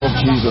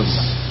Jesus.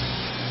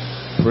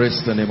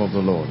 Praise the name of the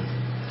Lord.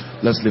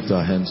 Let's lift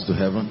our hands to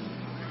heaven.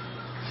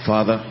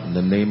 Father, in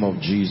the name of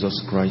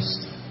Jesus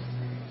Christ,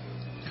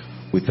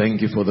 we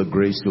thank you for the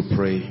grace to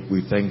pray.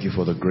 We thank you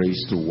for the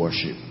grace to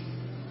worship.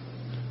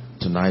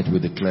 Tonight we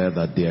declare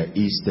that there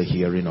is the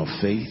hearing of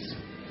faith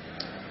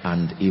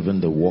and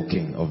even the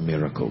working of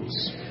miracles.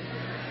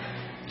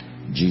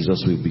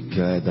 Jesus, we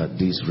declare that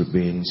this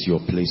remains your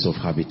place of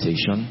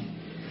habitation,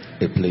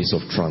 a place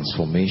of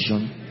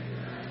transformation,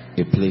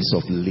 a place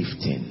of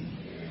lifting.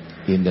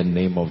 In the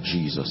name of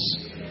Jesus,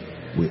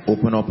 we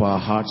open up our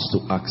hearts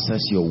to access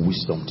your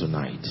wisdom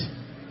tonight.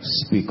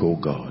 Speak, O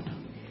God,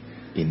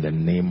 in the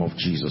name of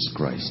Jesus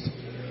Christ.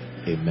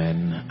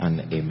 Amen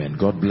and amen.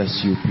 God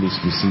bless you. Please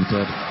be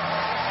seated.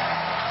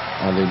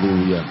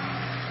 Hallelujah.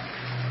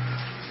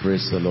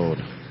 Praise the Lord.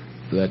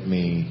 Let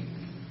me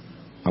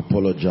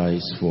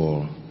apologize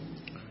for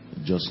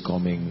just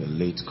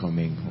late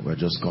coming. We're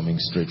just coming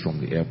straight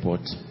from the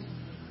airport,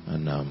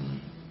 and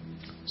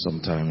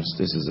sometimes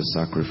this is a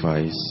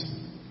sacrifice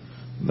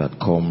that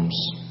comes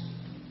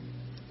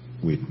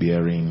with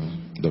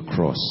bearing the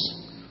cross.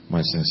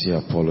 My sincere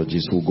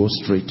apologies. We'll go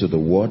straight to the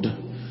word.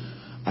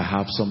 I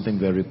have something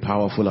very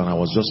powerful, and I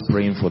was just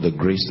praying for the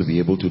grace to be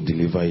able to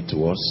deliver it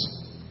to us.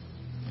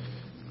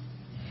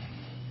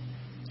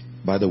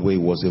 By the way,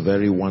 it was a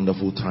very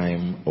wonderful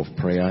time of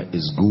prayer.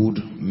 It's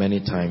good many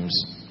times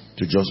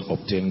to just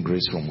obtain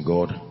grace from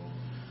God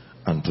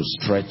and to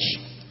stretch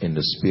in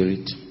the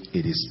spirit.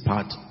 It is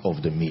part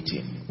of the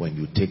meeting when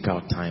you take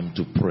out time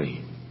to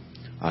pray.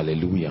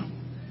 Hallelujah.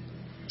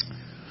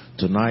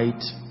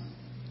 Tonight,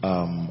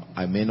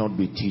 I may not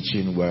be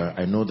teaching where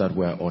I know that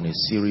we're on a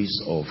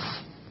series of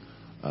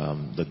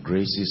the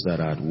graces that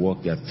are at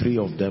work. There are 3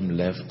 of them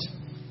left,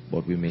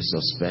 but we may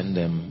suspend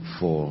them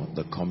for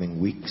the coming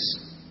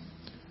weeks.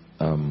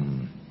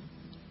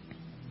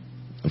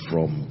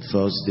 From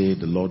Thursday,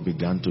 the Lord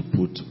began to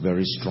put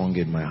very strong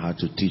in my heart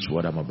to teach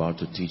what I'm about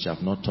to teach.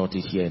 I've not taught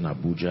it here in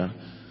Abuja,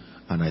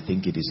 and I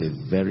think it is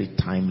a very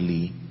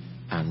timely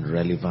and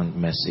relevant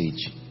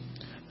message,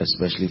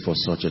 especially for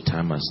such a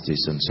time as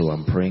this. And so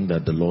I'm praying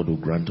that the Lord will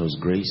grant us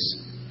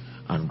grace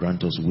and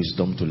grant us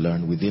wisdom to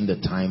learn within the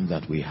time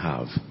that we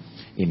have,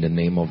 in the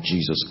name of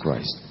Jesus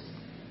Christ.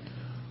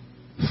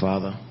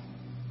 Father,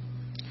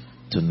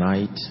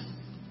 tonight,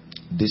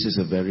 this is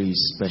a very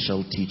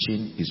special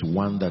teaching. It's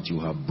one that you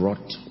have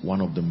brought,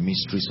 one of the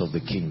mysteries of the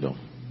kingdom.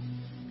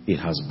 It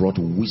has brought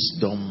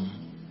wisdom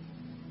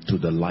to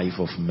the life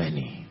of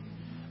many.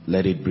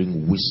 Let it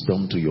bring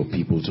wisdom to your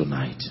people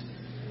tonight.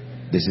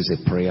 This is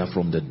a prayer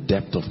from the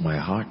depth of my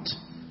heart,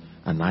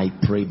 and I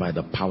pray by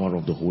the power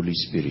of the Holy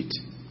Spirit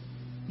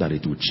that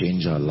it will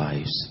change our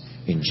lives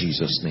in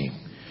Jesus' name.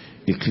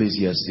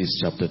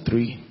 Ecclesiastes chapter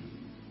 3.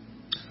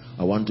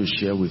 I want to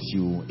share with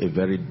you a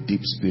very deep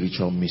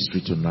spiritual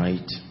mystery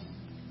tonight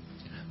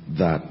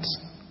that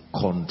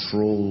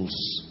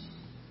controls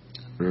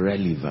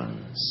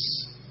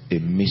relevance. A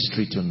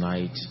mystery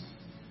tonight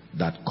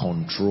that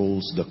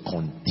controls the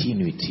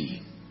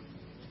continuity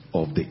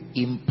of the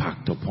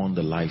impact upon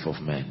the life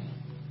of men.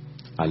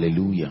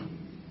 Hallelujah.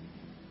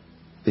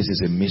 This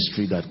is a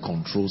mystery that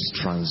controls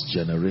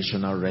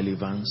transgenerational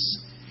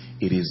relevance.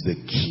 It is the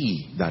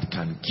key that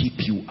can keep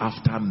you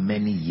after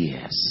many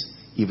years,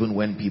 even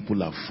when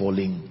people are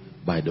falling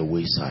by the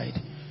wayside.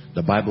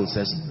 The Bible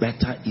says,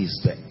 better is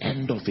the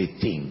end of a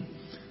thing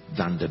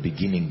than the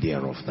beginning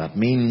thereof. That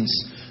means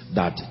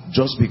that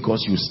just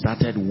because you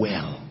started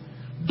well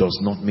does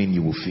not mean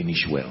you will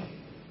finish well.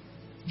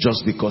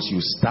 Just because you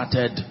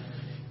started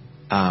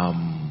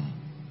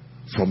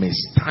from a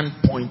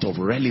standpoint of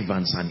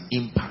relevance and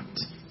impact,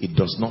 it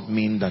does not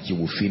mean that you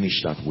will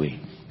finish that way.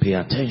 Pay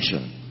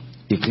attention.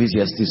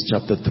 Ecclesiastes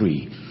chapter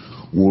 3.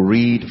 We'll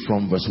read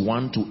from verse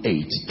 1 to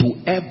 8. To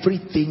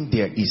everything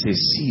there is a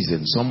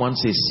season. Someone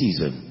say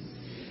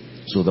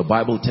season. So the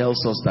Bible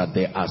tells us that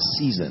there are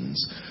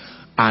seasons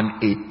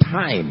and a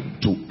time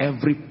to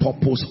every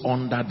purpose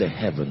under the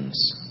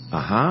heavens.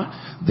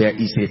 There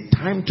is a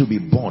time to be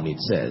born, it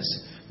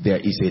says. There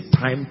is a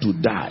time to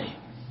die.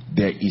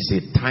 There is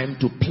a time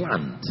to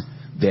plant.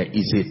 There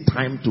is a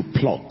time to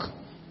pluck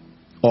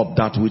up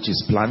that which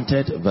is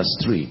planted. Verse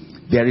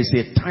 3. There is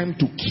a time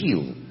to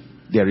kill.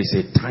 There is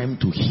a time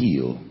to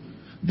heal.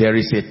 There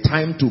is a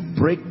time to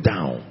break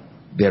down.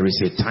 There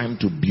is a time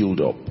to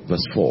build up.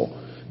 Verse 4.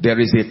 There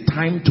is a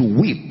time to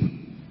weep.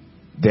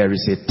 There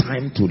is a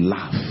time to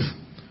laugh.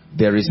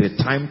 There is a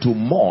time to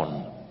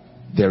mourn.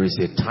 There is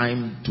a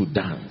time to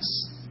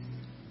dance.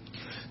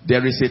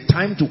 There is a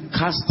time to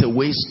cast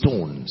away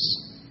stones.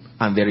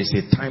 And there is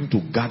a time to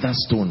gather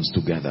stones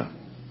together.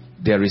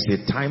 There is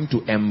a time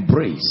to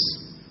embrace.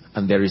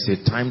 And there is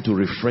a time to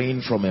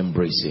refrain from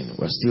embracing.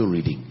 We're still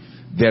reading.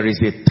 There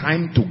is a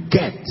time to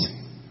get,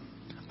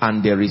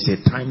 and there is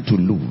a time to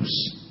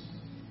lose.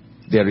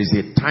 There is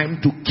a time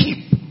to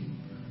keep,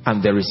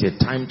 and there is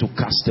a time to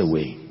cast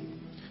away.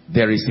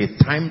 There is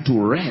a time to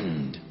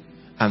rend,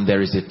 and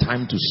there is a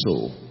time to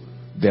sow.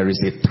 There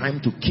is a time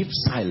to keep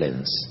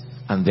silence,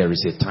 and there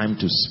is a time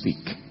to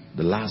speak.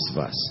 The last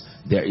verse.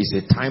 There is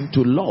a time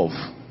to love,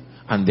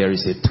 and there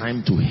is a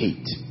time to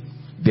hate.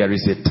 There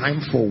is a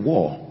time for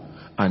war,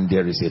 and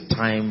there is a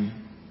time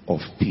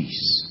of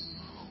peace.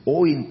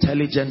 Oh,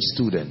 intelligent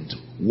student,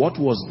 what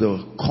was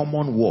the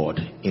common word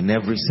in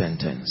every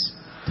sentence?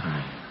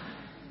 Time.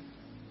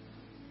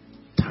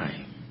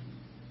 Time.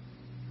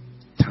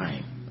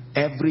 Time.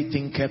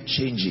 Everything kept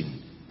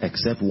changing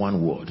except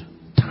one word.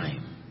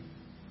 Time.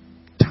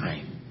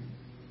 Time.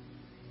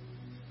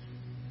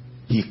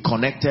 He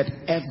connected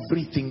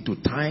everything to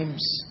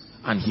times,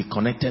 and he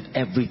connected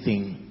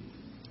everything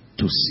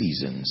to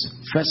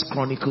seasons. First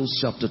Chronicles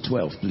chapter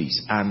 12,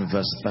 please, and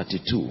verse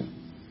 32.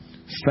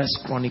 First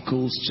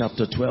Chronicles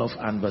chapter 12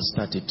 and verse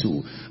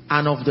 32.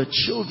 And of the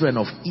children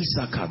of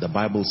Issachar, the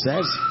Bible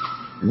says,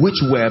 which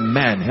were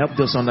men, help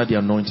us under the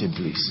anointing,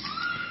 please.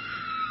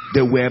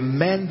 They were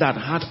men that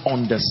had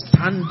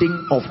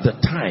understanding of the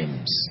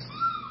times.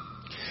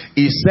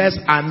 It says,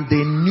 and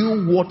they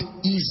knew what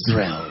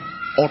Israel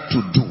ought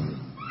to do.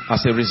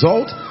 As a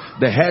result,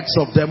 the heads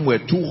of them were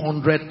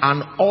 200,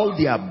 and all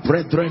their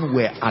brethren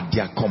were at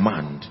their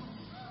command.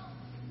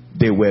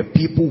 They were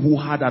people who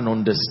had an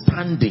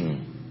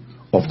understanding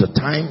of the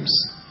times,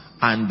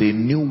 and they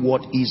knew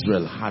what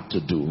Israel had to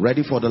do.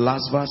 Ready for the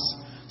last verse?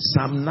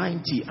 Psalm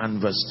 90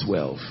 and verse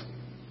 12.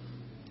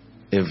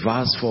 A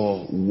verse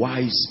for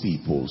wise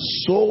people.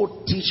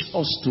 So teach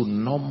us to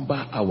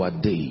number our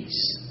days,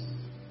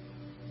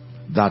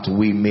 that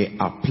we may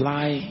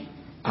apply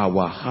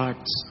our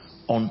hearts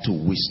unto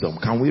wisdom.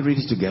 Can we read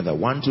it together?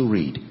 1, 2,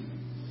 read.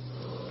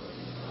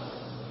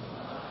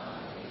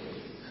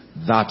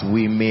 That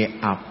we may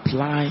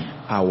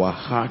apply our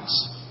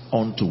hearts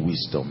unto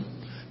wisdom.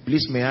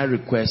 Please, may I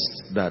request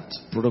that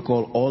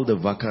protocol, all the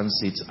vacant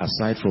seats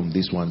aside from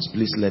these ones,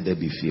 please let them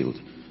be filled.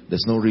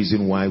 There's no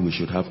reason why we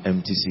should have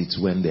empty seats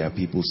when there are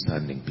people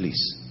standing.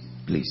 Please.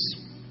 Please.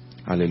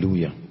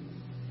 Hallelujah.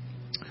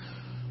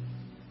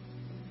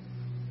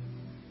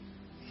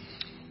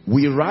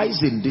 We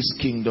rise in this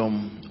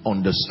kingdom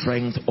on the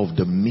strength of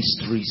the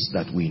mysteries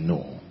that we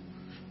know.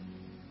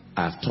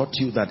 I've taught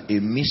you that a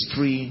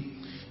mystery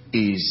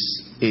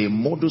is a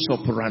modus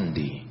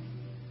operandi,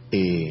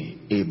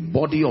 a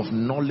body of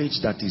knowledge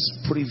that is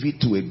privy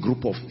to a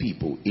group of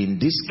people. In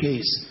this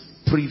case,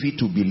 privy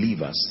to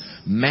believers,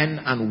 men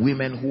and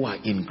women who are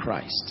in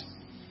Christ.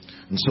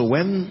 And so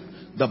when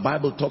the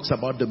Bible talks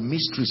about the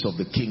mysteries of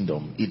the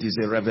kingdom, it is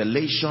a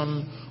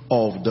revelation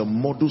of the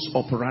modus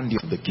operandi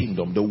of the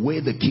kingdom, the way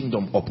the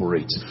kingdom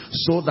operates,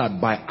 so that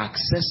by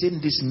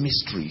accessing these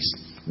mysteries,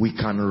 we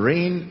can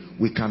reign,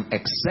 we can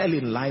excel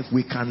in life,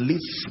 we can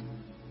live.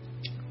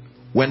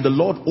 When the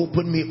Lord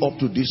opened me up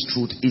to this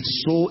truth, it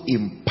so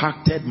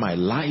impacted my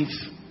life.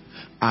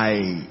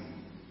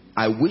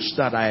 I wish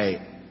that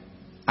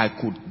I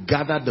could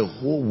gather the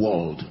whole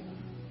world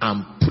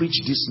and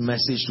preach this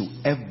message to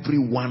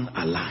everyone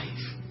alive.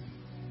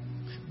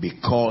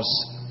 Because,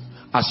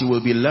 as you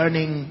will be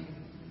learning,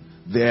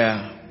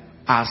 there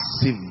are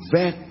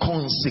severe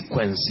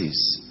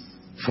consequences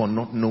for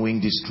not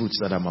knowing these truths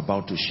that I'm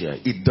about to share.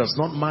 It does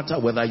not matter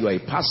whether you are a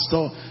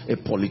pastor, a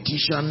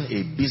politician,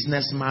 a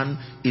businessman.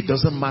 It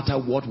doesn't matter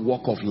what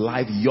walk of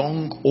life,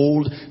 young,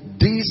 old.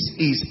 This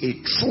is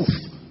a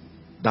truth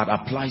that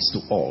applies to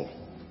all.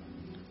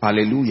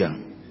 Hallelujah.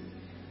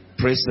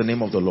 Praise the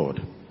name of the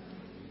Lord.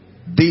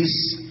 This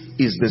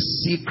is the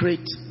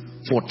secret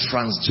for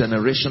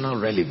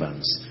transgenerational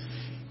relevance.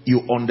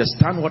 You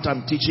understand what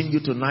I'm teaching you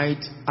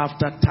tonight.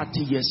 After 30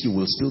 years, you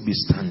will still be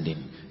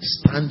standing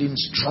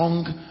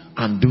strong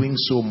and doing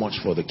so much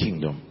for the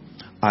kingdom.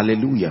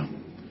 Hallelujah.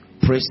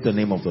 Praise the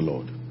name of the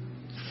Lord.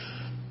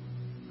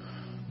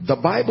 The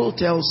Bible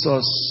tells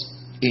us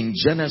in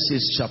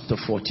Genesis chapter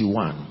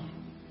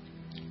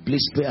 41,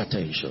 please pay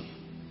attention,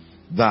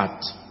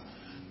 that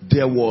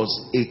there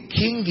was a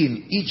king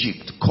in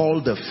Egypt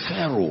called the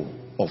Pharaoh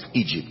of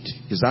Egypt.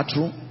 Is that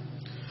true?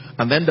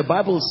 And then the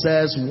Bible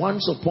says,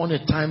 once upon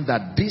a time,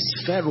 that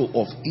this Pharaoh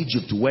of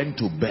Egypt went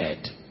to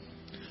bed,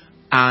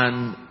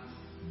 and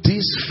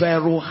this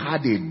Pharaoh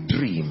had a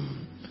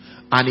dream,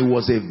 and it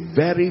was a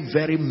very,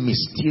 very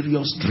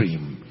mysterious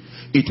dream.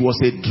 It was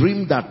a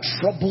dream that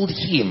troubled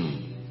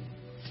him.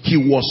 He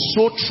was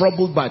so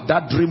troubled by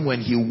that dream,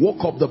 when he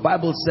woke up, the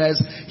Bible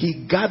says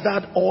he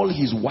gathered all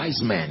his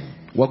wise men.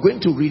 We're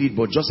going to read it,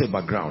 but just a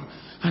background.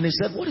 And he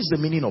said, what is the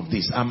meaning of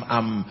this?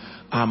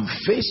 I'm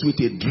faced with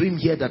a dream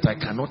here that I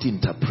cannot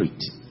interpret.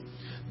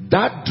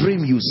 That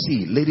dream you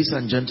see, ladies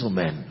and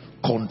gentlemen,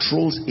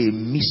 controls a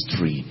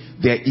mystery.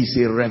 There is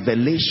a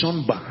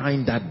revelation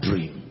behind that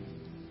dream.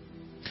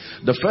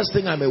 The first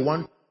thing I may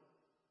want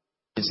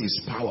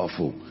is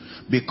powerful,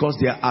 because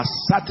there are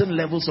certain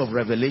levels of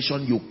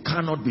revelation you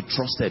cannot be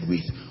trusted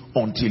with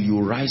until you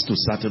rise to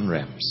certain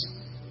realms.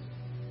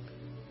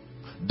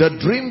 The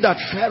dream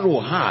that Pharaoh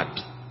had,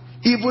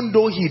 even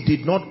though he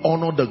did not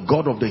honor the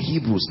God of the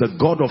Hebrews, the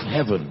God of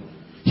heaven,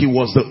 he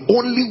was the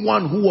only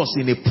one who was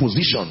in a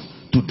position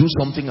to do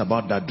something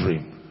about that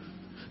dream.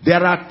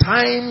 There are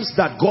times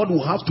that God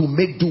will have to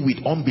make do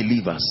with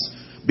unbelievers,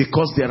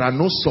 because there are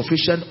no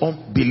sufficient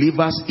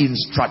unbelievers in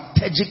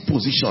strategic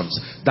positions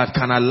that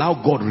can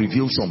allow God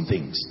reveal some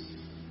things.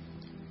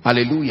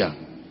 Hallelujah.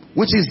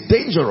 Which is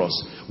dangerous.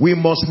 We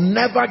must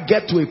never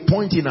get to a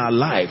point in our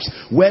lives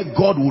where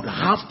God would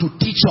have to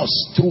teach us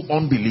through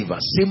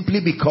unbelievers,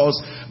 simply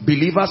because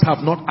believers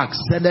have not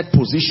acceded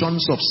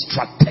positions of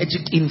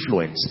strategic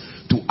influence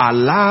to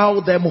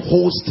allow them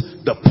host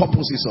the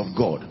purposes of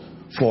God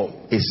for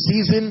a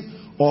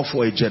season or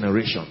for a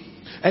generation.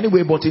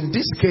 Anyway, but in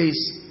this case,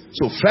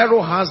 so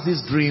Pharaoh has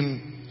this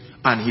dream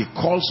and he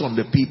calls on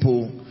the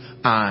people,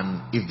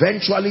 and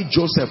eventually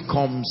Joseph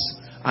comes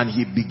and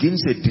he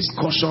begins a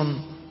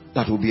discussion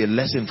that will be a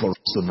lesson for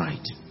us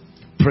tonight.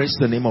 Praise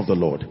the name of the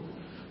Lord.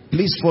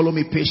 Please follow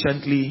me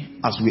patiently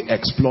as we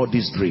explore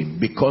this dream,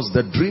 because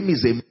the dream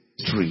is a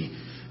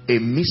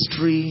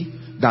mystery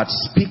that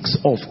speaks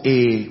of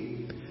a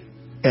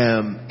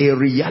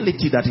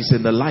reality that is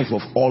in the life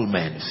of all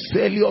men.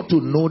 Failure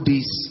to know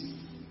this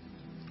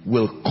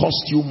will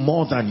cost you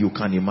more than you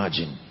can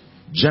imagine.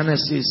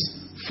 Genesis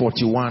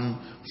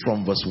 41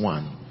 from verse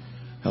 1.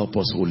 Help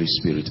us, Holy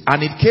Spirit.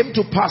 And it came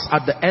to pass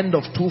at the end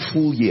of 2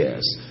 full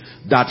years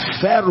that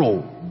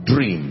Pharaoh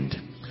dreamed,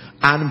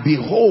 and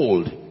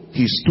behold,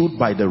 he stood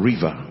by the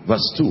river.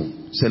 Verse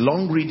 2. It's a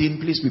long reading,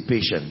 please be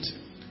patient.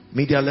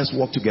 Media, let's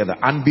walk together.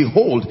 And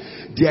behold,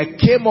 there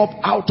came up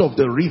out of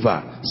the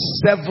river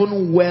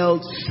 7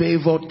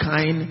 well-favored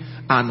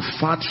kine and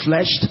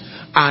fat-fleshed,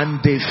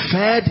 and they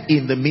fed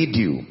in the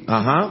meadew.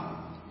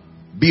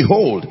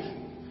 Behold,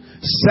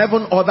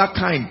 7 other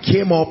kine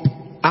came up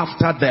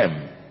after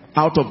them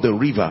out of the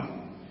river,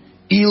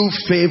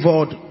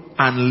 ill-favored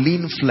and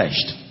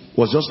lean-fleshed.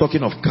 Was just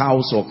talking of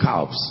cows or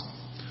calves.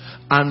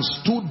 And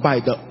stood by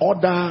the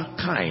other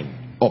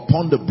kine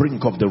upon the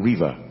brink of the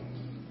river.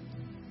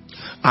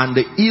 And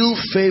the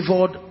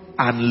ill-favored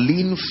and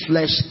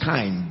lean-fleshed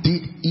kine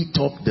did eat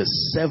up the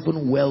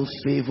 7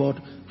 well-favored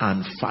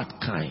and fat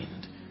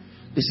kine.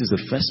 This is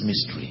the first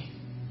mystery.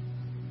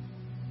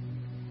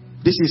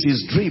 This is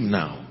his dream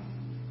now.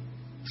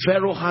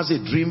 Pharaoh has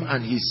a dream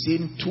and he's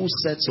seen 2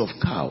 sets of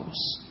cows.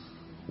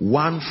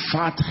 One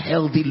fat,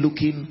 healthy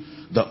looking,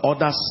 the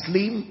other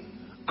slim.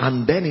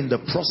 And then in the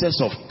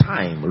process of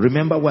time,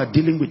 remember we're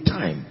dealing with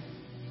time,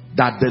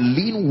 that the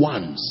lean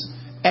ones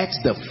ate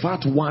the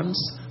fat ones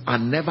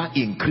and never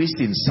increased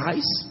in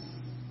size.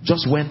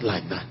 Just went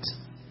like that.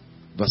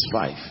 Verse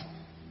 5.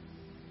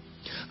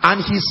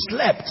 And he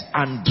slept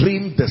and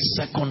dreamed the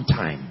second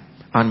time.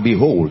 And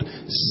behold,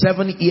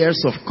 7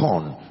 ears of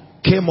corn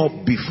came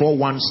up before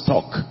one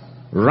stalk,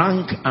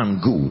 rank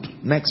and good.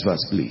 Next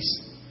verse,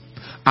 please.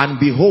 And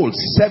behold,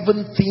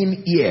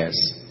 17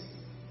 ears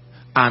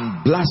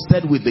and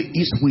blasted with the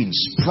east wind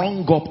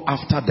sprung up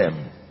after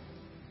them.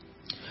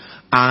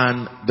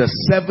 And the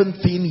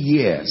 17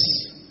 years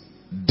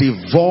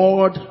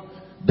devoured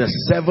the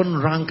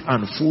 7 rank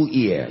and full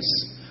ears.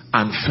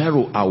 And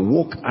Pharaoh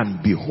awoke,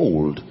 and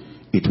behold,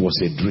 it was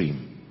a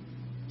dream.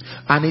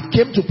 And it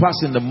came to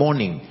pass in the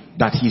morning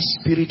that his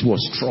spirit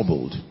was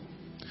troubled.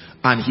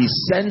 And he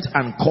sent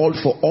and called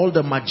for all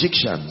the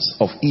magicians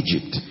of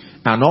Egypt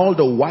and all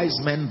the wise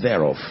men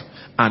thereof.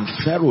 And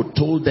Pharaoh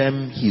told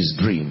them his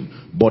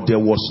dream, but there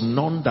was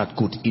none that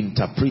could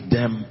interpret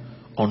them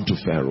unto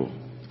Pharaoh.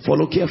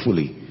 Follow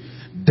carefully.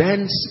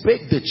 Then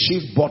spake the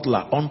chief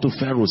butler unto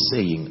Pharaoh,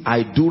 saying,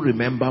 I do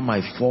remember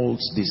my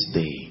faults this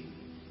day.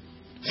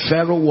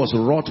 Pharaoh was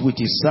wroth with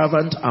his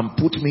servant, and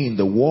put me in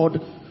the ward,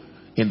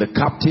 in the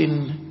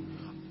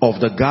captain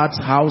of the guard's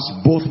house,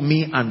 both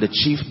me and the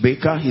chief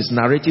baker. He's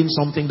narrating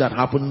something that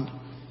happened.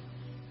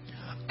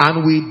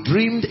 And we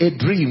dreamed a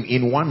dream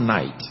in one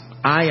night.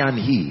 I and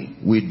he,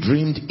 we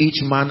dreamed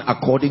each man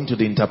according to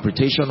the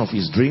interpretation of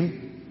his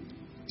dream.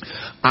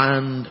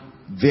 And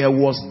there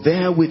was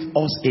there with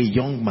us a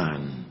young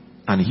man,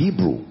 an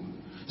Hebrew,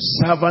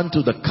 servant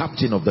to the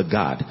captain of the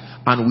guard.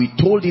 And we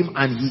told him,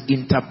 and he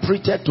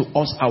interpreted to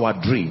us our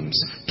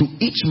dreams. To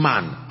each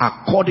man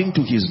according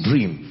to his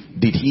dream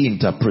did he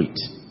interpret.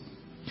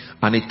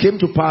 And it came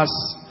to pass,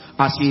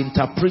 as he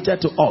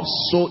interpreted to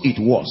us, so it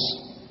was.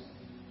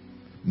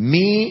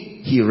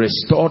 Me he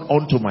restored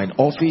unto mine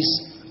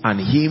office, and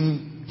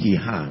him he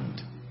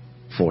hanged.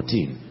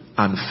 14.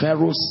 And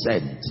Pharaoh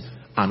sent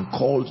and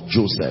called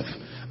Joseph,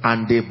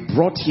 and they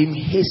brought him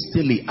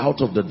hastily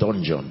out of the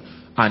dungeon.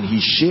 And he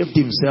shaved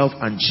himself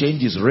and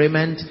changed his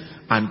raiment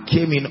and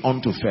came in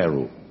unto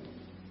Pharaoh.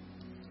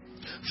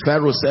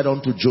 Pharaoh said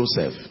unto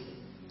Joseph,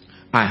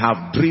 I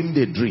have dreamed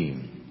a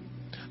dream,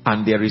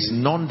 and there is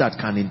none that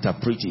can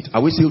interpret it.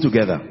 Are we still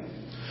together?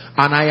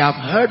 And I have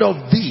heard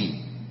of thee,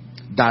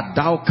 that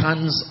thou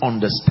canst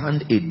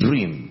understand a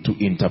dream to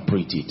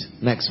interpret it.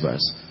 Next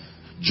verse.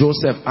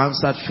 Joseph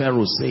answered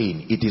Pharaoh,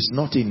 saying, it is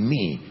not in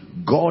me.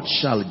 God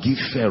shall give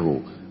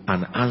Pharaoh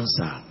an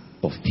answer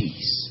of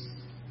peace.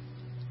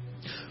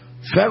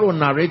 Pharaoh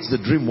narrates the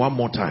dream one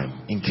more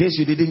time. In case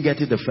you didn't get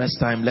it the first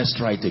time, let's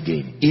try it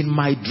again. In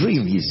my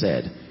dream, he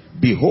said,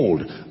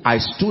 behold, I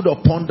stood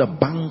upon the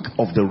bank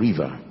of the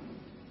river.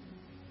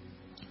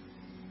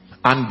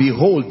 And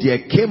behold,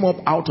 there came up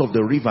out of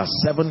the river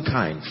 7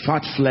 kine,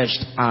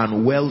 fat-fleshed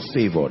and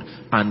well-favored,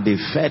 and they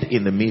fed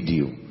in the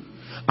meadew.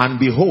 And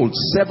behold,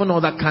 7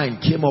 other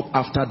kind came up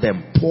after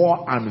them,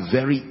 poor and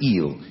very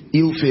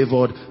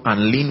ill-favored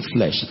and lean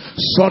flesh,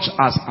 such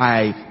as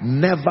I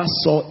never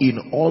saw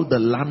in all the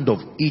land of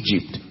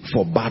Egypt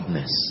for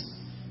badness.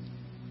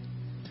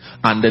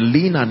 And the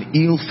lean and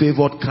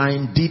ill-favored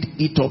kind did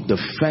eat up the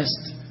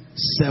first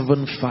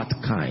 7 fat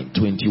kind,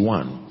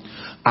 21.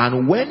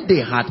 And when they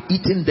had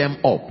eaten them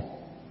up,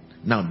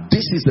 now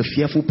this is the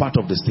fearful part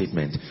of the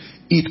statement,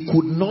 it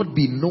could not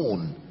be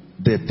known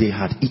that they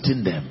had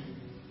eaten them.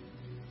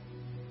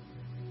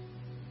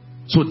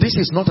 So this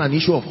is not an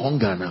issue of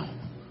hunger now.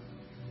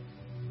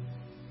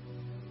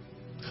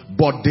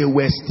 But they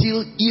were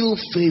still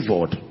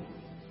ill-favored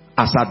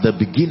as at the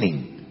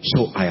beginning.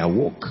 So I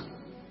awoke.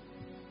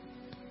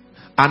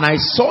 And I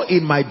saw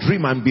in my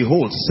dream, and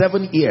behold,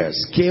 7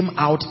 ears came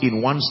out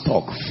in one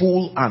stalk,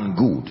 full and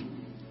good.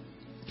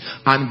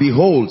 And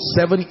behold,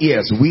 7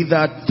 ears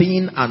withered,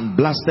 thin and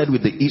blasted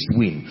with the east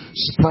wind,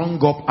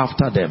 sprung up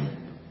after them.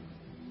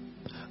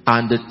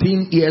 And the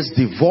thin ears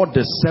devoured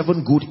the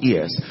 7 good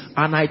ears.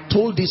 And I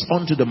told this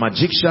unto the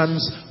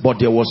magicians, but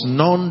there was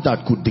none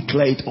that could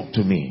declare it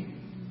unto me.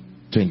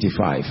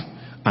 25.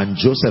 And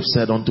Joseph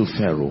said unto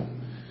Pharaoh,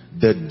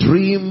 the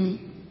dream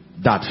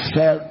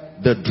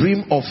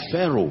of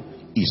Pharaoh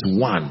is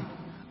one,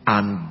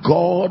 and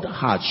God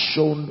had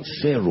shown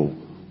Pharaoh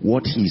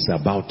what he is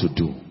about to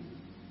do.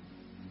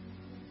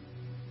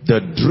 The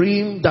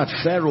dream that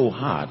Pharaoh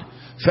had,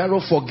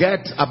 Pharaoh,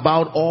 forget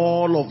about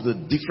all of the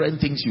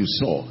different things you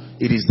saw.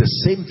 It is the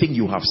same thing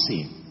you have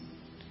seen.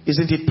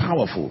 Isn't it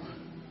powerful?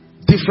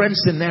 Different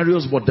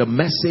scenarios, but the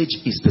message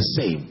is the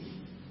same.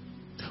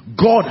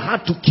 God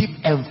had to keep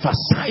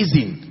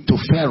emphasizing to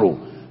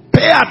Pharaoh,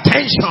 pay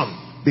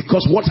attention,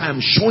 because what I am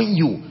showing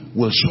you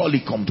will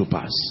surely come to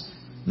pass.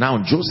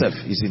 Now Joseph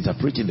is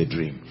interpreting the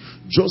dream.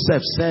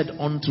 Joseph said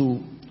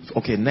unto,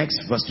 okay,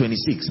 next verse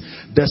 26.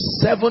 The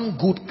 7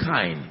 good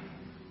kind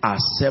are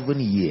 7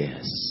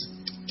 years.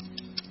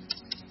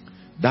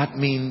 That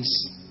means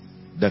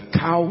the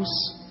cows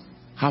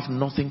have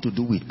nothing to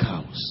do with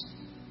cows.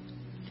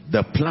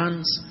 The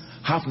plants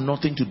have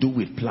nothing to do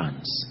with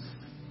plants.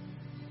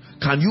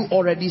 Can you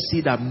already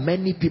see that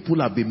many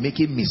people have been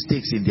making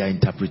mistakes in their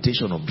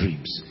interpretation of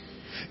dreams?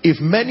 If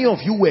many of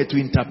you were to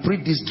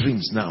interpret these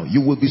dreams now,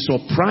 you will be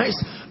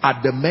surprised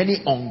at the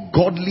many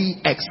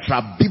ungodly,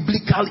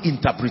 extra-biblical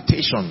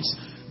interpretations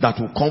that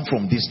will come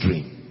from this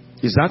dream.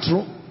 Is that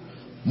true?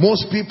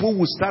 Most people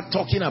will start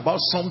talking about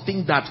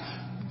something that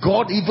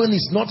God even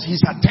is not,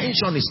 his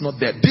attention is not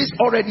there. This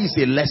already is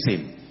a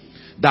lesson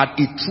that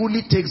it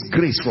truly takes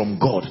grace from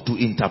God to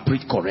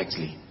interpret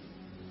correctly.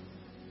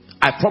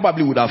 I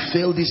probably would have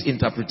failed this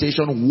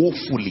interpretation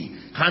woefully,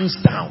 hands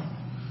down.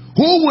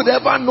 Who would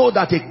ever know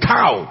that a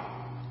cow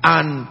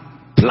and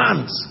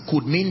plants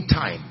could mean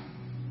time?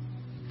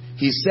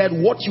 He said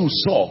what you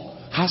saw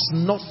has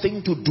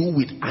nothing to do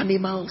with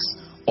animals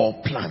or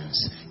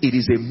plants. It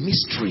is a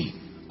mystery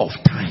of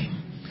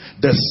time.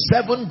 The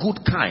 7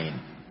 good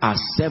kind are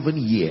 7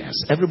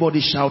 years.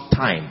 Everybody shout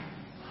time.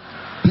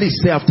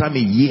 Please say after me,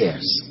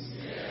 years.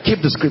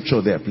 Keep the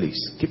scripture there, please.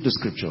 Keep the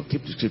scripture.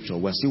 Keep the scripture.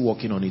 We're still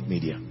working on it,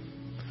 media.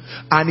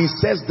 And it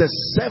says the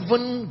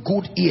 7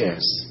 good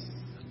years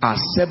are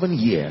 7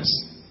 years.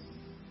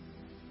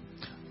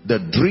 The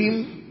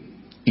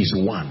dream is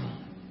one.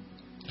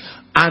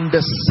 And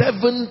the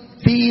 7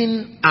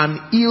 thin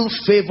and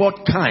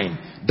ill-favored kind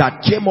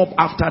that came up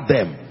after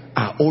them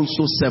are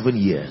also 7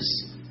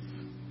 years.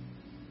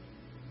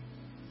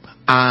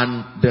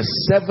 And the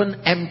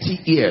 7 empty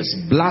ears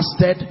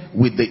blasted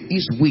with the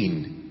east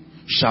wind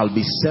shall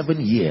be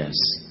 7 years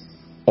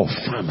of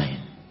famine.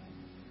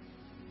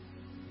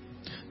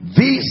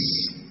 This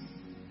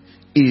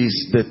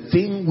is the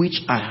thing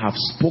which I have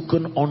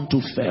spoken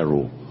unto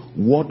Pharaoh.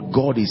 What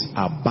God is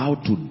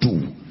about to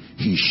do,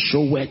 he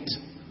showeth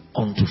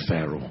unto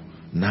Pharaoh.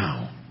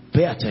 Now,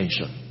 pay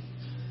attention.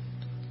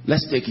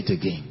 Let's take it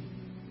again.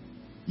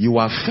 You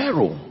are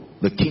Pharaoh,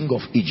 the king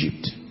of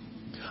Egypt.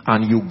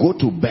 And you go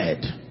to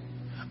bed,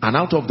 and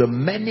out of the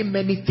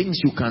many things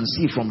you can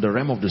see from the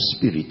realm of the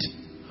spirit,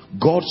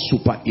 God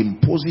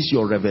superimposes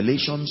your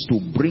revelations to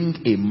bring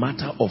a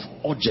matter of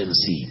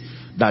urgency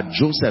that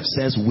Joseph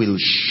says will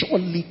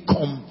surely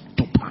come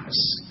to pass.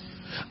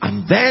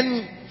 And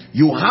then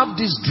you have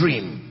this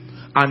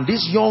dream, and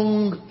this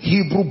young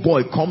Hebrew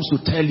boy comes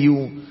to tell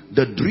you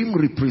the dream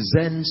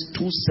represents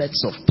 2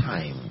 sets of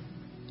time.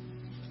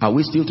 Are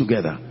we still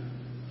together?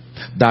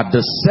 That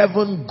the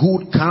 7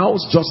 good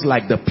cows, just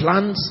like the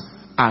plants,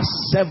 are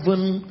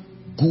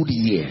 7 good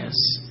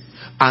years.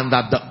 And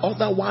that the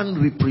other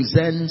one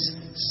represents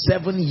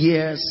 7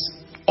 years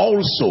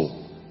also.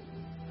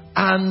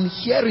 And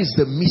here is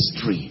the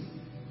mystery,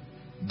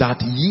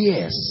 that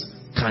years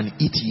can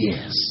eat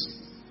years.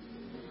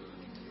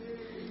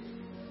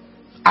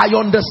 I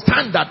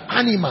understand that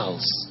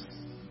animals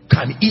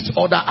can eat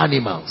other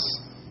animals.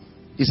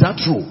 Is that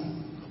true?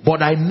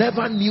 But I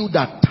never knew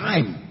that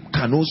time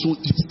can also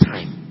eat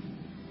time.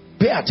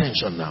 Pay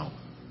attention now.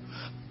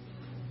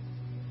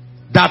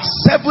 That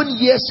 7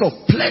 years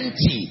of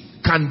plenty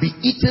can be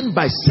eaten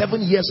by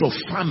 7 years of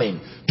famine,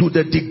 to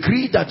the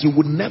degree that you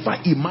would never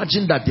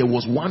imagine that there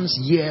was once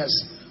years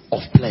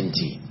of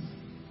plenty.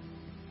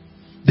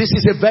 This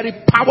is a very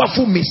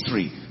powerful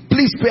mystery.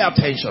 Please pay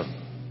attention.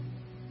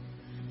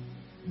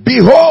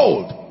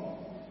 Behold,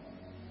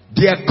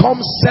 there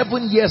comes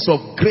 7 years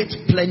of great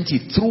plenty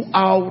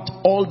throughout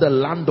all the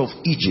land of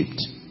Egypt.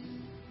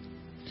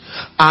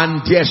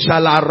 And there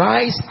shall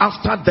arise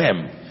after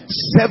them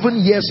 7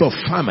 years of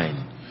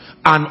famine,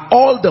 and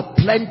all the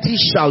plenty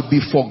shall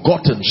be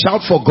forgotten.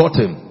 Shout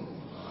forgotten.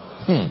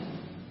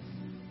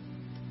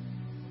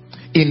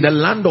 In the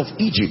land of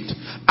Egypt,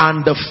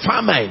 and the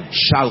famine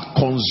shall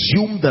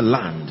consume the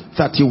land.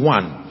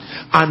 31.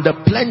 And the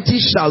plenty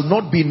shall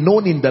not be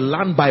known in the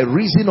land by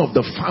reason of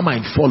the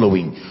famine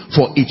following,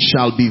 for it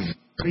shall be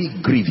very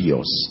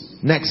grievous.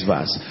 Next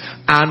verse.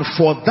 And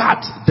for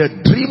that the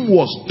dream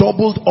was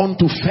doubled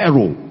unto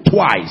Pharaoh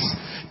twice.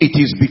 It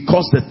is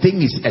because the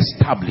thing is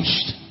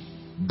established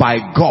by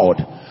God,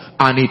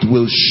 and it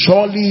will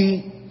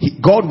surely,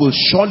 God will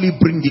surely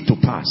bring it to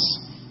pass.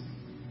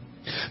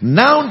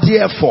 Now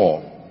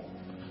therefore,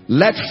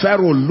 let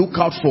Pharaoh look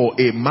out for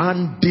a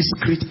man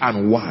discreet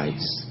and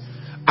wise,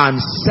 and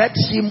set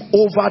him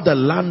over the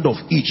land of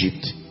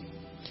Egypt.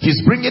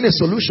 He's bringing a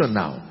solution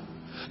now.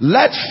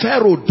 Let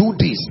Pharaoh do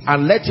this,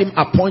 and let him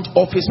appoint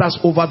officers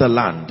over the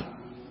land,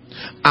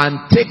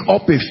 and take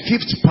up a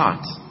 5th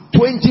part,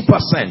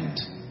 20%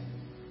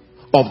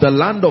 of the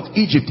land of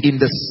Egypt in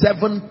the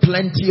 7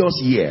 plenteous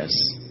years,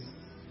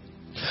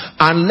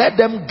 and let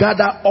them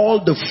gather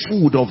all the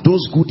food of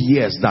those good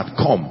years that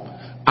come,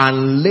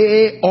 and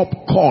lay up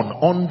corn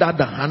under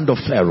the hand of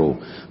Pharaoh,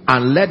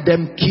 and let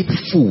them keep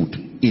food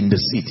in the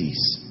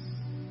cities.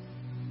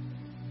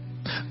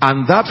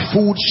 And that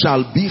food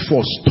shall be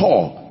for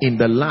store in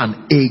the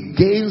land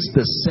against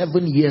the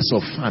 7 years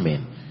of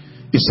famine.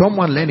 Is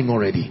someone learning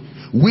already?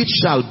 Which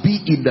shall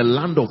be in the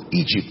land of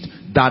Egypt,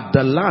 that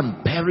the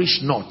land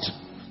perish not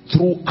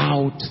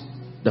throughout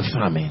the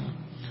famine.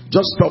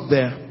 Just stop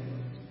there.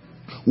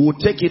 We'll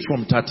take it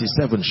from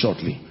 37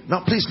 shortly.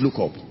 Now please look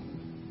up.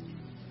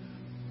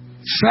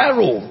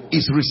 Pharaoh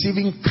is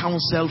receiving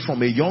counsel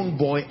from a young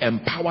boy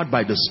empowered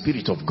by the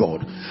Spirit of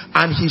God,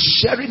 and he's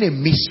sharing a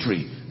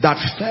mystery that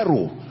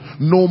Pharaoh,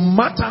 no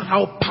matter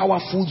how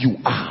powerful you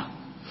are,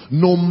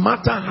 no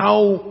matter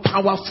how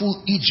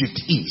powerful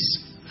Egypt is,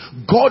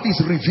 God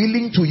is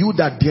revealing to you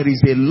that there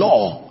is a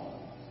law,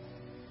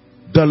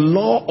 the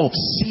law of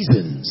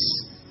seasons,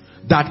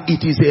 that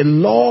it is a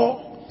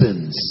law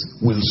that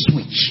will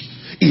switch.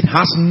 It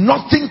has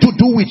nothing to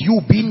do with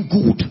you being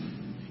good.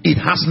 It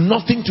has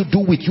nothing to do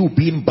with you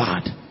being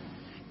bad.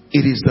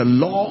 It is the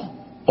law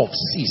of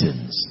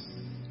seasons.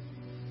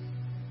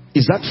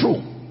 Is that true?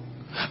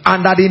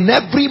 And that in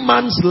every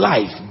man's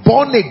life,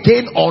 born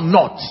again or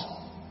not,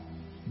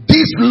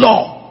 this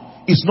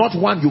law is not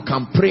one you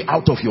can pray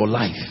out of your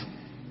life.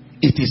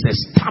 It is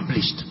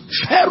established.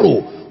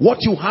 Pharaoh, what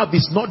you have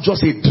is not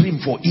just a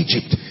dream for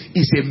Egypt.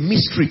 It's a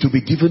mystery to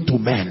be given to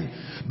men.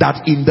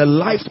 That in the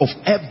life of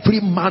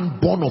every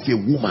man born of a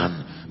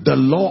woman, the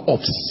law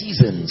of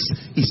seasons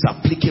is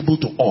applicable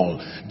to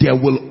all. There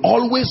will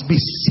always be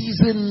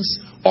seasons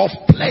of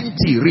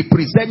plenty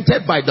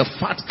represented by the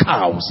fat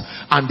cows,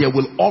 and there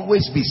will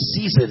always be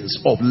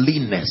seasons of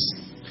leanness.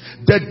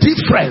 The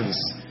difference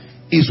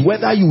is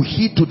whether you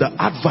heed to the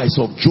advice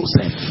of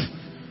Joseph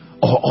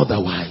or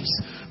otherwise.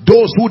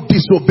 Those who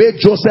disobey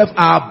Joseph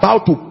are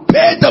about to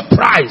pay the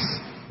price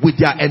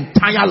with their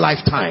entire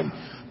lifetime,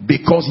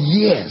 because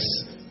years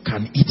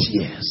can eat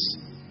years.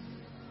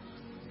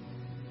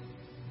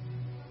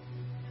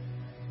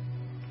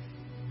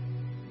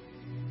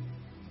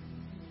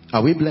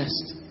 Are we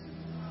blessed?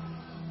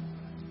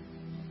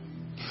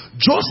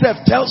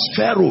 Joseph tells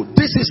Pharaoh,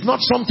 this is not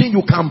something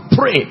you can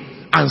pray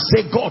and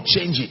say, God,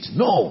 change it.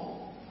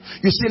 No.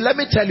 You see, let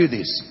me tell you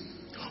this.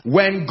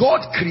 When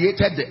God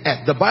created the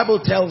earth, the Bible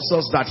tells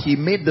us that he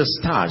made the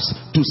stars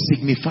to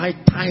signify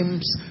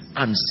times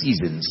and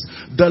seasons.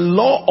 The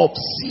law of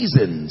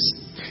seasons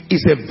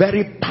is a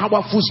very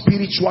powerful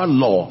spiritual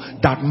law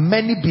that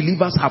many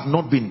believers have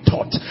not been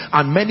taught,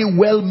 and many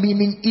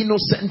well-meaning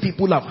innocent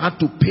people have had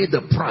to pay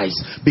the price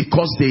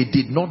because they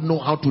did not know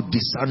how to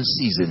discern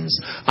seasons.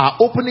 Our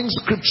opening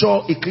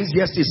scripture,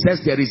 Ecclesiastes,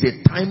 says there is a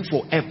time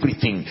for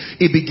everything.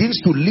 It begins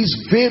to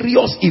list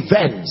various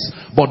events,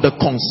 but the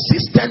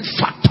consistent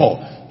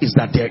factor is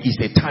that there is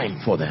a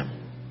time for them.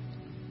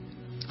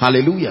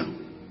 Hallelujah.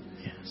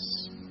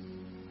 Yes.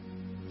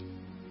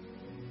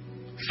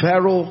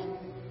 Pharaoh,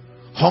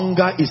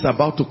 hunger is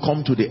about to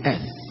come to the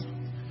earth.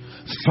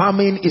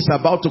 Famine is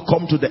about to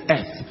come to the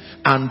earth,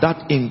 and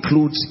that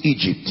includes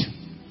Egypt.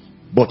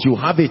 But you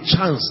have a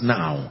chance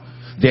now.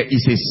 There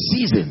is a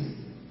season.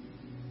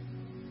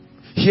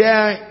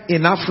 Here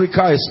in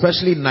Africa,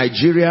 especially in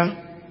Nigeria,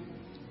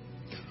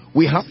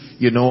 we have,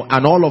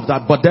 and all of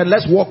that. But then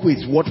let's work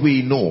with what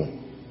we know.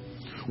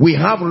 We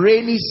have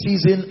rainy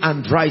season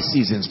and dry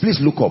seasons. Please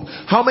look up.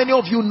 How many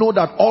of you know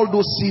that all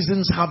those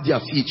seasons have their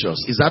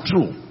features? Is that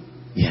true?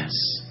 Yes.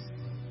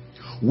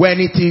 When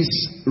it is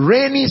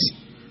rainy,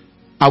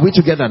 Are we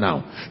together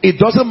now? It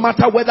doesn't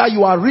matter whether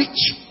you are rich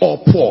or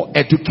poor,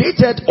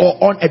 educated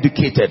or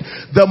uneducated.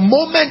 The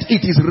moment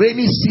it is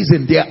rainy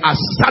season, there are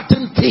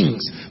certain things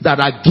that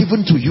are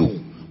given to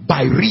you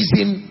by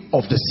reason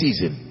of the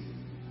season.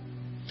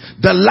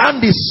 The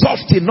land is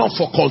soft enough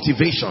for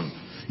cultivation.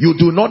 You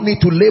do not need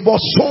to labor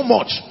so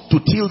much to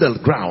till the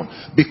ground,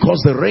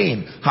 because the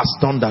rain has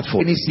done that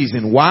for any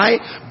season. Why?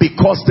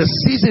 Because the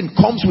season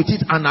comes with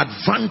it an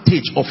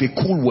advantage of a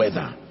cool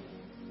weather.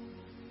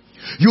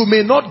 You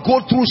may not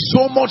go through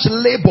so much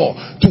labor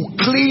to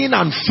clean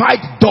and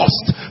fight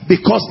dust,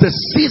 because the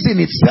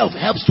season itself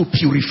helps to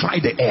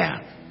purify the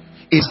air.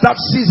 If that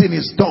season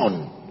is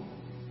done,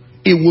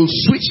 it will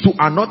switch to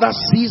another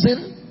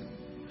season,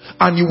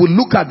 and you will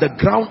look at the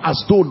ground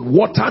as though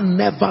water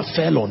never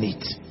fell on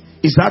it.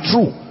 Is that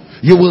true?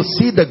 You will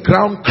see the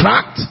ground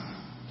cracked.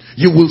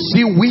 You will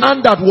see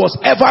wind that was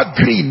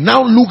evergreen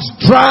now looks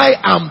dry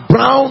and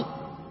brown,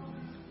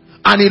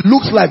 and it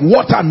looks like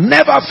water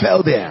never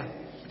fell there.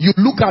 You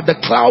look at the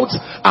clouds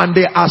and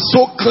they are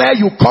so clear.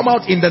 You come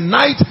out in the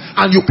night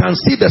and you can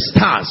see the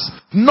stars.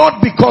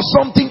 Not because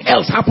something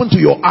else happened to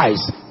your eyes.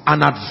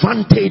 An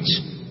advantage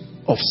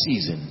of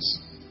seasons.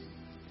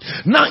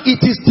 Now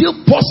it is still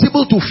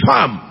possible to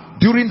farm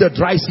during the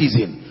dry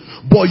season,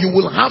 but you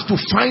will have to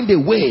find a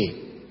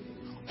way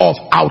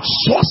of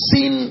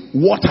outsourcing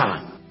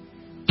water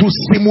to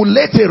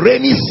simulate a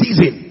rainy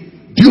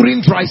season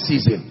during dry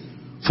season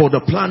for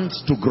the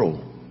plants to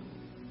grow.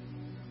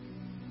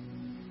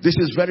 This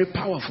is very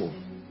powerful.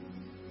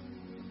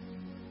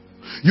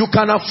 You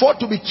can afford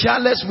to be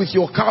careless with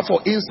your car, for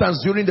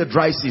instance, during the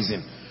dry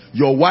season.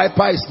 Your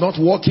wiper is not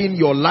working,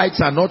 your lights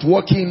are not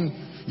working,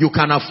 you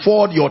can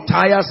afford, your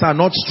tires are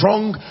not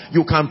strong,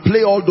 you can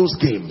play all those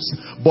games.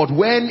 But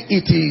when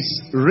it is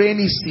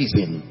rainy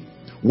season,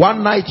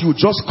 one night you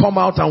just come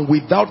out and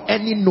without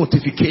any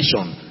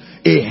notification,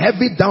 a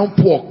heavy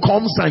downpour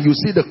comes and you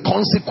see the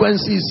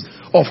consequences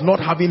of not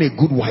having a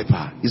good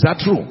wiper. Is that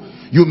true?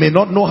 You may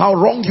not know how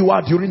wrong you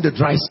are during the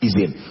dry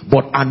season,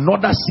 but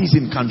another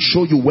season can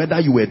show you whether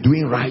you were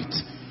doing right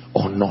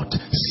or not.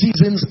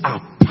 Seasons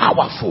are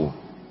powerful.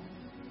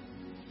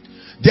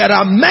 There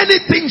are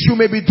many things you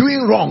may be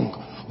doing wrong,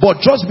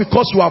 but just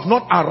because you have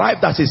not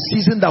arrived at a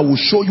season that will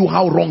show you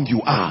how wrong you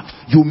are,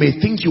 you may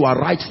think you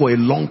are right for a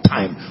long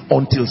time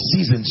until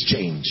seasons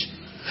change.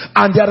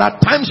 And there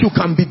are times you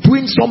can be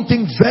doing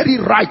something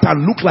very right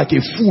and look like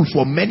a fool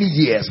for many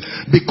years,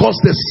 because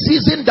the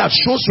season that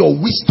shows your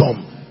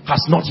wisdom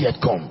has not yet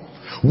come.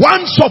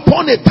 Once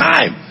upon a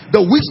time,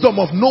 the wisdom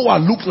of Noah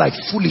looked like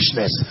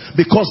foolishness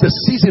because the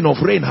season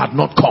of rain had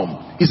not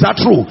come. Is that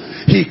true?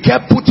 He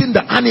kept putting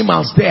the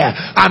animals there,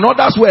 and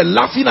others were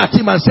laughing at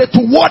him and said,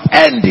 to what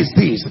end is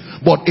this?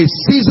 But a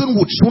season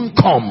would soon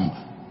come.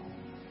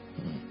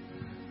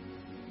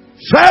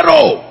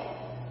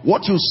 Pharaoh,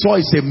 what you saw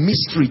is a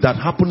mystery that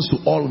happens to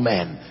all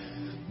men.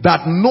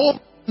 That no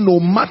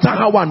matter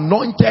how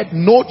anointed,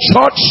 no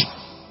church,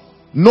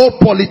 no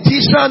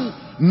politician,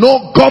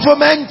 no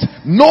government,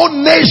 no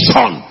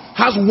nation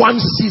has one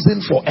season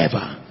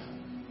forever.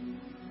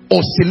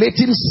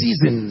 Oscillating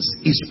seasons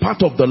is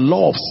part of the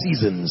law of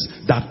seasons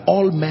that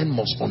all men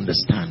must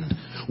understand.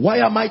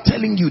 Why am I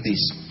telling you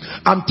this?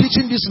 I'm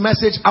teaching this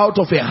message out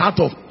of a heart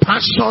of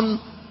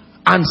passion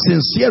and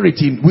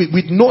sincerity,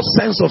 with no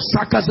sense of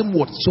sarcasm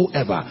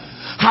whatsoever.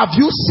 Have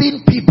you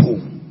seen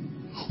people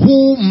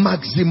who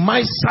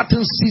maximize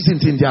certain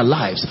seasons in their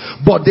lives,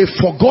 but they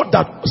forgot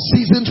that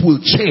seasons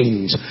will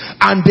change,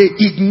 and they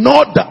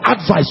ignored the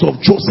advice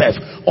of Joseph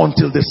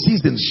until the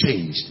seasons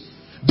changed?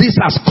 This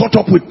has caught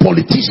up with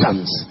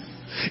politicians.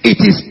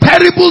 It is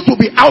terrible to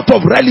be out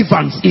of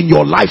relevance in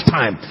your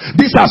lifetime.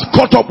 This has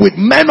caught up with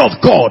men of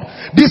God.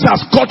 This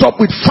has caught up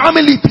with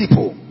family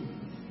people.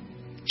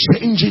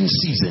 Changing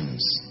seasons.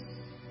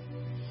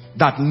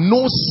 That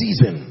no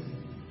season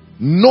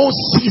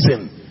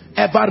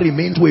ever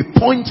remained to a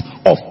point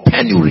of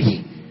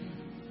penury.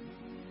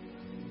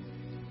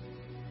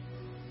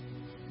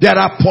 There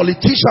are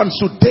politicians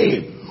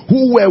today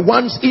who were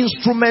once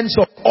instruments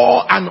of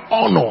awe and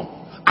honor,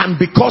 and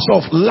because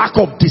of lack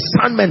of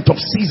discernment of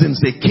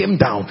seasons, they came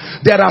down.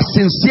 There are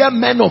sincere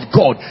men of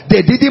God.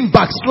 They didn't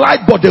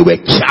backslide, but they were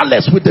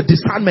careless with the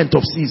discernment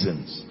of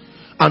seasons.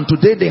 And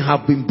today they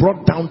have been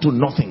brought down to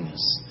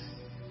nothingness.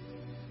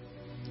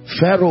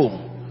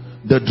 Pharaoh,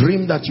 the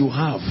dream that you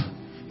have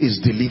is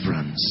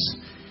deliverance.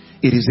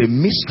 It is a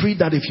mystery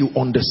that, if you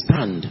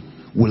understand,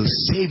 will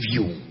save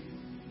you.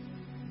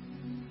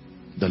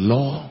 The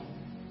law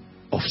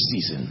of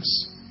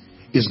seasons.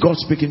 Is God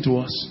speaking to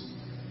us?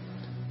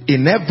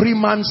 In every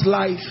man's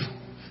life,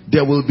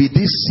 there will be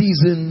this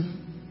season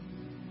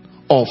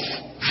of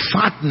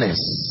fatness,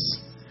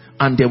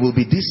 and there will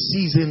be this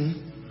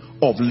season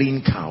of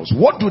lean cows.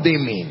 What do they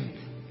mean?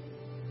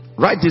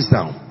 Write this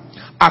down.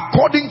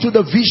 According to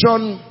the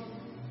vision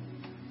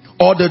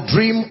or the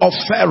dream of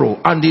Pharaoh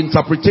and the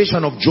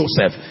interpretation of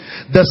Joseph,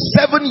 the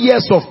 7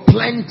 years of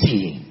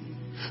plenty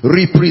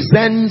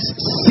represents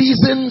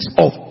seasons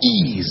of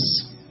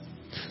ease,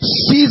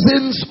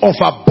 seasons of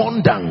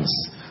abundance,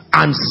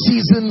 and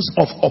seasons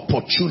of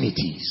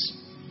opportunities.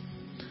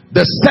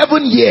 The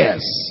 7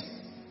 years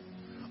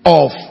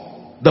of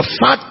the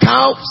fat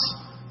calves,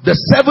 the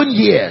 7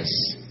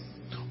 years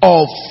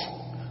of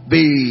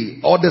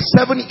the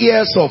 7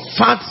 years of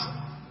fat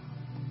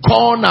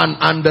corn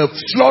and the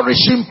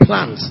flourishing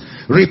plants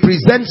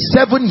represent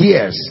 7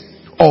 years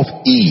of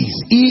ease,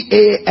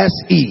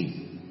 E-A-S-E.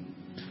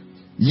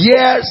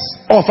 Years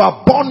of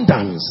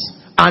abundance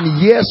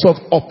and years of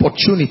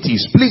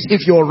opportunities. Please,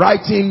 if you're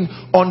writing,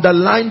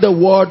 underline the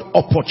word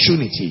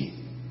opportunity.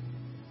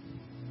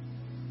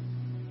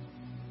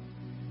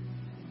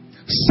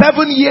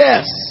 7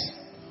 years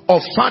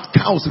of fat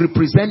cows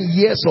represent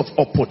years of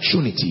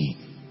opportunity.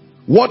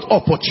 What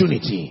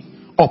opportunity?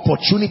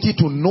 Opportunity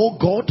to know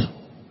God,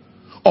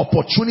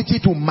 opportunity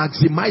to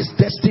maximize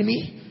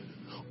destiny,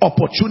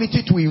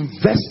 opportunity to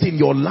invest in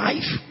your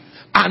life.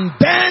 And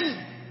then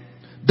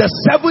the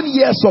 7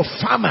 years of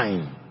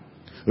famine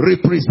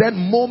represent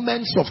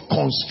moments of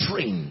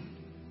constraint,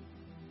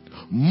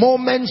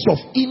 moments of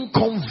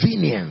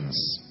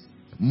inconvenience,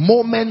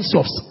 moments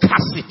of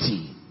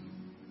scarcity.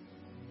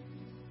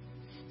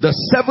 The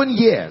 7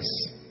 years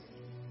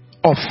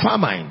of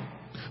famine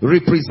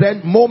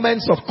represent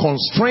moments of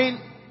constraint,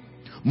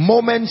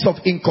 moments of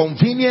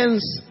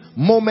inconvenience,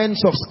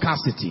 moments of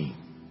scarcity.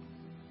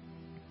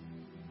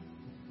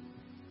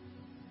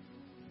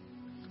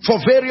 For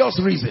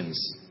various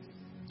reasons.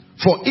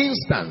 For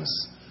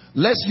instance,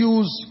 let's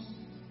use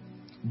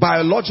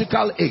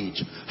biological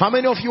age. How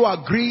many of you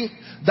agree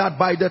that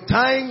by the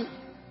time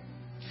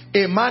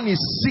a man is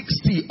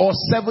 60 or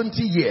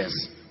 70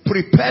 years,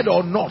 prepared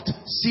or not,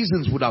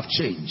 seasons would have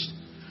changed?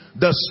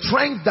 The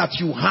strength that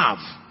you have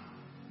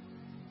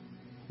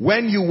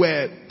when you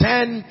were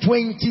 10,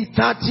 20,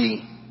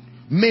 30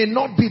 may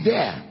not be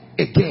there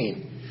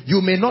again. You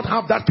may not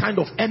have that kind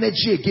of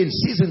energy again.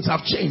 Seasons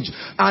have changed.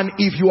 And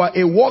if you are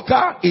a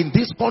worker in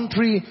this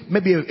country,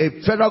 maybe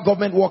a federal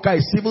government worker,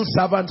 a civil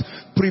servant,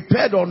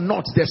 prepared or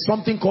not, there's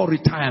something called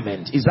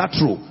retirement. Is that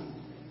true?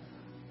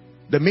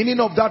 The meaning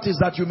of that is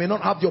that you may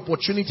not have the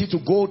opportunity to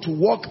go to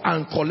work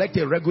and collect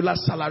a regular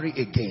salary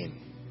again.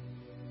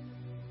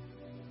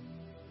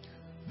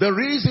 The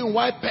reason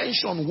why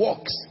pension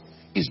works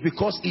is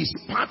because it's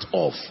part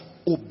of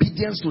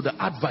obedience to the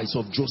advice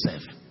of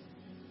Joseph.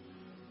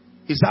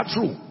 Is that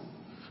true?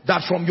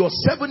 That from your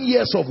 7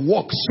 years of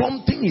work,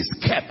 something is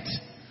kept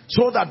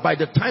so that by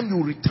the time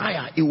you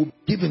retire, it will be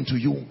given to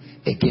you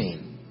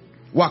again.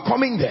 We are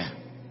coming there.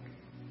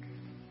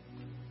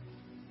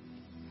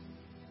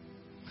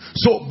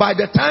 So by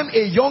the time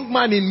a young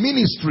man in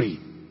ministry,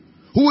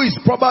 who is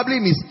probably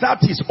in his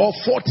 30s or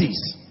 40s,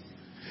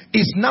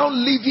 is now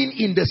living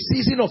in the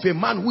season of a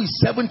man who is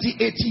 70,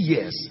 80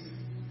 years,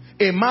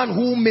 a man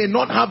who may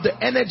not have the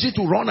energy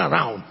to run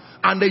around,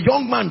 and the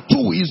young man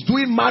too is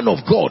doing man of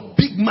God,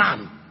 big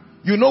man.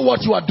 You know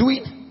what you are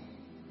doing?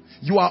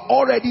 You are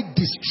already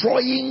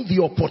destroying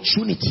the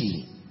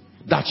opportunity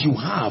that you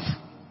have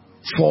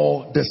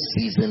for the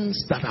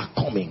seasons that are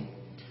coming.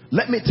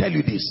 Let me tell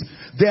you this.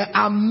 There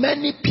are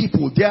many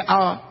people,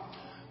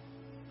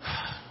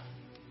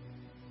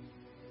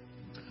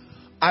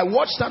 I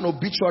watched an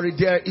obituary.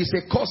 There is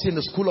a course in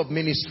the School of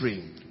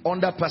Ministry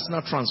under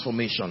personal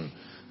transformation.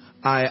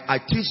 I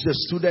teach the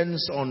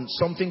students on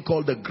something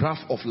called the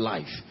graph of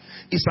life.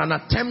 It's an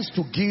attempt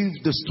to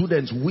give the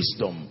students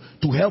wisdom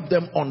to help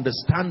them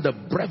understand the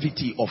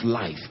brevity of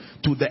life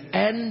to the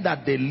end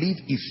that they live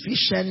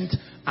efficient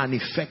and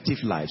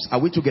effective lives.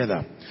 Are we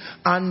together?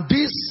 And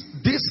this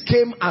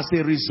came as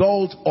a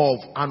result of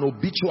an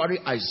obituary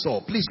I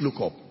saw. Please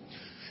look up.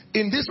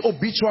 In this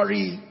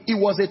obituary, it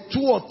was a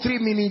 2 or 3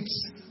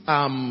 minutes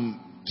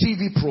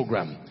TV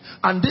program.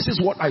 And this is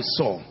what I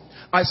saw.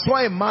 I saw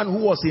a man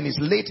who was in his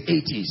late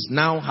 80s,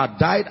 now had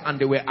died, and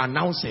they were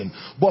announcing.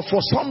 But for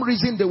some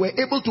reason, they were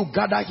able to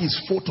gather his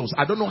photos.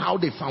 I don't know how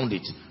they found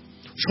it.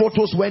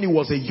 Photos when he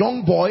was a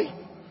young boy,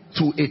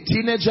 to a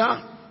teenager,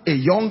 a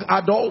young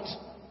adult,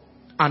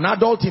 an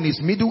adult in his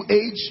middle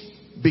age,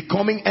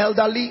 becoming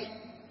elderly,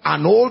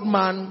 an old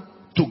man,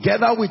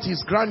 together with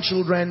his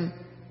grandchildren,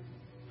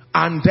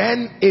 and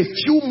then a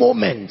few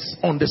moments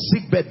on the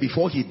sickbed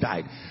before he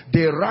died.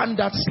 They ran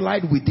that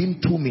slide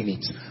within 2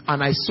 minutes,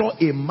 and I saw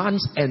a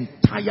man's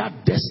entire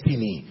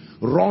destiny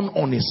run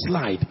on a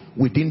slide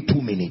within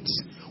 2 minutes.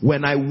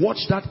 When I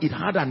watched that, it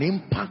had an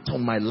impact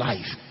on my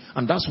life.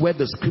 And that's where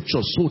the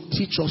scriptures so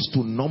teach us to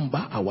number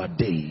our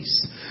days,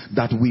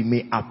 that we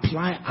may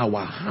apply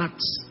our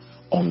hearts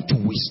unto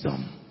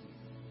wisdom.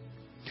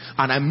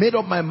 And I made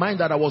up my mind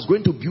that I was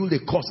going to build a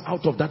course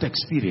out of that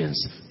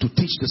experience to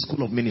teach the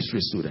School of Ministry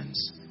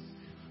students.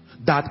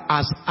 That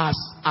as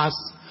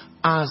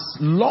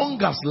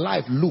long as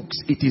life looks,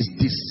 it is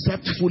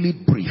deceptively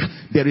brief.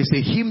 There is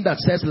a hymn that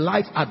says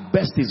life at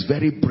best is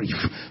very brief,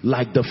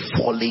 like the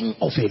falling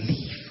of a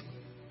leaf.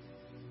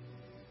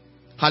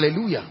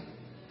 Hallelujah.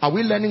 Are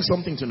we learning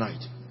something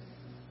tonight?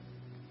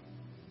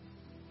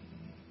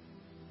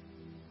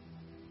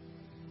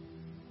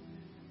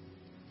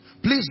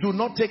 Please do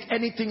not take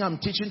anything I'm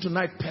teaching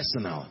tonight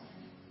personal.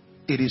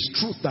 It is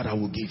truth that I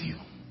will give you.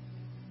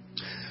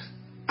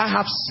 I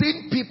have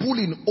seen people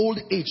in old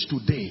age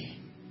today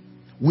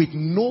with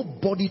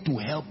nobody to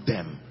help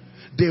them.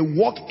 They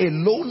walk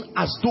alone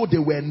as though they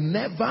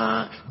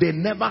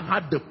never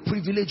had the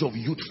privilege of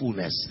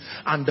youthfulness.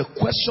 And the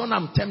question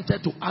I'm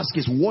tempted to ask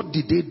is, what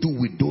did they do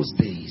with those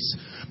days?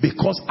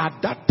 Because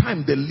at that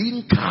time, the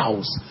lean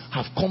cows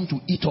have come to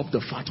eat up the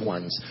fat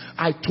ones.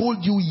 I told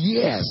you,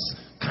 years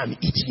can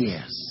eat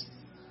years.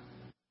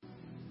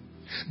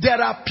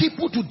 There are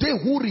people today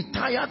who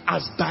retired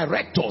as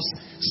directors,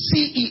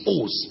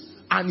 CEOs,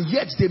 and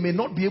yet they may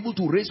not be able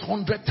to raise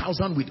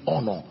 100,000 with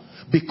honor,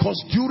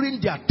 because during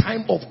their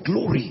time of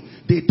glory,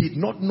 they did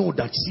not know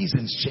that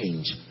seasons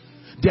change.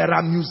 There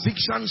are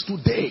musicians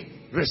today,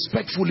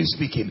 respectfully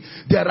speaking.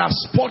 There are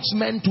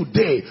sportsmen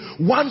today.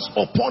 Once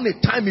upon a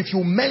time, if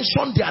you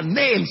mention their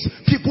names,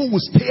 people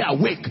will stay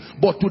awake.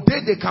 But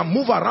today they can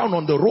move around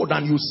on the road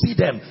and you see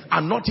them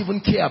and not even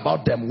care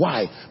about them.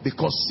 Why?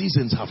 Because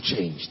seasons have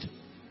changed.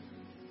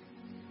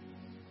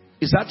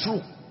 Is that true?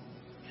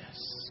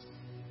 Yes.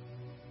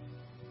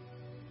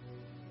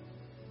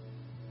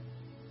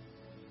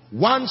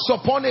 Once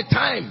upon a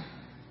time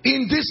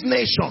in this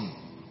nation,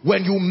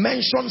 when you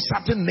mention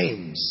certain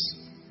names,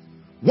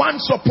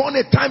 once upon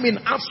a time in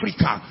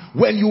Africa,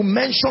 when you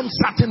mention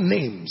certain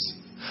names,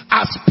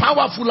 as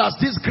powerful as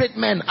these great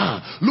men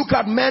are, look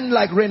at men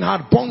like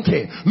Reinhard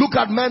Bonnke, look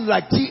at men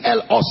like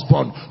T.L.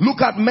 Osborne,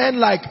 look at men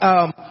like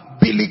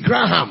Billy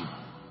Graham.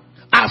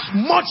 As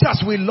much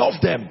as we love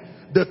them,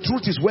 the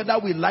truth is, whether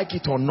we like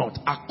it or not,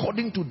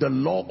 according to the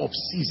law of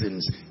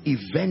seasons,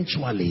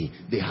 eventually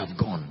they have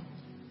gone.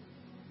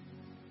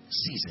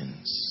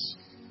 Seasons.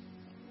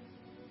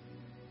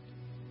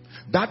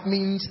 That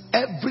means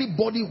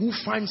everybody who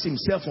finds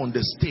himself on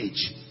the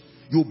stage,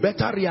 you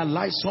better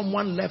realize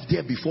someone left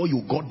there before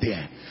you got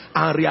there,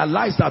 and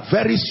realize that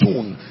very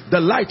soon the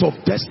light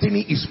of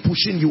destiny is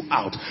pushing you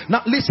out.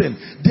 Now listen,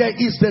 there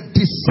is the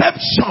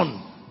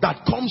deception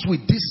that comes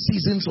with these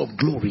seasons of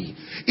glory.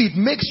 It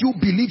makes you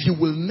believe you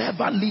will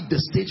never leave the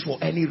stage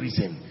for any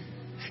reason.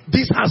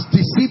 This has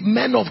deceived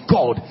men of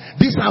God.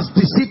 This has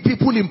deceived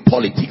people in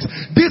politics.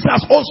 This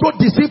has also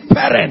deceived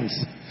parents.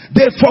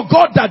 They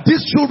forgot that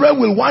these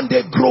children will one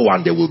day grow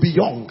and they will be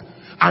young.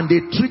 And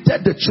they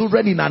treated the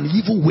children in an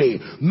evil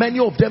way. Many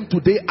of them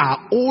today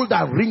are old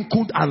and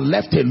wrinkled and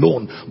left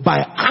alone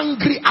by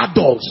angry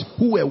adults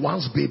who were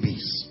once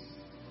babies.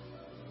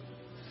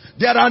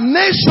 There are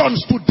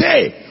nations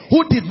today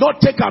who did not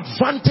take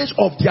advantage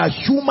of their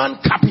human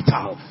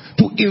capital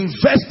to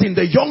invest in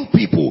the young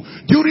people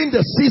during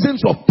the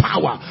seasons of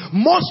power.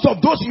 Most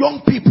of those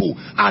young people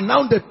are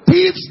now the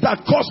thieves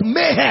that cause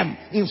mayhem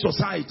in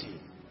society.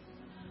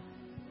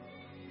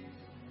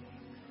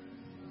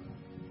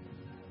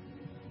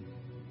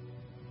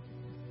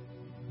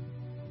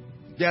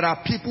 There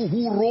are people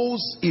who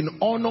rose in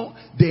honor.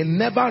 They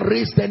never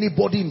raised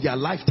anybody in their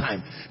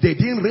lifetime. They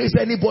didn't raise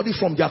anybody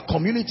from their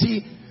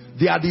community.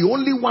 They are the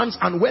only ones,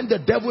 and when the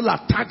devil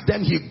attacked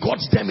them, he got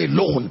them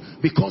alone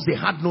because they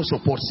had no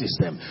support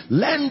system.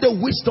 Learn the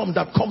wisdom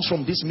that comes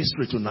from this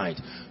mystery tonight.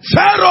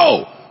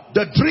 Pharaoh,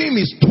 the dream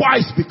is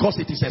twice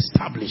because it is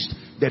established.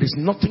 There is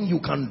nothing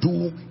you can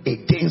do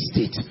against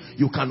it.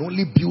 You can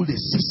only build a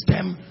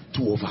system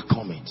to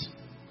overcome it.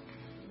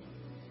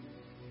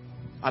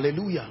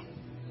 Hallelujah.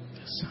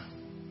 Yes, sir.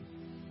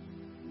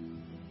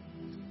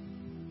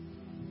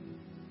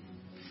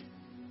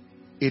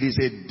 It is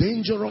a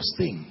dangerous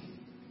thing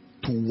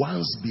to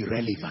once be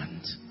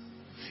relevant.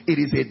 It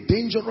is a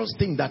dangerous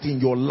thing that in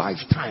your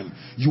lifetime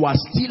you are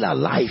still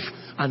alive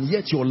and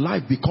yet your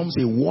life becomes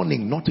a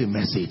warning, not a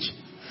message.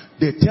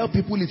 They tell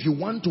people, if you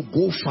want to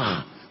go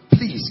far,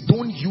 please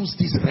don't use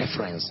this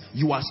reference.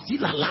 You are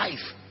still alive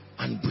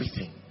and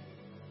breathing.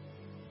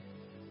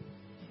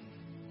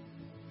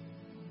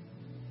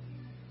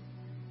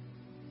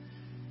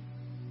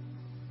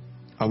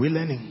 Are we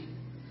learning?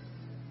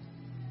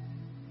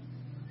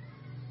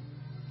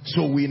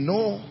 So we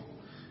know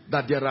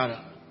that there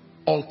are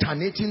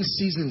alternating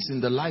seasons in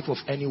the life of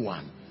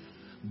anyone.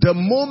 The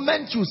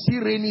moment you see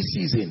rainy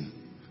season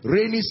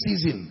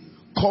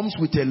comes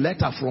with a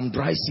letter from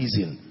dry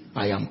season.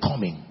 I am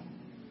coming.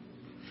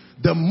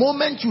 The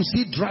moment you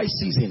see dry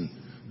season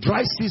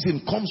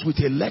comes with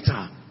a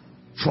letter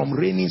from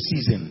rainy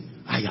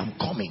season. I am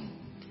coming.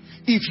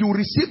 If you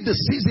receive the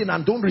season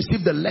and don't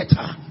receive the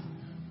letter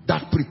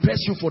that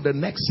prepares you for the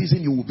next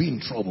season, you will be in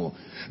trouble.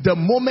 The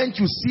moment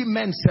you see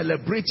men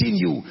celebrating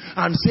you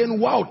and saying,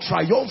 wow,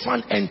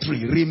 triumphant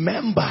entry,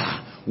 remember,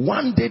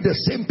 one day the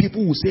same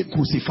people will say,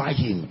 crucify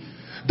him.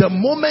 The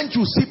moment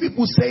you see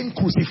people saying,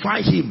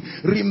 crucify him,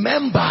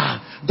 remember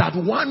that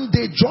one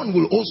day John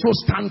will also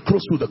stand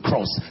close to the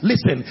cross.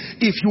 Listen,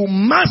 if you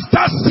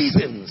master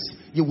seasons,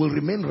 you will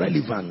remain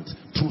relevant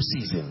through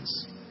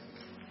seasons.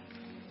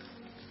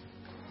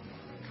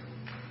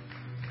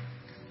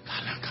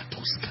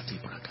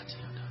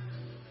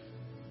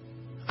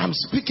 I'm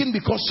speaking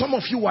because some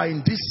of you are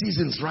in these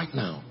seasons right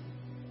now.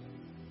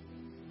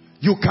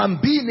 You can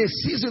be in a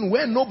season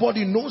where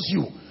nobody knows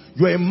you.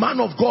 You're a man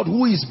of God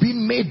who is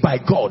being made by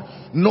God.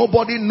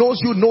 Nobody knows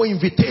you, no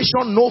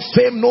invitation, no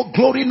fame, no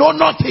glory, no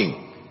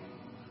nothing.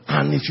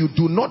 And if you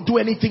do not do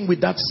anything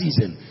with that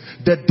season,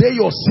 the day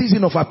your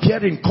season of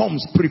appearing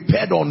comes,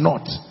 prepared or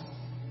not.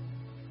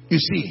 You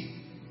see,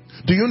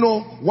 do you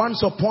know,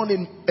 once upon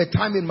a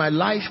time in my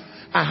life,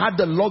 I had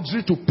the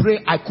luxury to pray.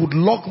 I could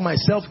lock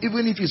myself,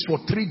 even if it's for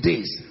 3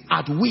 days,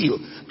 at will,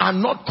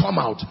 and not come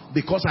out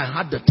because I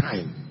had the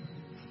time.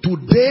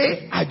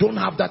 Today, I don't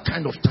have that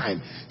kind of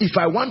time. If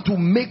I want to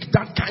make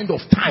that kind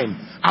of time,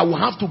 I will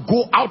have to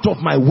go out of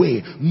my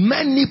way.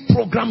 Many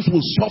programs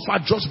will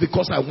suffer just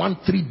because I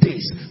want 3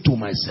 days to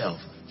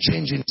myself.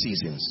 Changing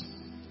seasons.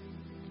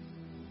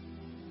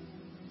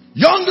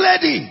 Young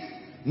lady,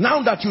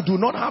 now that you do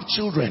not have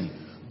children,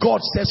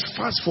 God says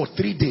fast for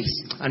 3 days.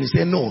 And he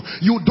said, no,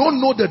 you don't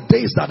know the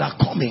days that are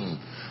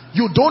coming.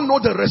 You don't know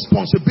the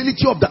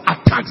responsibility of the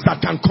attacks that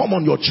can come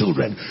on your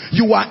children.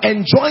 You are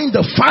enjoying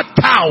the fat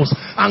cows,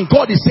 and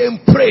God is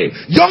saying, pray.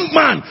 Young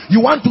man,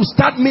 you want to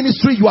start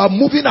ministry, you are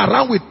moving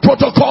around with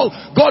protocol.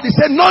 God is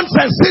saying,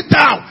 nonsense, sit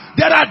down.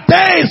 There are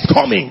days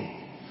coming.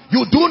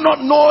 You do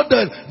not know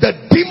the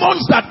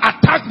demons that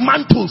attack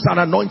mantles and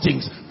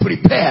anointings.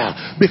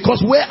 Prepare,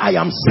 because where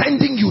I am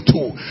sending you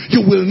to,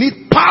 you will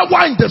need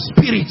power in the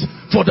spirit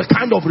for the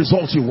kind of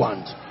results you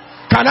want.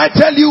 Can I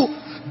tell you,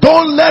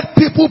 don't let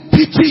people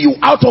pity you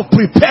out of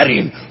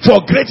preparing for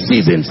great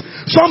seasons.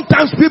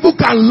 Sometimes people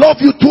can love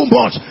you too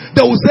much.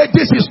 They will say,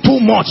 this is too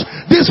much.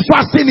 This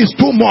fasting is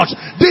too much.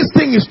 This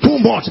thing is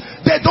too much.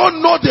 They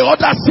don't know the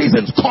other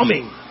seasons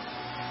coming.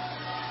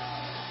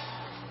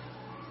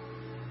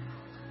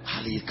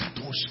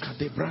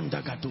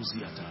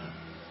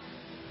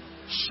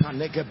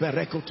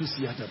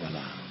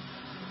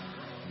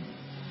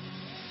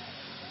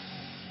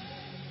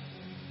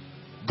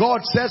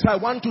 God says, I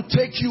want to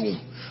take you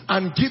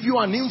and give you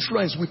an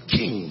influence with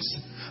kings.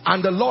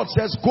 And the Lord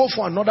says, go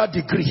for another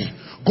degree,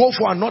 go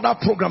for another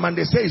program. And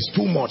they say it's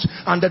too much,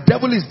 and the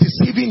devil is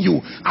deceiving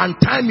you, and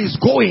time is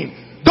going.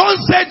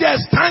 Don't say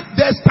there's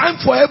time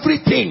for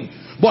everything.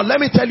 But let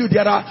me tell you,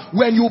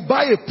 when you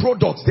buy a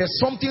product, there's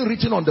something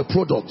written on the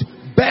product,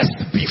 best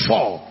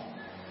before.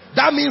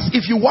 That means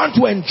if you want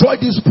to enjoy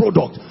this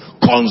product,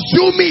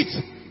 consume it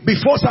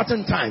before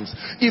certain times.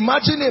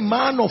 Imagine a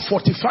man of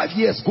 45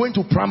 years going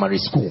to primary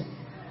school.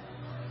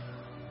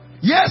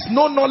 Yes,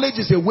 no knowledge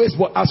is a waste,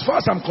 but as far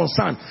as I'm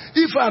concerned,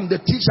 if I'm the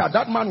teacher,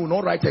 that man will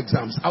not write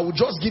exams. I will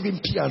just give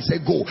him P and say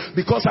go,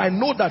 because I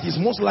know that he's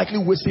most likely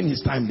wasting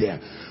his time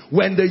there.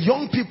 When the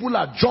young people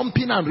are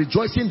jumping and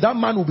rejoicing, that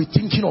man will be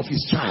thinking of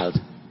his child.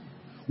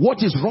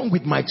 What is wrong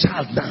with my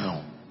child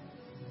now?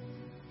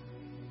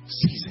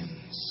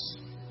 Seasons.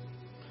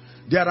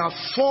 There are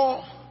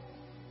 4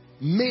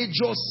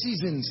 major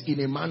seasons in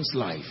a man's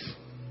life.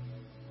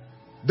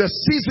 The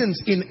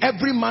seasons in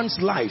every man's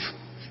life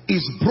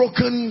is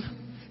broken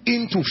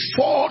into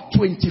 4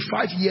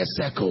 25-year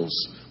circles.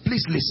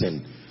 Please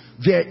listen.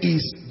 There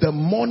is the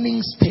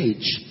morning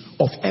stage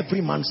of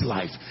every man's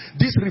life.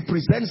 This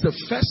represents the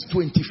first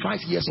 25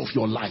 years of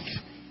your life.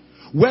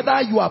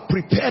 Whether you are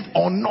prepared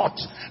or not,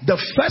 the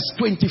first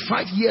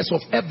 25 years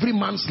of every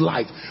man's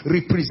life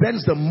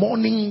represents the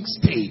morning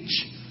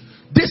stage.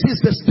 This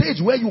is the stage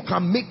where you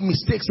can make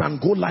mistakes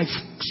and go life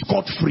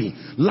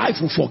scot-free.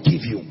 Life will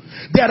forgive you.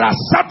 There are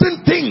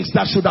certain things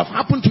that should have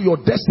happened to your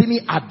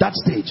destiny at that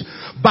stage.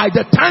 By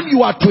the time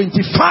you are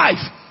 25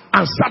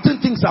 and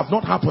certain things have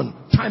not happened,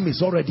 time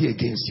is already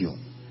against you.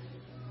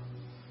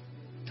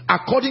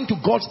 According to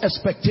God's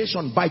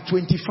expectation, by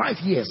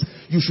 25 years,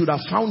 you should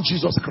have found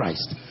Jesus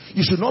Christ.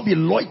 You should not be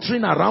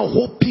loitering around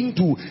hoping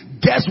to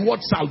guess what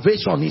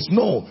salvation is.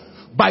 No.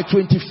 By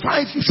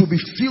 25, you should be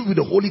filled with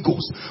the Holy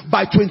Ghost.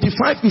 By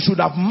 25, you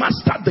should have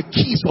mastered the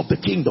keys of the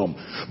kingdom.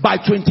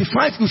 By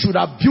 25, you should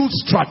have built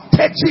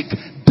strategic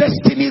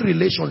destiny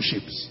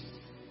relationships.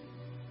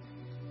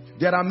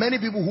 There are many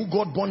people who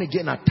got born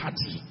again at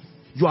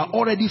 30. You are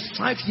already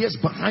 5 years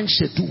behind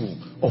schedule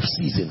of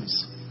seasons.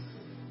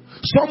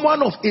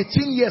 Someone of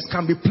 18 years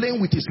can be playing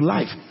with his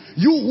life.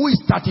 You who is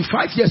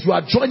 35 years, you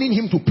are joining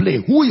him to play.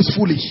 Who is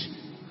foolish?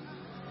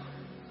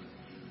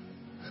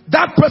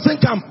 That person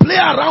can play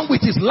around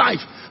with his life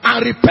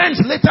and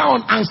repent later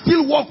on and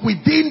still walk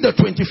within the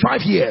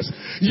 25 years.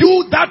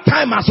 You, that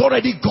time has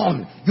already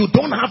gone. You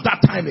don't have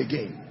that time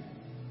again.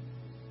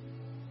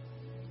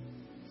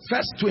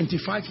 First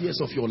 25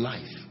 years of your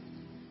life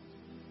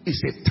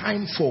is a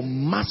time for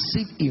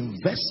massive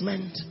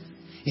investment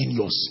in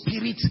your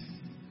spirit,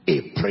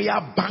 a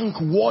prayer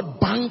bank, word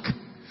bank.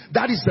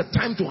 That is the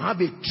time to have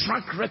a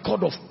track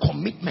record of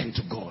commitment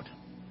to God.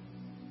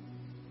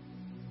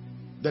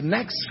 The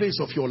next phase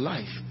of your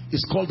life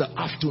is called the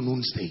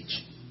afternoon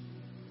stage.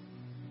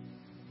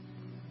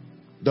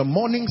 The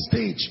morning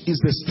stage is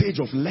the stage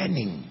of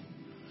learning.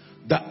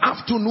 The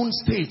afternoon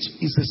stage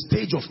is the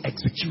stage of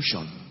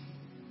execution.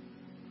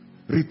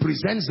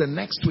 Represents the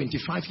next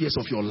 25 years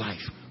of your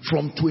life,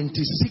 from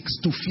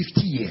 26 to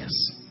 50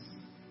 years.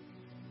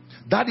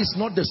 That is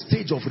not the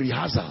stage of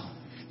rehearsal.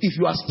 If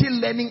you are still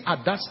learning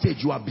at that stage,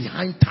 you are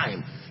behind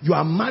time. You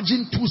are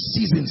merging 2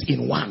 seasons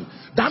in one.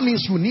 That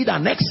means you need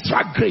an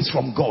extra grace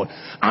from God.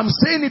 I'm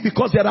saying it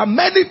because there are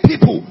many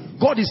people,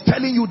 God is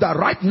telling you that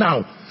right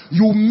now,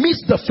 you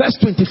missed the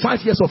first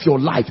 25 years of your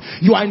life.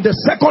 You are in the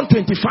second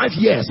 25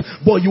 years,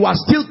 but you are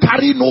still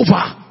carrying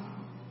over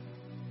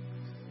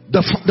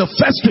the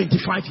first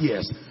 25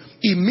 years.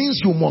 It means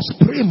you must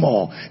pray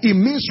more. It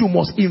means you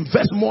must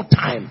invest more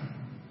time.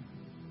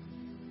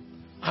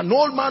 An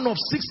old man of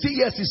 60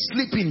 years is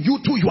sleeping. You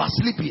too, you are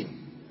sleeping.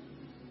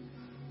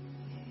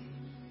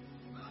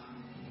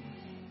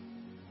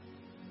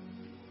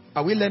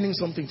 Are we learning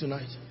something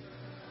tonight?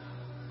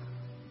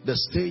 The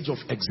stage of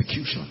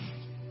execution.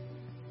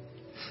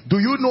 Do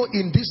you know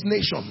in this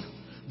nation,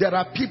 there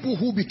are people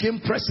who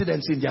became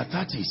presidents in their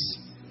 30s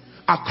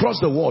across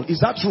the world? Is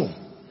that true?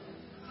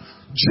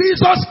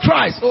 Jesus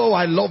Christ. Oh,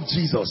 I love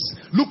Jesus.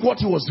 Look what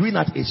he was doing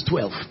at age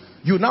 12.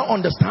 You now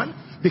understand?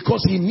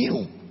 Because he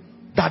knew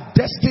that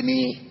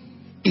destiny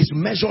is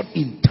measured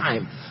in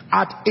time.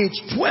 At age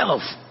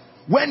 12,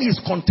 when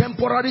his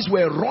contemporaries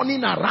were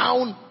running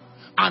around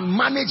and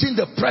managing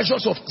the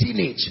pressures of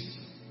teenage,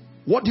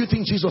 what do you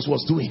think Jesus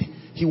was doing?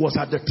 He was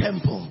at the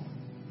temple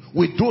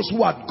with those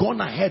who had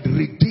gone ahead,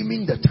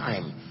 redeeming the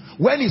time.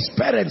 When his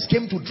parents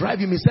came to drive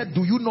him, he said,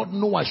 do you not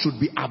know I should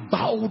be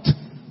about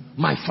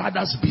my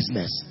father's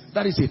business?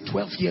 That is a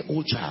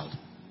 12-year-old child.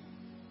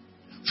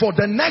 For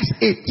the next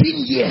 18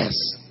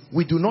 years,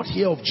 we do not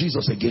hear of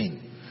Jesus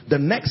again. The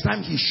next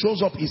time he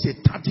shows up is a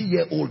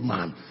 30-year-old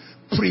man,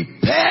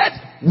 prepared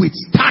with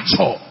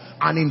stature.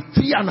 And in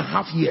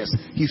 3.5 years,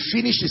 he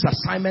finished his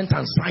assignment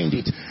and signed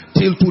it.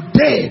 Till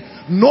today,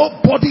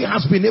 nobody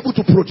has been able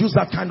to produce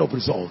that kind of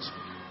result.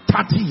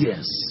 30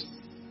 years.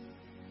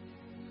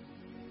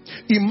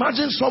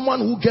 Imagine someone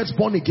who gets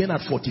born again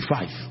at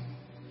 45.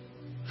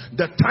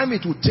 The time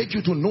it will take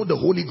you to know the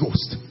Holy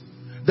Ghost.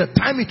 The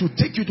time it will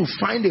take you to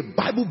find a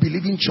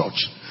Bible-believing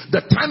church.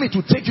 The time it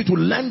will take you to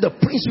learn the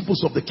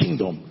principles of the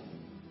kingdom.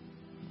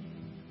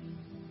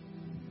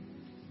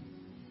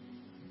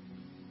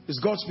 Is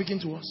God speaking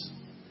to us?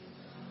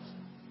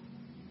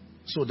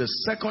 So the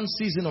second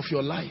season of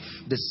your life,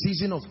 the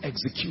season of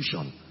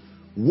execution,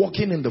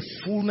 walking in the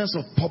fullness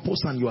of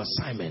purpose and your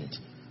assignment,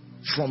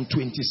 from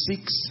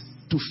 26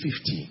 to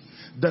 50.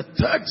 The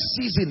third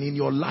season in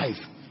your life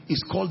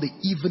is called the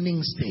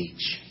evening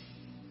stage.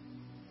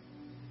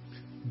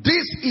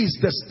 This is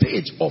the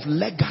stage of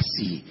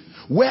legacy,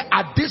 where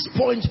at this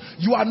point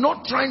you are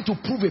not trying to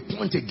prove a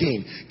point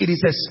again. It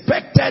is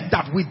expected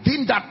that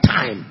within that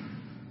time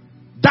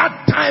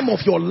of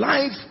your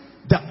life,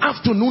 the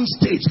afternoon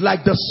stage,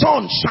 like the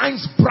sun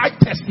shines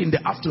brightest in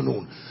the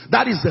afternoon,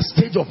 that is the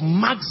stage of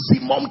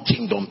maximum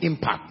kingdom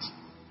impact.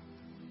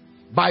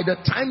 By the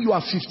time you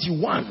are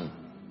 51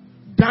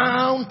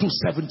 down to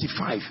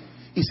 75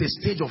 is a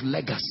stage of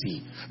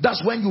legacy.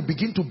 That's when you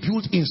begin to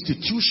build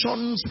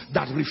institutions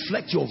that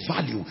reflect your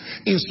value,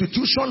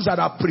 institutions that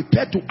are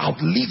prepared to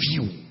outlive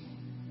you.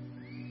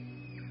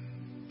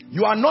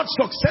 You are not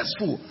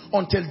successful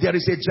until there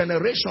is a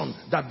generation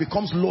that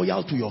becomes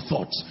loyal to your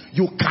thoughts.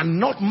 You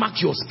cannot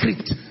mark your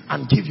script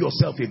and give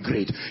yourself a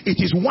grade. It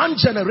is one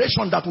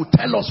generation that will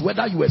tell us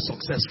whether you were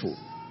successful.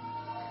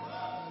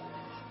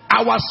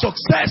 Our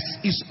success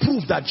is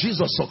proof that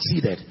Jesus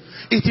succeeded.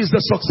 It is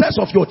the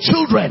success of your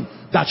children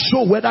that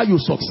show whether you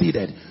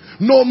succeeded.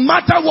 No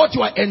matter what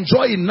you are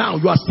enjoying now,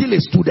 you are still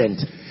a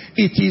student.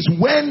 It is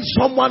when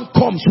someone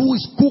comes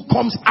who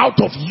comes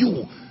out of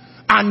you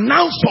and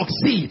now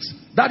succeeds,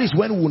 that is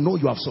when we will know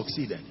you have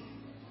succeeded.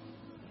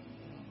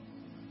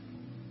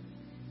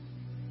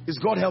 Is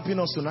God helping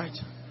us tonight?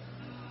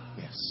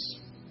 Yes.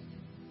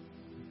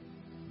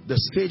 The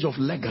stage of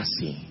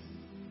legacy.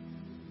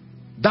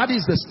 That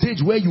is the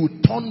stage where you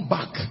turn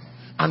back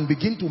and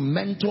begin to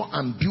mentor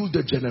and build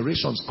the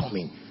generations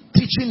coming,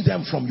 teaching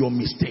them from your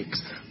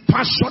mistakes,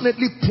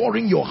 passionately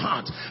pouring your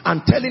heart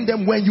and telling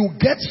them, when you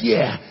get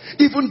here,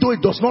 even though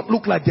it does not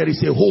look like there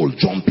is a hole,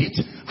 jump it.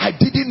 I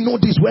didn't know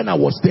this when I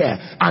was there,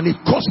 and it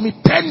cost me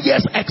 10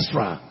 years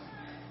extra.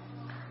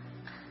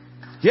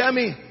 Hear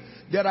me?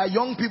 There are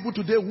young people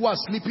today who are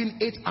sleeping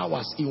 8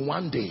 hours in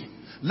one day.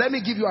 Let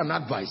me give you an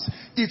advice.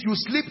 If you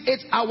sleep 8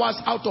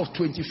 hours out of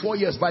 24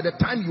 years, by the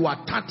time you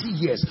are 30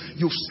 years,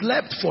 you've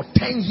slept for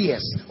 10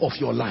 years of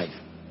your life.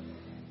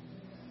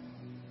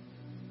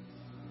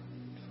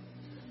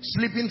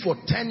 Sleeping for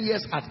 10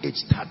 years at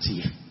age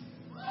 30.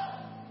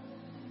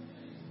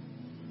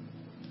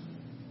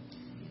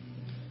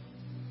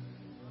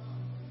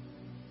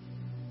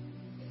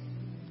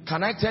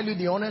 Can I tell you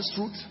the honest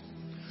truth?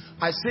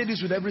 I say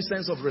this with every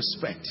sense of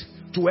respect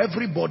to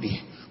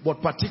everybody,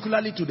 but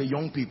particularly to the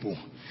young people.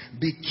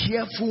 Be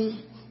careful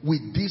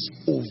with this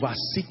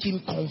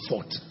over-seeking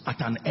comfort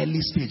at an early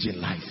stage in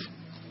life.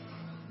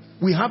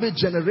 We have a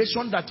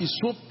generation that is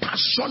so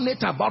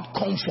passionate about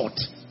comfort.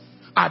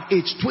 At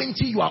age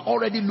 20, you are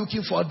already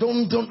looking for, I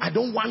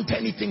don't want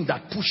anything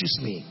that pushes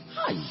me.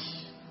 Hi.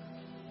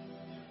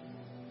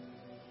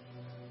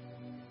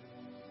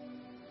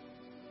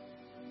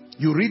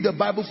 You read the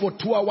Bible for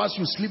 2 hours,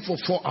 you sleep for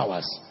 4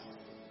 hours.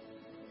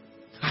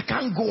 I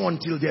can't go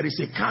until there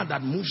is a car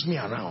that moves me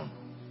around.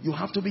 You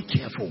have to be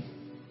careful.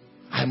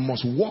 I I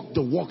must walk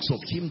the works of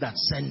him that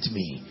sent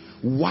me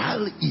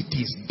while it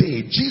is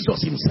day.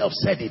 Jesus himself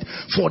said it.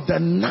 For the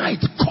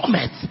night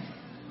cometh,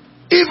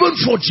 even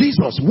for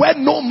Jesus,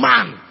 when no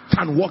man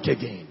can walk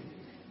again.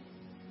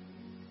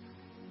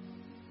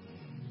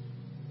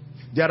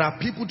 There are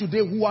people today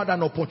who had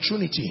an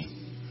opportunity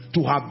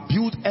to have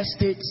built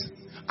estates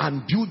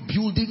and built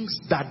buildings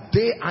that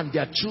they and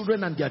their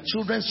children and their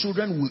children's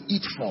children will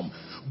eat from.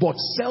 But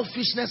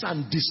selfishness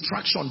and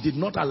distraction did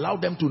not allow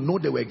them to know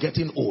they were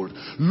getting old.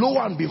 Lo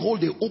and behold,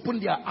 they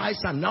opened their eyes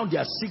and now they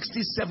are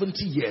 60,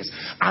 70 years.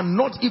 And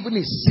not even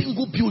a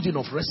single building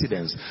of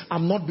residence.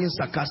 I'm not being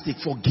sarcastic,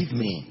 forgive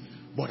me.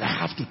 But I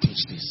have to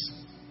teach this.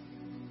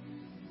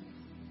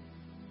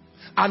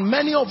 And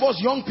many of us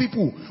young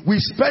people, we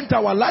spent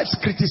our lives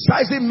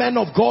criticizing men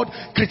of God,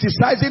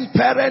 criticizing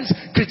parents,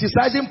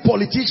 criticizing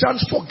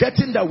politicians,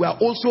 forgetting that we are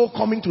also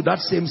coming to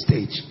that same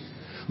stage.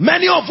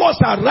 Many of us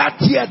are right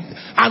here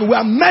and we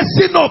are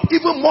messing up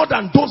even more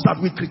than those that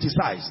we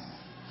criticize.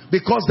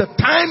 Because the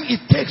time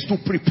it takes to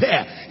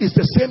prepare is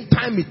the same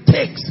time it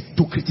takes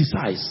to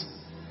criticize.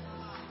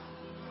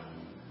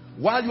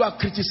 While you are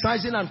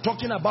criticizing and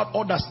talking about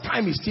others,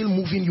 time is still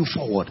moving you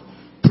forward.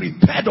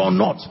 Prepared or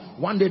not,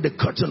 one day the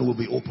curtain will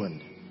be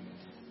opened.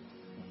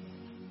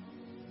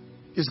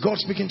 Is God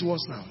speaking to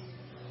us now?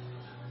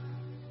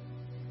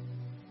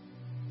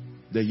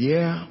 The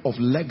year of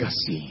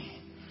legacy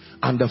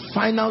and the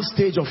final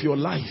stage of your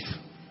life,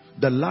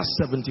 the last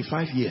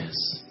 75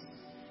 years,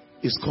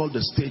 is called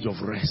the stage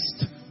of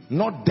rest.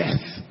 Not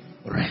death,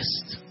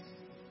 rest.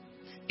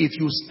 If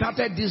you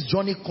started this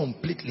journey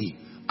completely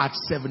at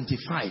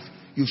 75,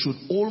 you should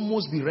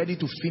almost be ready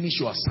to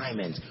finish your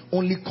assignment,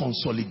 only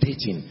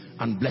consolidating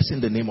and blessing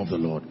the name of the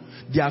Lord.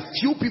 There are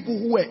few people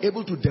who were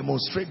able to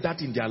demonstrate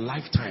that in their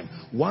lifetime.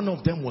 One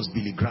of them was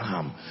Billy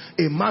Graham,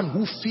 a man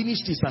who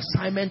finished his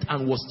assignment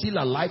and was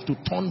still alive to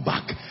turn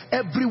back.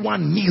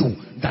 Everyone knew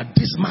that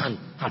this man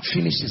had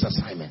finished his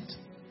assignment.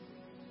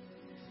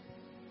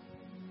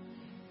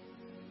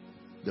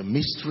 The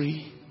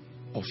mystery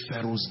of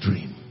Pharaoh's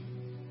dream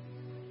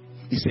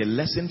is a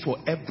lesson for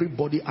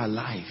everybody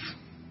alive.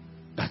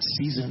 That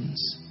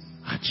seasons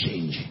are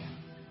changing.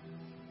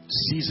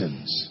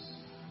 Seasons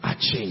are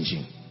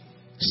changing.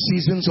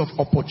 Seasons of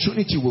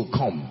opportunity will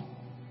come.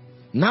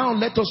 Now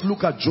let us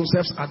look at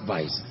Joseph's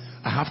advice.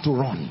 I have to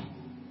run.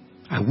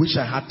 I wish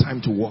I had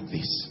time to walk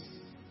this.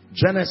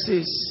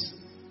 Genesis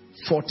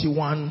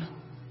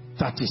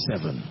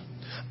 41:37.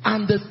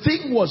 And the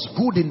thing was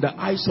good in the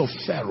eyes of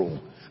Pharaoh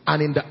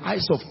and in the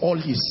eyes of all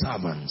his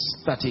servants.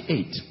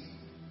 38.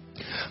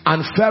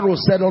 And Pharaoh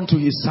said unto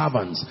his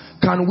servants,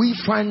 can we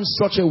find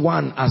such a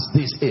one as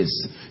this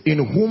is,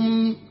 in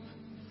whom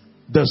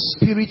the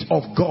Spirit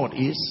of God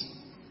is?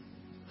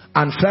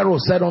 And Pharaoh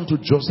said unto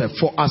Joseph,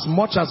 for as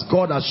much as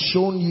God has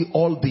shown you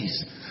all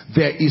this,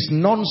 there is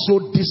none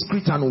so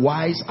discreet and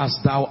wise as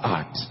thou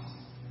art.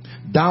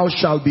 Thou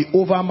shalt be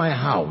over my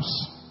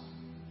house,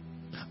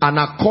 and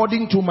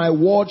according to my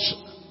word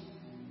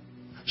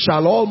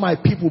shall all my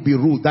people be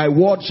ruled. Thy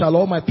word shall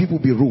all my people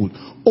be ruled.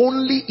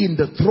 Only in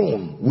the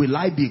throne will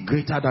I be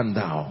greater than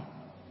thou.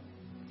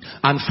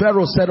 And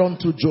Pharaoh said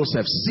unto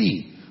Joseph,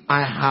 see,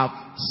 I have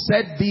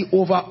set thee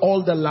over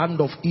all the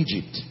land of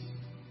Egypt.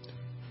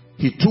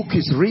 He took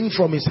his ring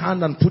from his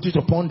hand and put it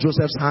upon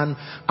Joseph's hand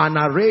and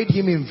arrayed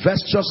him in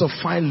vestures of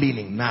fine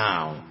linen.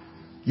 Now,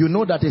 you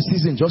know that the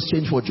season just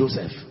changed for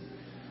Joseph.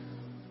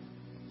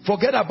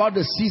 Forget about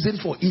the season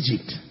for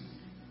Egypt.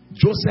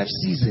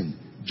 Joseph's season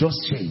just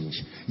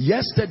changed.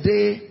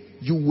 Yesterday,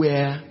 you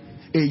were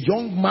a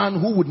young man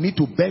who would need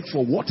to beg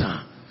for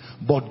water.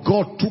 But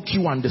God took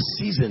you on the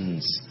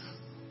seasons.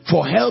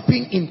 For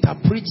helping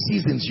interpret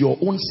seasons, your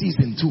own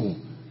season too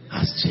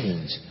has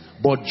changed.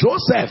 But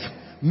Joseph,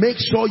 make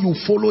sure you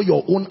follow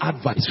your own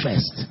advice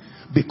first,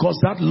 because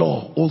that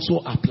law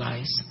also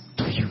applies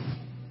to you.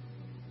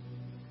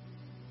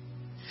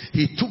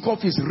 He took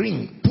off his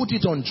ring, put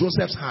it on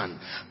Joseph's hand,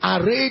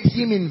 arrayed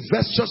him in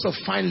vestures of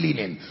fine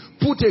linen,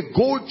 put a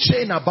gold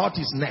chain about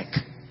his neck.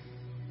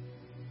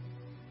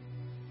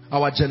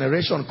 Our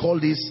generation call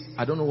this,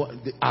 I don't know what,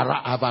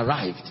 I've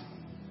arrived.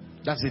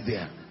 That's it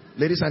there.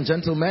 Ladies and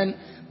gentlemen,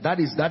 that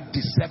is that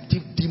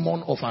deceptive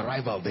demon of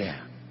arrival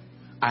there.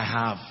 I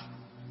have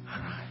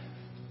arrived.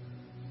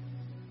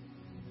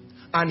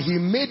 And he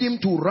made him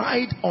to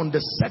ride on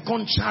the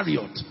second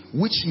chariot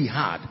which he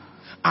had.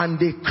 And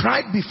they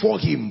cried before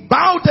him,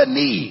 bow the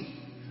knee,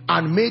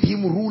 and made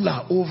him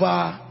ruler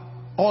over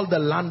all the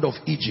land of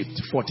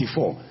Egypt.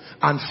 44.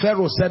 And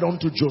Pharaoh said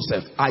unto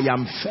Joseph, I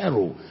am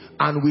Pharaoh,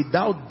 and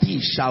without thee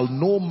shall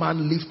no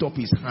man lift up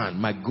his hand.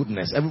 My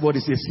goodness, everybody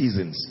say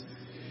seasons.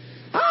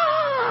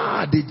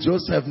 Did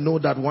Joseph know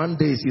that one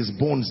day his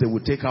bones they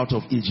would take out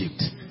of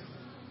Egypt?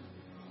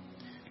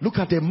 Look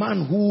at a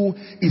man who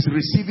is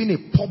receiving a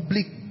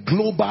public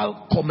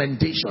global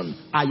commendation.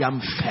 I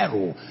am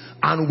Pharaoh,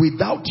 and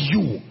without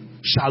you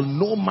shall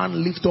no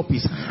man lift up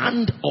his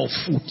hand or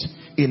foot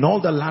in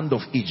all the land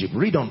of Egypt.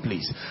 Read on,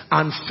 please.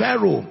 And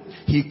Pharaoh,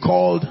 he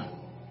called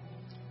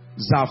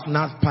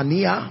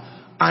Zaphnath-Paneah,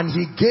 and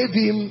he gave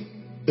him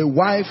a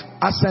wife,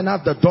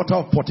 Asenath, the daughter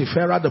of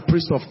Potipharah, the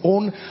priest of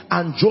On,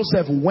 and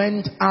Joseph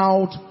went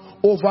out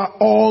over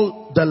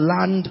all the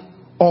land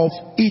of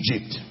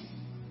Egypt.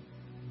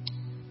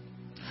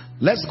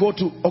 Let's go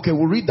to, okay,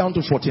 we'll read down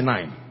to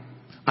 49.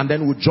 And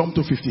then we'll jump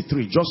to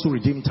 53, just to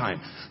redeem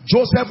time.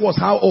 Joseph was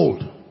how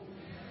old?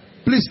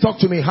 Please talk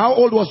to me. How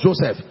old was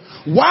Joseph?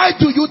 Why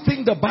do you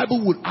think the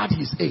Bible would add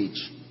his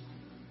age?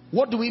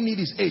 What do we need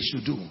his age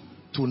to do?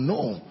 To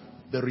know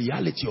the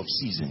reality of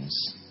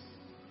seasons.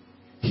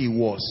 He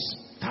was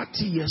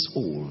 30 years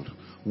old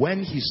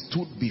when he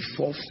stood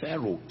before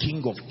Pharaoh,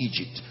 king of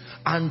Egypt.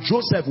 And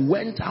Joseph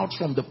went out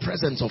from the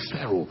presence of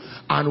Pharaoh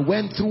and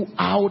went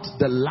throughout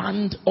the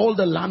land, all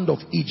the land of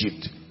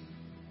Egypt.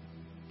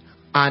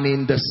 And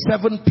in the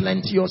 7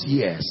 plenteous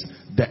years,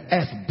 the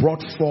earth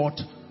brought forth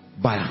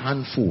by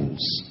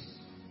handfuls.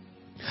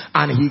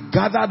 And he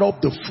gathered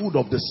up the food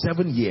of the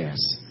 7 years,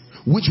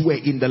 which were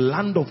in the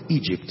land of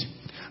Egypt,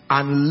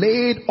 and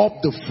laid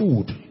up the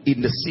food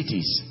in the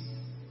cities.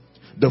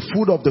 The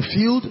food of the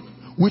field,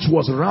 which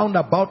was round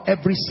about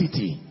every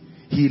city,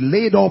 he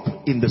laid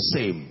up in the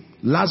same.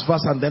 Last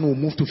verse, and then we'll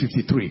move to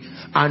 53.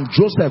 And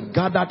Joseph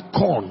gathered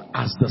corn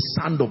as the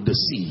sand of the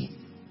sea,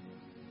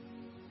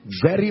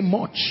 very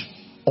much,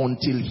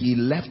 until he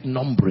left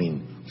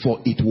numbering, for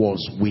it was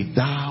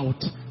without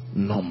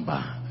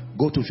number.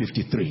 Go to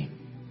 53.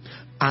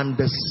 And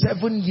the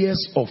 7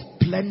 years of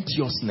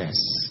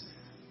plenteousness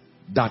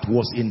that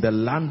was in the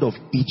land of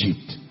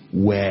Egypt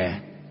were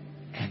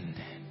ended.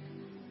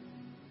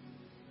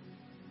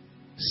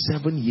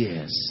 7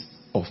 years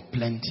of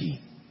plenty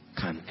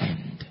can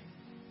end.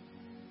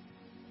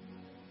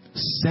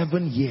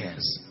 7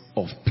 years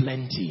of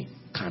plenty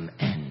can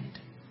end.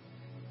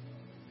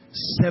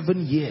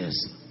 7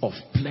 years of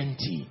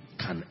plenty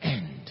can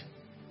end.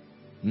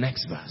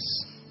 Next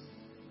verse.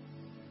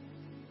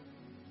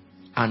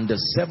 And the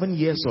 7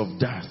 years of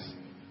death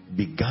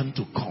began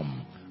to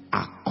come,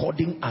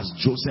 according as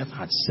Joseph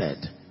had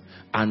said.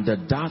 And the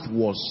death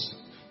was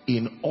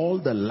in all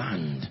the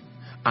land,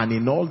 and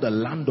in all the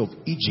land of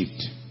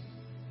Egypt.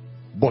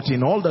 But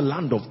in all the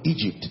land of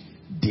Egypt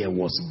there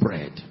was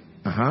bread.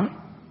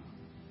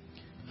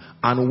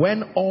 And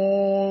when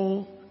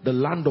all the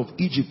land of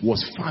Egypt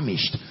was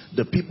famished,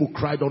 the people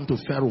cried unto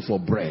Pharaoh for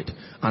bread.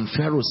 And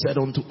Pharaoh said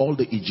unto all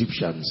the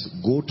Egyptians,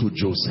 go to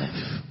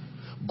Joseph.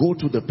 Go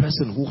to the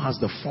person who has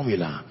the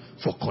formula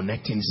for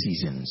connecting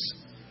seasons.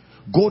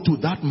 Go to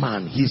that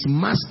man. He's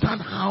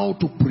mastered how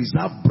to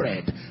preserve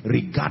bread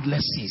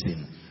regardless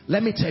season.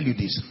 Let me tell you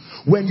this.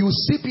 When you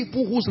see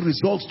people whose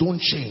results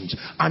don't change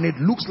and it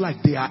looks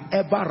like they are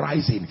ever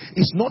rising,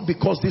 it's not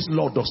because this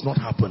law does not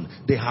happen.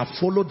 They have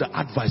followed the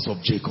advice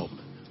of Jacob.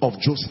 Of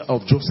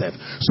Joseph.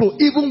 So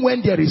even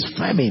when there is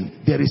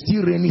famine, there is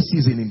still rainy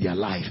season in their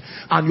life.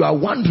 And you are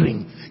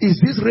wondering,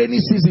 is this rainy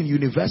season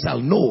universal?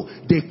 No,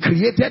 they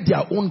created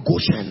their own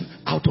Goshen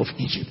out of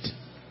Egypt.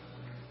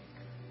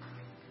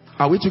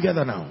 Are we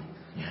together now?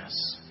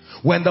 Yes.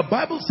 When the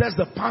Bible says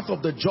the path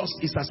of the just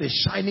is as a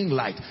shining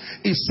light,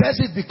 it says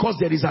it because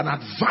there is an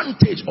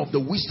advantage of the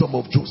wisdom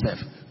of Joseph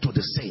to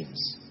the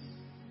saints.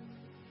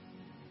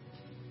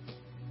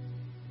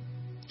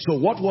 So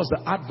what was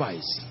the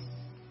advice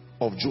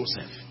of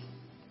Joseph?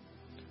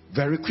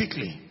 Very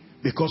quickly,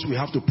 because we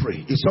have to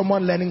pray. Is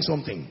someone learning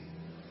something?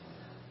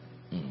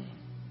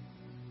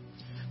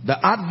 The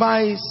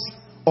advice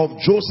of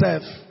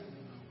Joseph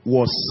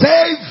was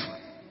save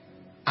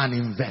and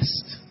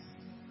invest.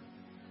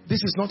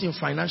 This is not in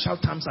financial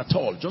terms at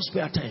all. Just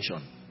pay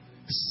attention.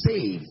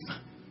 Save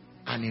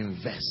and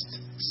invest.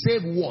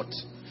 Save what?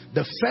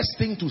 The first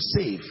thing to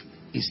save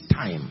is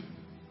time,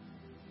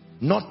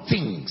 not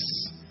things.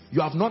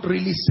 You have not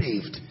really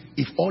saved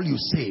if all you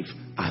save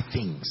are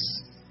things.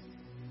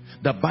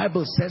 The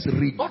Bible says,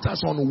 not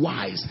as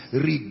unwise,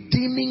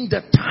 redeeming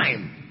the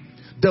time.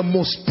 The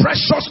most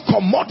precious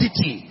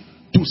commodity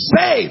to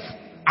save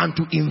and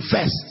to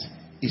invest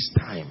is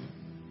time.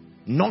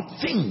 Not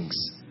things,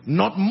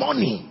 not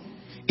money.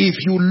 If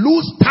you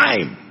lose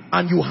time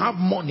and you have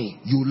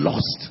money, you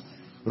lost.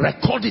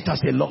 Record it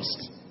as a loss.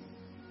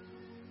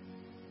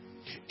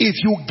 If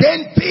you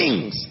gain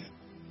things,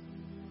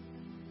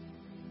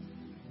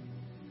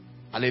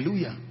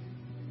 hallelujah.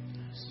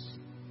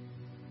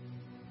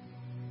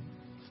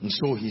 And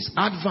so his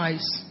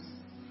advice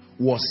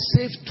was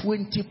save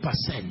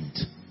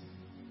 20%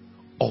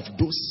 of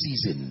those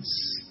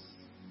seasons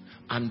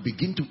and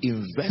begin to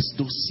invest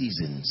those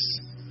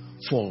seasons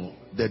for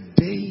the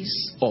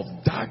days of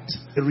that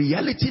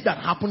reality that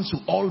happens to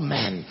all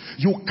men.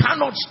 You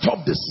cannot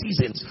stop the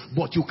seasons,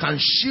 but you can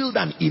shield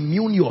and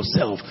immune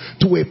yourself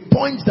to a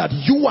point that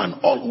you and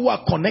all who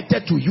are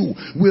connected to you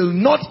will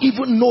not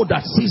even know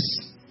that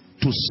cease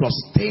to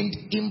sustained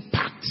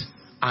impact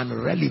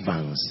and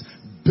relevance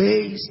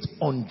based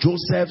on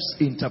Joseph's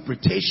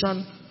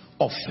interpretation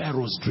of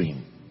Pharaoh's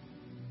dream.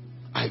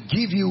 I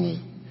give you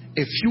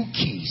a few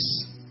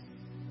keys.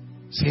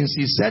 Since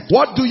he said,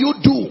 what do you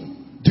do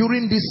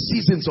during these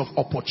seasons of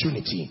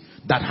opportunity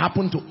that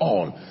happen to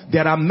all?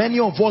 There are many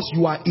of us,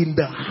 you are in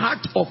the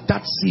heart of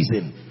that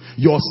season.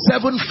 Your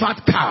 7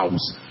 fat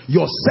cows,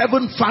 Your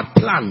 7 fat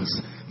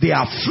plants, they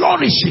are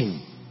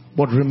flourishing.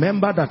 But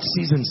remember that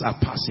seasons are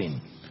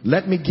passing.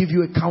 Let me give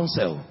you a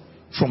counsel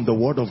from the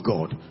word of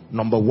God.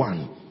 Number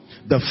 1,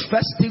 the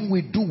first thing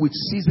we do with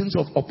seasons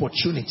of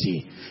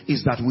opportunity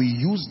is that we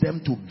use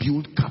them to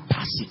build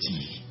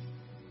capacity.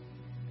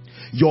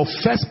 Your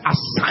first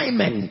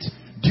assignment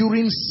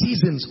during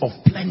seasons of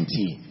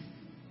plenty,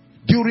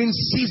 during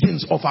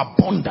seasons of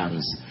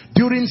abundance,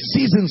 during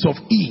seasons of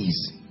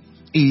ease,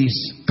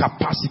 is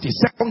capacity.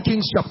 2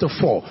 Kings chapter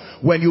 4,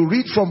 when you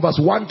read from verse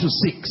 1 to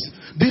 6,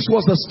 this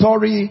was the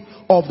story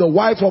of the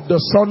wife of the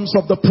sons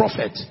of the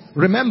prophet.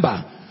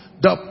 Remember,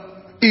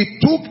 it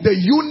took the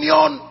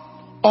union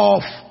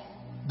of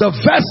the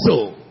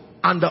vessel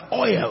and the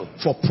oil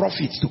for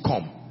profits to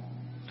come.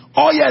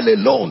 Oil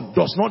alone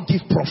does not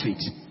give profit.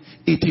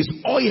 It is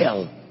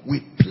oil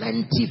with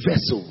plenty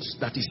vessels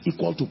that is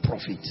equal to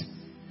profit.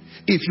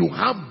 If you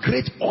have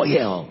great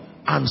oil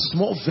and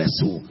small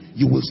vessel,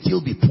 you will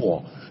still be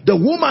poor. The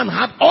woman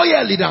had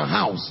oil in her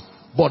house,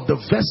 but the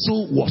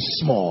vessel was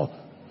small.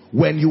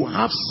 When you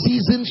have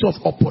seasons of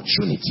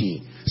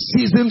opportunity,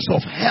 seasons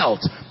of health,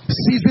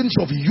 seasons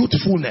of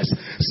youthfulness,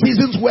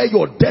 seasons where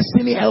your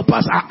destiny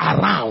helpers are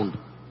around,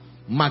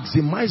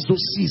 maximize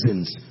those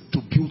seasons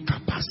to build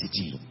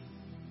capacity.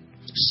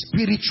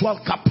 Spiritual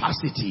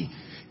capacity,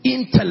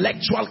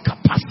 intellectual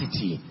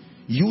capacity.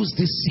 Use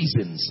these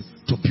seasons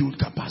to build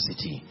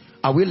capacity.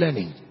 Are we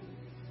learning?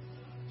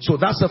 So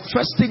that's the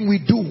first thing we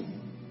do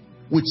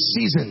with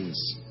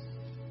seasons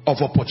of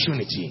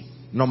opportunity.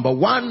 Number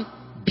 1,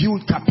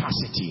 build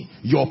capacity.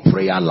 Your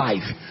prayer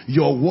life,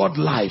 your word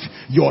life,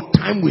 your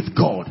time with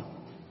God.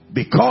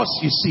 Because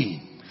you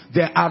see,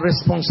 there are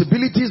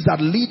responsibilities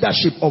that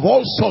leadership of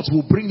all sorts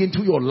will bring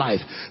into your life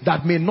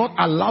that may not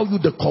allow you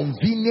the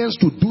convenience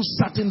to do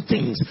certain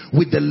things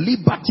with the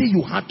liberty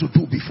you had to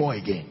do before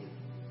again.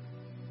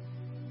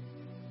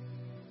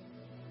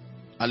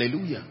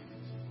 Hallelujah.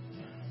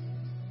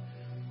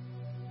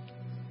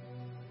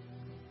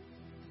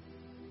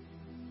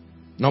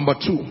 Number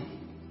 2,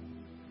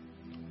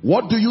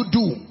 what do you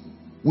do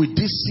with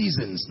these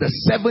seasons?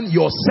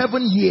 Your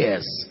 7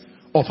 years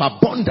of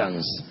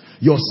abundance,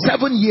 your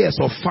 7 years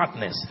of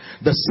fatness.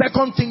 The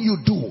second thing you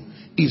do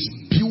is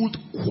build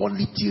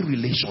quality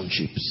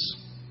relationships.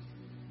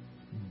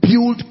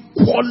 Build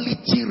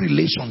quality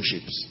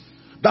relationships.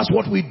 That's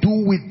what we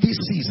do with these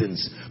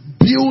seasons.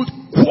 Build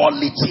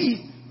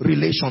quality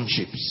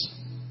relationships.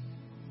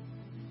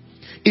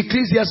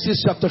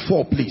 Ecclesiastes chapter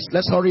 4, please.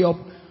 Let's hurry up.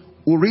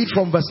 We'll read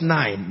from verse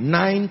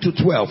 9 to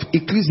 12.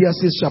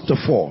 Ecclesiastes chapter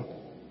 4.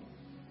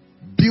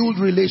 Build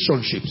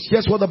relationships.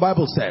 Here's what the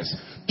Bible says.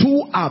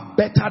 2 are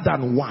better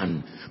than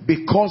 1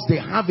 because they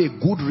have a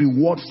good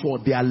reward for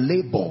their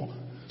labor.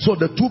 So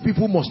the 2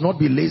 people must not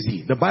be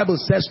lazy. The Bible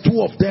says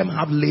 2 of them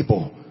have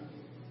labor.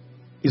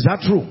 Is that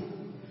true?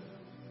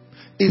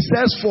 It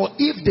says, for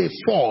if they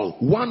fall,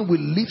 one will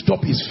lift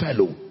up his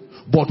fellow.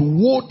 But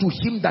woe to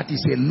him that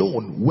is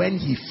alone when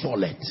he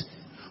falleth,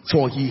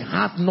 for he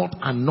hath not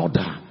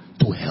another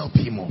to help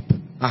him up.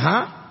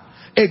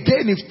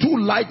 Again, if 2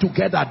 lie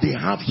together, they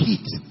have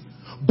heat.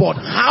 But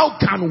how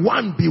can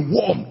one be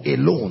warm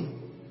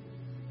alone?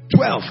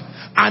 12.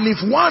 And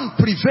if one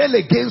prevail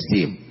against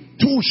him,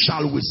 2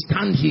 shall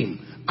withstand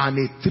him, and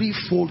a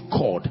threefold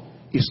cord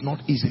is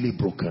not easily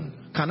broken.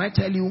 Can I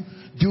tell you,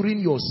 during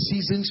your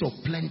seasons of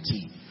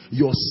plenty,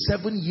 your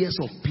 7 years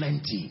of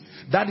plenty,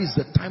 that is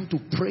the time to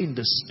pray in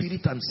the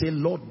spirit and say,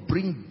 Lord,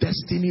 bring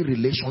destiny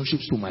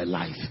relationships to my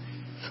life.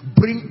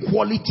 Bring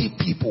quality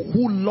people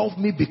who love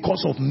me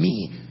because of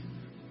me.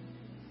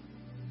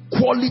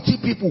 Quality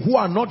people who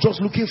are not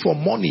just looking for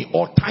money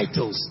or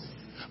titles.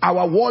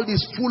 Our world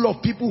is full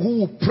of people who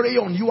will prey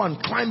on you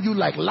and climb you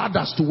like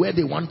ladders to where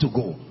they want to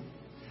go.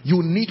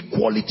 You need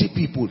quality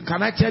people.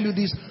 Can I tell you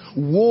this?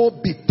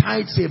 Woe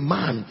betides a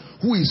man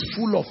who is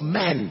full of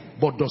men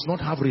but does not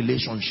have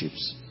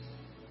relationships.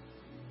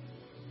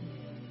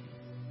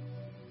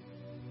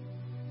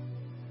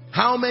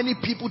 How many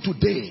people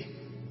today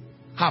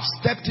have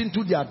stepped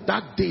into their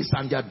dark days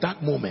and their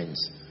dark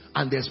moments,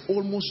 and there's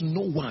almost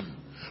no one?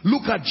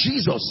 Look at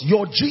Jesus,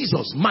 your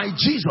Jesus, my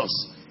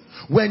Jesus.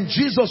 When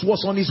Jesus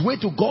was on his way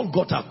to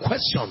Golgotha,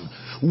 question,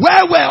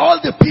 where were all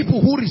the people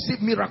who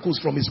received miracles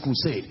from his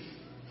crusade?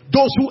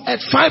 Those who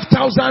ate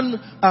 5,000,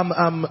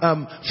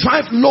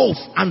 5 loaves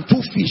and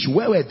 2 fish,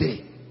 where were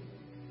they?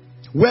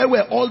 Where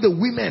were all the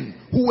women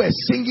who were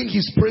singing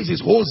his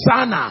praises?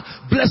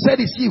 Hosanna, blessed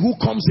is he who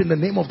comes in the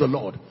name of the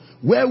Lord.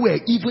 Where were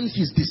even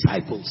his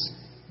disciples?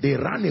 They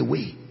ran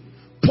away.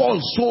 Paul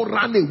so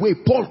ran away.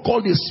 Paul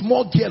called a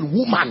small girl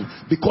woman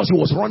because he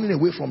was running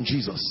away from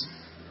Jesus.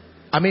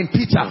 I mean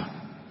Peter.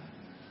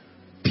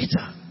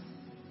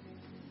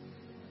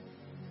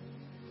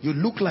 You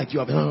look like you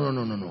have...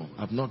 No.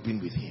 I've not been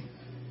with him.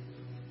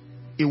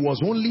 It was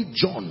only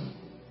John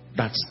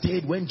that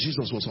stayed when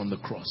Jesus was on the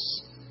cross.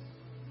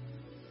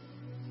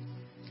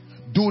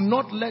 Do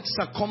not let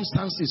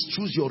circumstances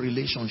choose your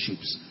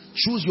relationships.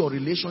 choose your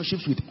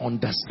relationships with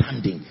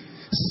understanding.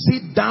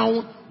 Sit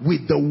down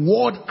with the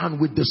word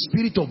and with the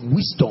spirit of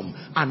wisdom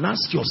and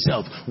ask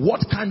yourself,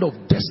 what kind of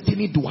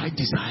destiny do I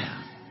desire?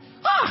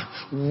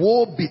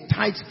 Woe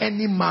betides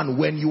any man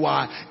when you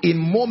are in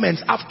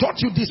moments. I've taught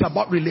you this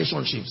about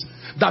relationships,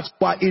 that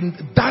you are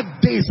in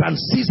dark days and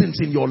seasons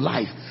in your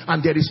life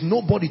and there is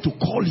nobody to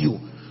call you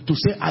to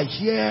say, I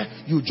hear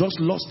you just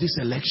lost this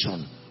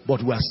election,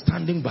 but we are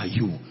standing by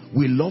you.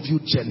 We love you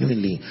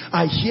genuinely.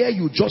 I hear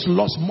you just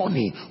lost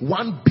money.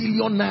 1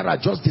 billion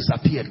naira just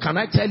disappeared. Can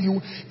I tell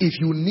you,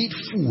 if you need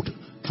food,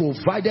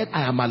 provided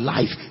I am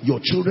alive, your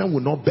children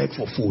will not beg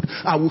for food.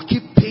 I will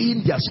keep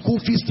paying their school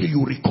fees till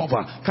you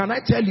recover. Can I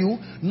tell you,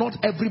 not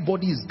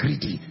everybody is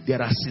greedy.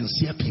 There are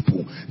sincere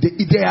people.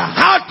 They are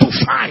hard to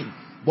find,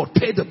 but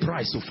pay the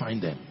price to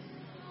find them.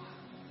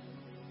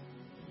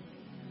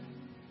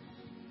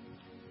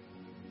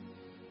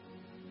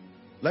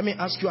 Let me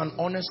ask you an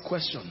honest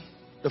question.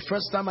 The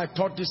first time I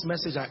taught this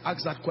message, I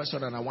asked that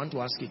question and I want to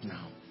ask it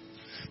now.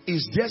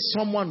 Is there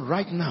someone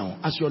right now,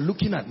 as you're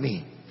looking at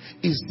me,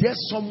 is there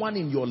someone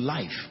in your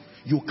life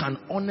you can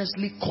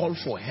honestly call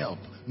for help,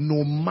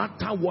 no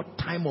matter what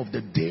time of the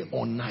day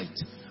or night,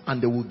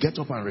 and they will get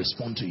up and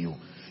respond to you?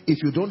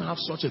 If you don't have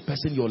such a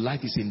person, your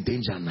life is in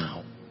danger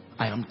now.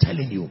 I am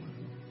telling you.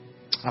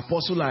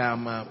 Apostle, I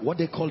am, what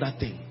they call that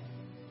thing?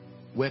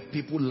 Where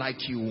people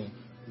like you,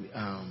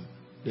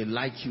 they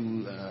like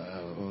you,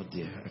 oh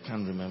dear, I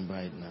can't remember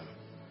it now.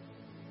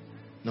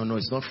 No,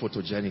 it's not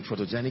photogenic.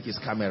 Photogenic is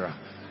camera.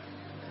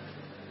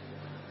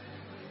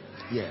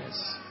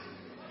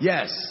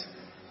 Yes.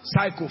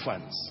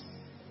 Sycophants.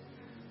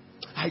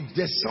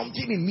 There's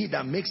something in me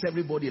that makes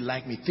everybody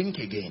like me. Think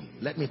again.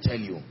 Let me tell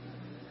you.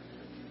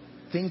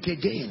 Think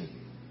again.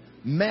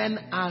 Men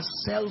are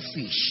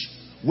selfish.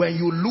 When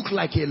you look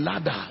like a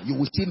ladder, you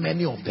will see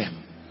many of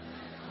them.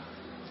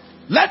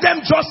 Let them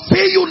just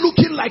see you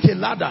looking like a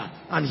ladder,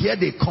 and here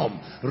they come,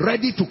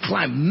 ready to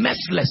climb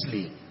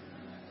mercilessly.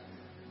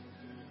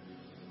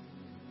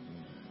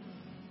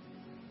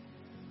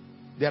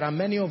 There are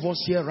many of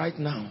us here right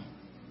now.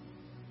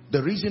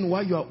 The reason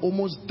why you are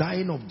almost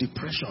dying of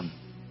depression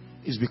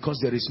is because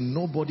there is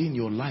nobody in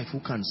your life who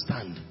can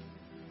stand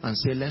and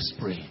say, let's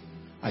pray.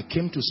 I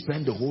came to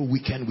spend the whole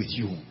weekend with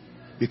you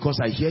because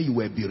I hear you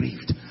were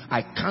bereaved.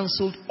 I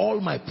cancelled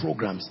all my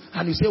programs.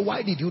 And you say,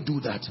 why did you do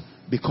that?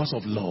 Because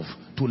of love.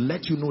 To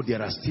let you know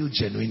there are still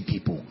genuine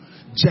people.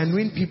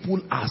 Genuine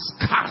people are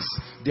scarce.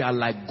 They are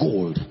like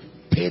gold.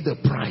 Pay the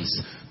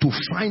price to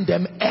find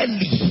them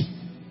early.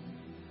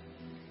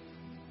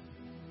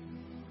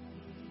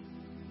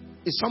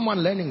 Is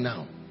someone learning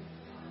now?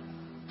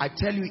 I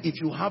tell you, if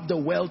you have the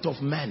wealth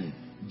of men,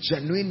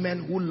 genuine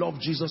men who love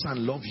Jesus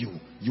and love you,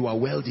 you are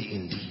wealthy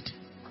indeed.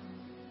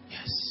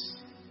 Yes.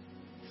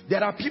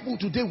 There are people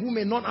today who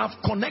may not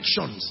have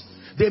connections.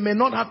 They may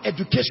not have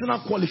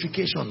educational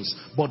qualifications,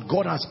 but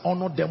God has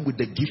honored them with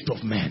the gift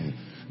of men.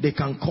 They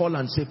can call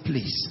and say,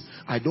 please,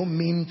 I don't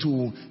mean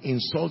to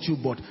insult you,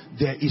 but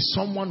there is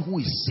someone who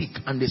is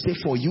sick, and they say,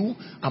 for you,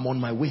 I'm on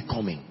my way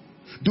coming.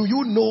 Do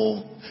you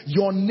know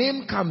your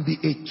name can be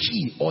a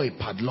key or a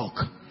padlock?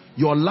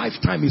 Your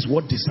lifetime is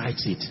what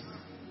decides it.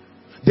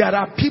 There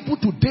are people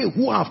today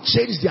who have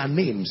changed their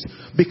names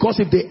because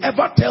if they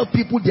ever tell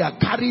people they are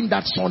carrying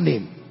that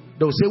surname,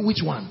 they'll say,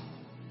 which one?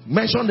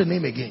 Mention the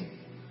name again.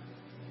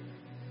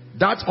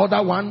 That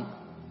other one,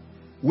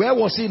 where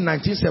was he in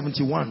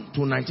 1971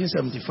 to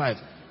 1975?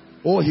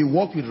 Oh, he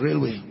worked with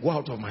railway. Go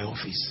out of my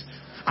office.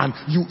 And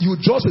you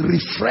just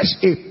refresh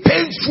a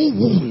painful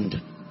wound.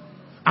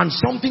 And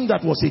something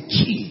that was a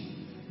key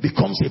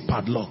becomes a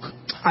padlock.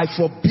 I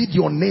forbid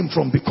your name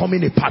from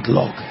becoming a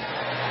padlock.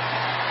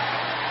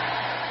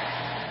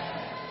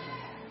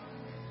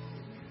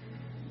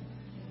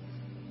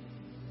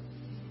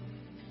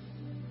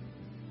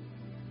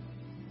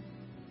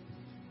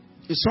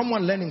 Is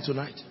someone learning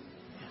tonight?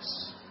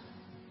 Yes.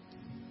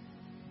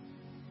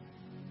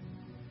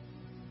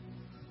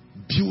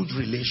 Build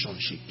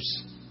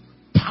relationships.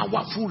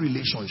 Powerful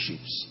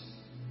relationships.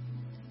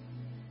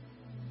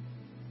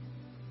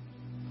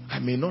 I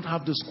may not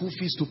have the school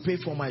fees to pay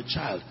for my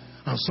child,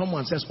 and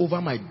someone says,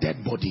 over my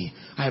dead body,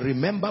 I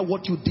remember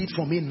what you did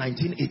for me in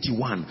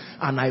 1981,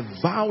 and I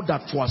vow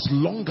that for as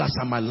long as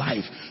I'm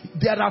alive.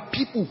 There are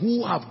people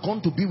who have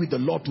gone to be with the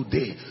Lord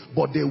today,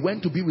 but they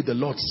went to be with the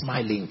Lord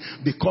smiling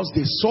because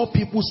they saw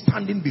people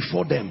standing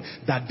before them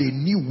that they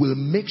knew will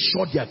make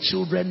sure their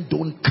children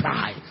don't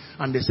cry,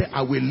 and they say,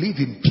 I will live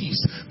in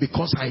peace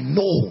because I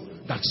know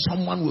that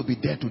someone will be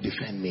there to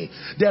defend me.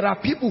 There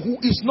are people who,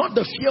 it's not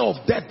the fear of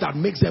death that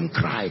makes them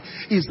cry.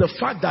 It's the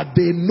fact that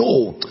they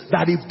know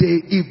that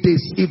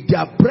if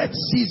their breath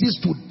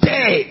ceases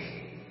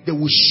today, they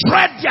will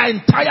shred their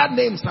entire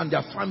names and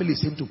their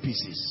families into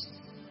pieces.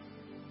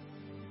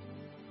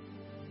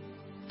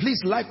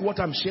 Please like what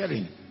I'm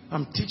sharing.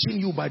 I'm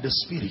teaching you by the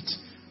Spirit.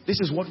 This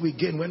is what we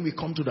gain when we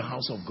come to the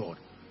house of God.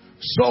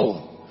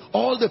 So,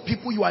 all the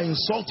people you are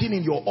insulting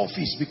in your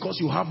office because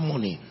you have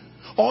money,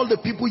 all the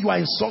people you are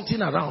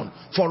insulting around,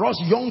 for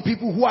us young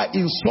people who are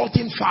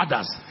insulting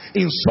fathers,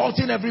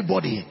 insulting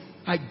everybody,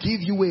 I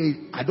give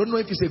you I don't know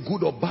if it's a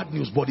good or bad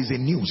news, but it's a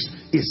news,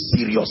 a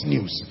serious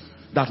news,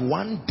 that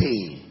one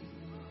day,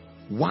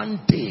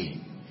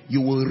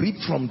 you will reap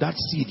from that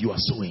seed you are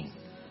sowing.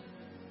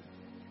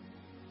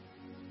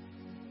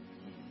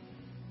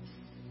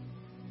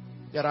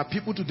 There are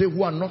people today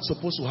who are not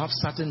supposed to have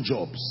certain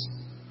jobs,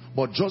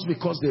 but just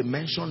because they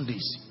mention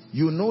this,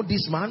 you know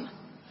this man?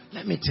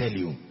 Let me tell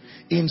you,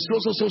 in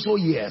so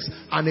years,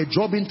 and a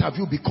job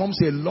interview becomes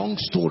a long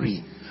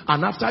story,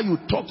 and after you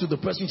talk to the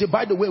person, you say,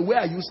 by the way, where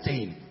are you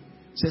staying?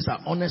 Says,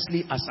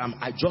 honestly,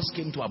 I just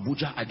came to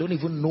Abuja, I don't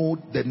even know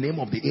the name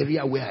of the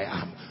area where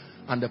I am.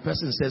 And the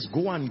person says,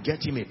 go and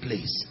get him a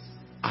place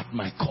at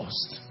my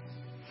cost.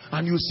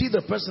 And you see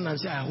the person and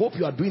say, I hope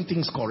you are doing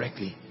things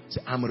correctly.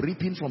 Say, I'm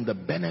reaping from the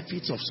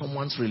benefits of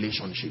someone's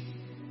relationship.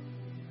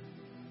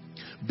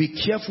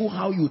 Be careful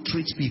how you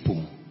treat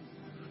people.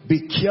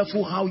 Be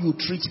careful how you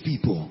treat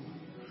people.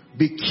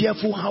 Be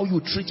careful how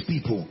you treat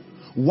people.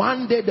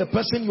 One day the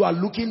person you are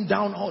looking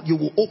down on, you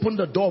will open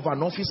the door of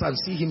an office and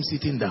see him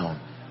sitting down.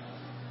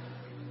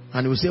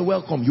 And he will say,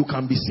 welcome, you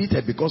can be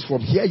seated, because from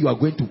here you are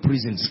going to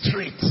prison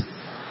straight.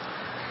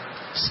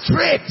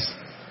 Straight.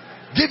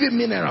 Give him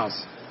minerals.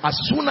 As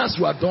soon as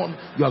you are done,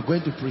 you are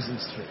going to prison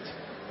straight.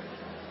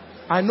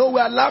 I know we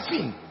are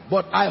laughing,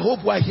 but I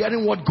hope we are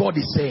hearing what God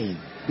is saying,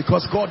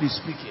 because God is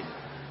speaking.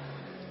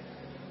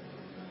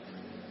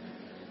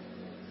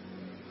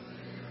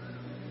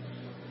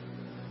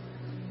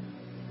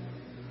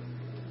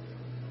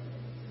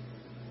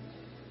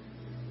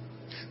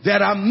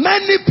 There are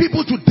many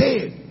people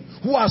today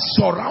who are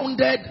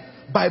surrounded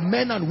by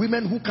men and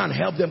women who can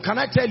help them. Can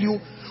I tell you,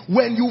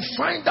 when you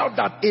find out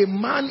that a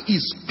man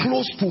is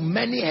close to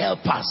many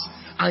helpers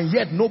and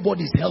yet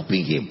nobody is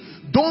helping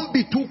him, don't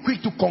be too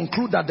quick to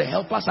conclude that the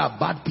helpers are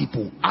bad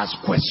people. Ask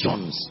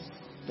questions.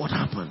 What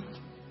happened?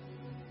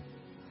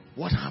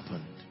 What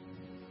happened?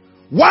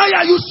 Why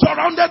are you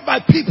surrounded by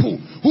people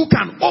who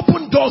can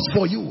open doors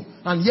for you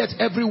and yet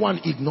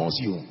everyone ignores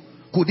you?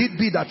 Could it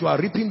be that you are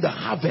reaping the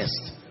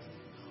harvest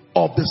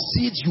of the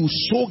seeds you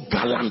so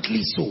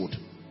gallantly sowed?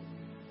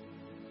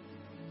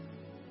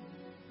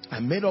 I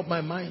made up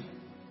my mind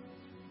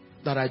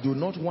that I do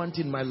not want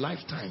in my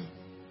lifetime.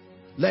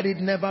 Let it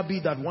never be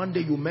that one day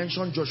you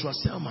mention Joshua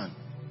Selman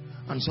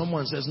and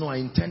someone says, no, I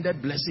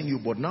intended blessing you,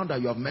 but now that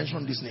you have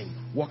mentioned this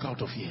name, walk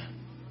out of here.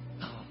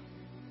 No.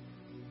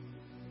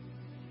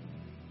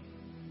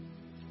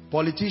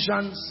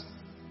 Politicians,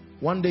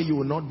 one day you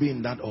will not be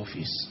in that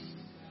office.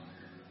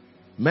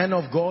 Men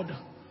of God,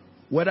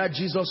 whether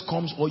Jesus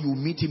comes or you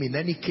meet him, in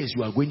any case,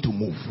 you are going to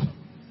move.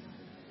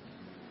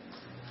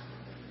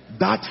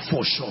 That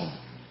for sure.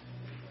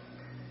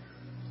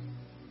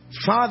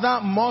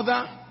 Father,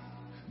 mother,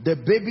 the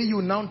baby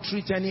you now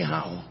treat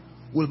anyhow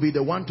will be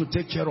the one to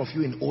take care of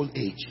you in old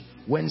age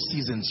when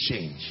seasons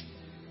change.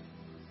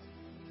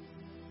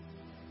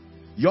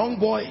 Young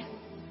boy,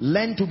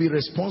 learn to be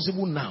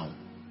responsible now.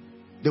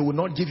 They will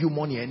not give you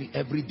money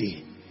every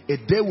day. A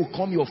day will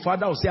come, your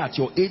father will say, at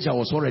your age I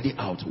was already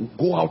out.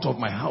 Go out of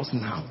my house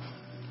now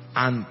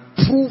and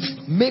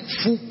make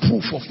full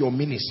proof of your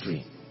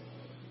ministry.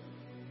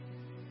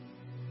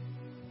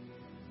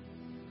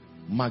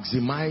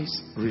 Maximize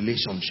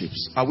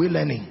relationships. Are we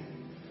learning?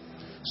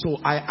 So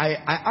I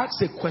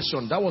asked a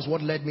question. That was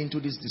what led me into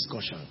this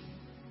discussion.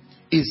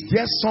 Is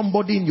there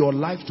somebody in your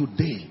life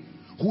today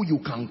who you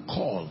can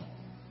call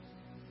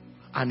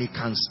and he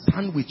can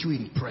stand with you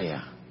in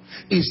prayer?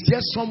 Is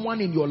there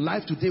someone in your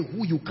life today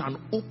who you can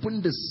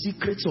open the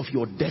secrets of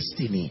your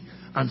destiny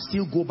and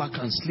still go back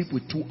and sleep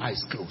with two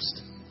eyes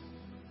closed?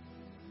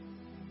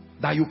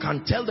 That you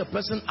can tell the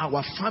person,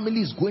 our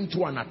family is going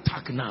through an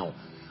attack now,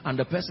 and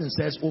the person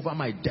says, over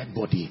my dead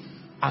body,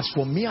 as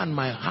for me and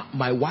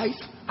my wife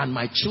and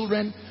my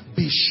children,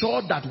 be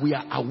sure that we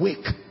are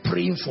awake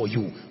praying for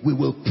you. We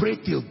will pray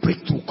till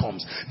breakthrough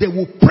comes. They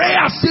will pray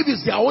as if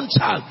it's their own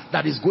child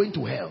that is going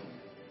to hell.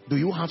 Do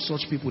you have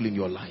such people in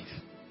your life?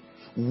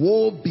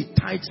 Woe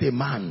betides a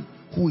man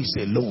who is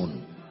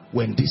alone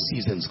when these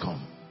seasons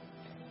come.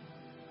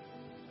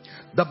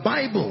 The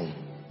Bible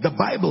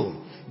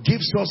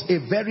gives us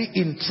a very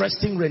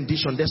interesting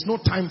rendition. There's no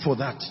time for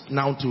that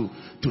now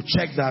to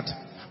check that.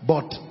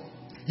 But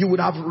you would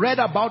have read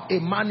about a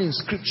man in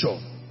scripture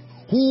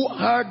who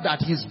heard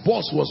that his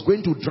boss was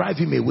going to drive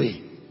him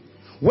away.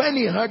 When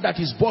he heard that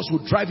his boss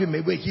would drive him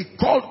away, he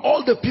called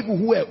all the people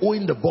who were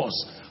owing the boss.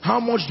 How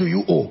much do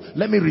you owe?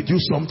 Let me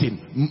reduce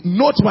something.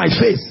 Note my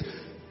face.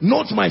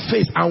 Note my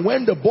face. And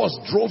when the boss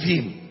drove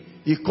him,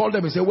 he called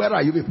them and said, where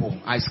are you people?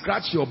 I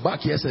scratched your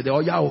back yesterday. Oh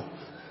yeah,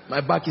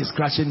 my back is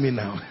scratching me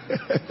now.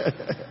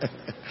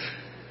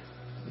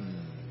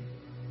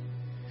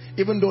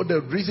 Even though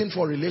the reason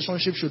for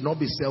relationship should not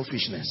be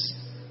selfishness,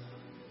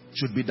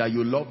 should be that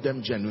you love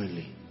them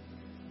genuinely.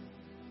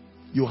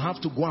 You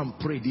have to go and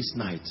pray this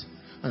night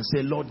and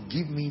say, Lord,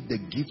 give me the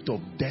gift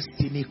of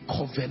destiny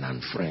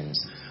covenant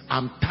friends.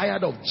 I'm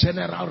tired of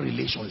general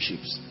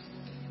relationships.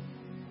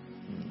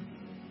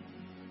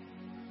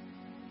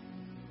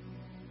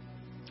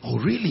 Oh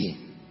really?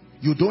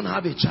 You don't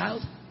have a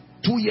child?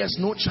 2 years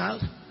no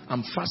child?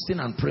 I'm fasting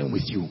and praying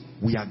with you.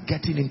 We are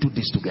getting into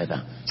this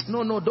together.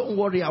 No, don't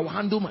worry. I'll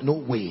handle my... No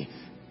way.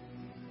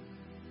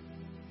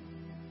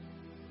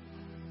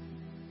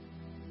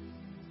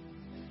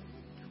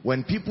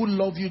 When people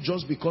love you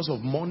just because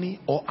of money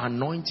or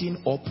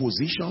anointing or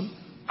position,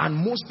 and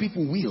most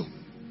people will,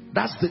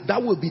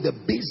 that will be the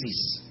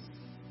basis.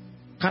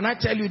 Can I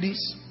tell you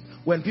this?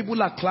 When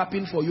people are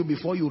clapping for you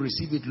before you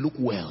receive it, look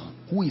well.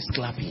 Who is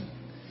clapping?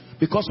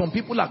 Because some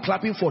people are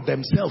clapping for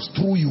themselves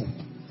through you.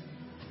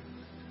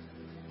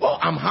 Oh,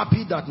 I'm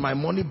happy that my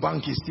money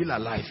bank is still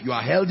alive. You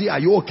are healthy. Are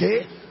you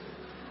okay?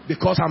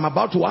 Because I'm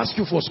about to ask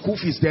you for school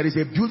fees. There is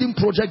a building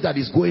project that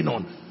is going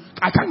on.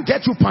 I can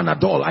get you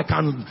Panadol. I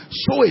can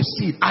sow a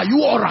seed. Are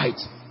you all right?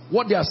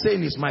 What they are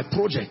saying is my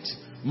project,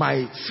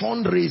 my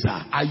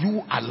fundraiser. Are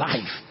you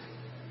alive?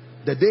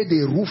 The day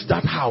they roof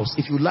that house,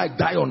 if you like,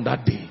 die on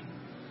that day.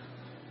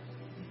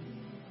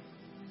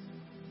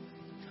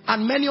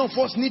 And many of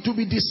us need to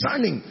be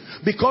discerning,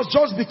 because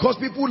just because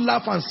people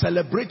laugh and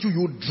celebrate you,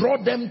 you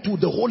draw them to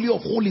the holy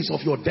of holies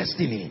of your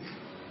destiny.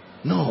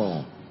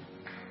 No.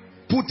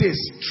 Put a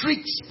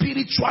strict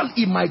spiritual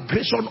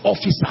immigration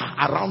officer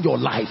around your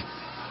life,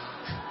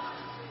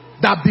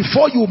 that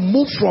before you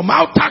move from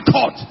outer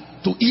court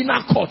to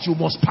inner court, you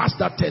must pass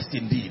that test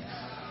indeed.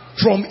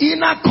 From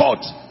inner court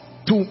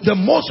to the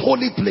most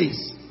holy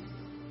place.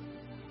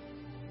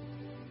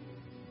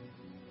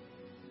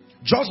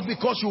 Just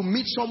because you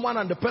meet someone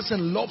and the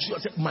person loves you,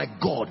 and say, my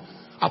God,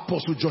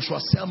 Apostle Joshua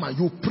Selman,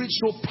 you preach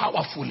so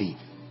powerfully.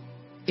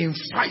 In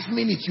 5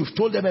 minutes, you've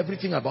told them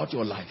everything about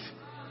your life.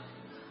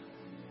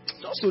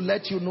 Just to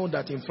let you know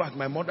that, in fact,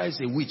 my mother is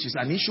a witch. It's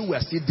an issue we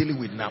are still dealing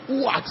with now.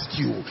 Who asked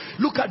you?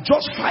 Look at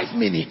just 5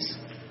 minutes.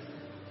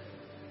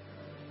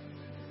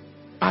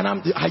 And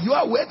are you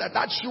aware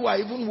that shoe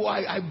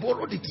I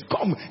borrowed it?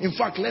 Come. In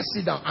fact, let's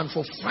sit down. And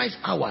for 5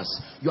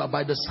 hours, you are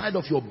by the side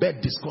of your bed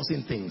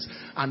discussing things.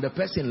 And the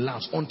person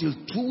laughs until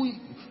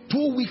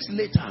two weeks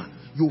later,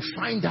 you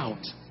find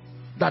out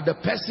that the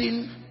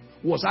person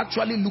was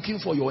actually looking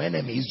for your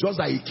enemy. It's just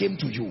that he came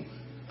to you.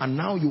 And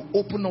now you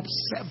open up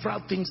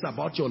several things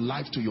about your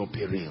life to your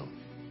peril.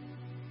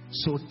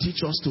 So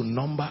teach us to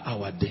number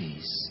our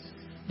days,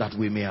 that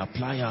we may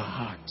apply our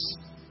hearts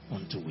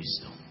unto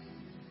wisdom.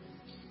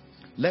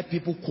 Let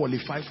people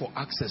qualify for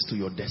access to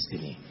your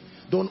destiny.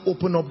 Don't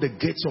open up the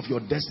gates of your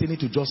destiny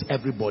to just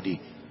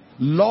everybody.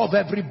 Love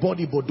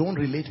everybody, but don't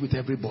relate with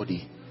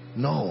everybody.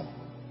 No.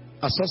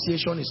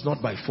 Association is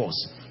not by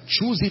force.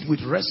 Choose it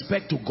with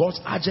respect to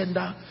God's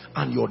agenda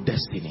and your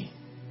destiny.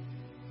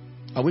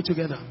 Are we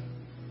together?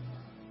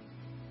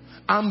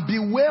 And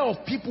beware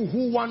of people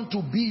who want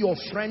to be your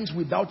friends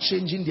without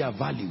changing their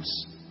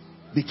values.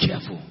 Be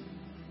careful.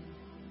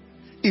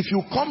 If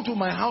you come to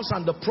my house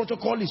and the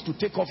protocol is to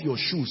take off your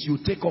shoes, you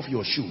take off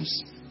your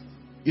shoes.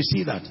 You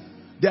see that?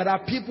 There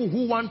are people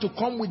who want to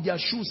come with their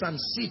shoes and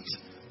sit.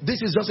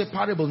 This is just a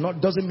parable,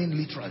 doesn't mean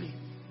literally.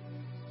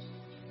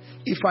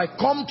 If I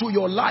come to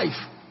your life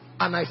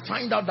and I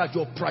find out that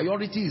your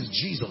priority is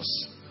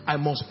Jesus, I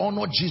must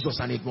honor Jesus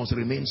and it must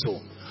remain so.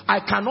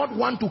 I cannot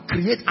want to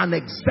create an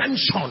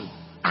exemption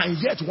and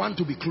yet want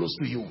to be close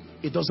to you.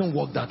 It doesn't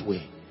work that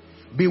way.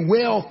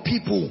 Beware of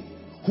people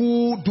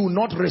who do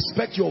not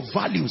respect your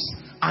values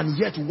and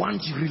yet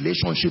want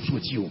relationships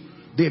with you.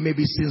 They may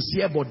be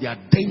sincere, but they are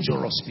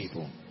dangerous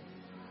people.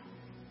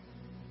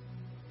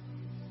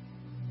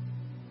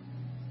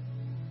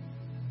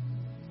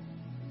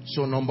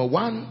 So number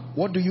one,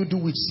 what do you do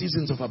with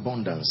seasons of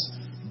abundance?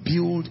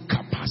 Build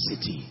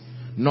capacity.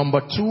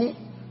 Number two,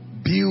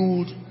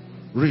 build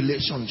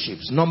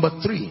relationships. Number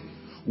three,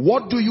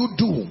 what do you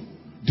do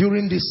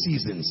during these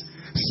seasons?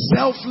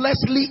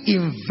 Selflessly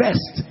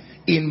invest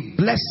in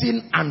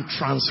blessing and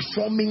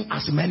transforming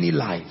as many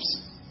lives.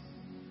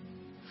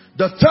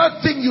 The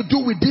third thing you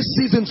do with these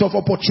seasons of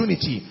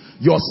opportunity,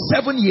 your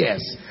 7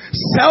 years,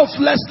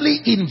 selflessly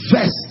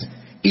invest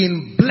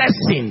in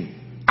blessing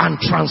and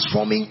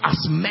transforming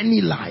as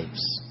many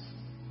lives.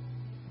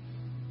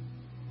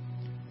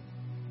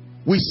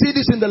 We see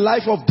this in the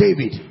life of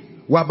David.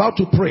 We're about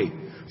to pray.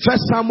 1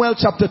 Samuel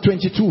chapter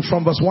 22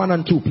 from verse 1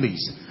 and 2,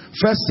 please.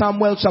 1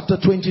 Samuel chapter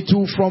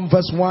 22 from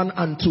verse 1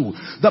 and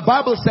 2. The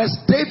Bible says,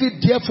 David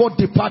therefore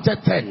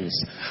departed thence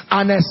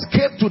and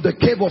escaped to the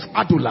cave of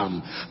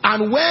Adullam.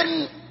 And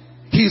when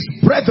his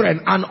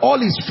brethren and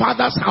all his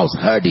father's house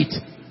heard it,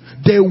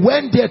 they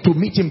went there to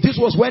meet him. This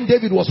was when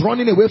David was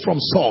running away from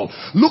Saul.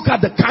 Look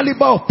at the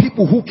caliber of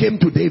people who came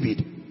to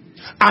David.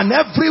 And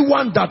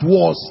everyone that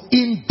was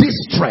in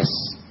distress,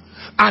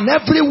 and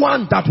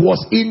everyone that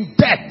was in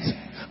debt,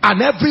 and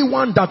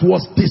everyone that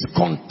was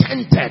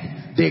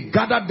discontented, they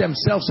gathered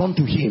themselves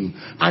unto him,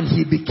 and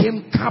he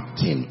became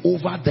captain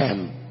over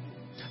them.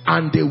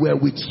 And they were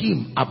with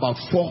him about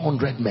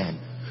 400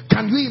 men.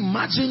 Can you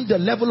imagine the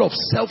level of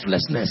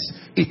selflessness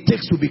it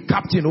takes to be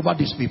captain over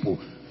these people?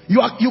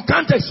 You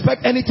can't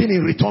expect anything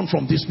in return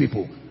from these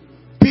people.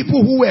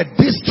 People who were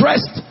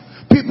distressed,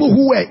 people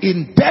who were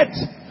in debt,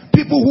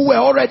 people who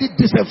were already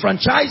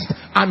disenfranchised,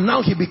 and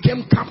now he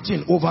became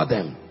captain over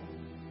them.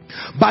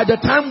 By the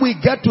time we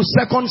get to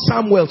 2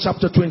 Samuel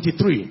chapter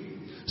 23,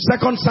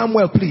 2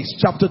 Samuel please,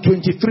 chapter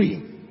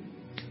 23,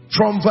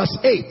 from verse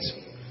 8.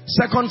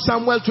 2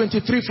 Samuel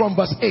 23 from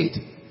verse 8.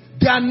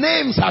 Their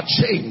names are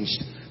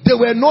changed. They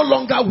were no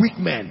longer weak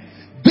men.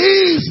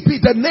 These be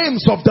the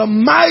names of the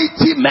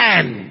mighty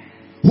men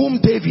whom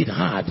David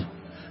had.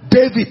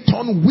 David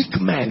turned weak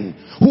men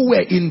who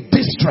were in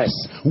distress,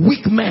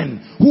 weak men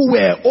who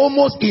were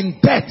almost in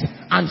debt,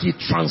 and he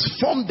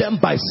transformed them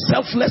by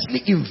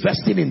selflessly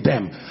investing in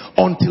them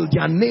until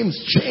their names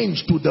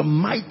changed to the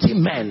mighty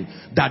men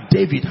that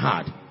David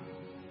had.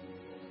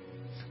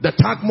 The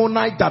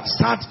Tachmonite that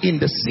sat in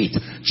the seat,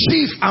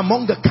 chief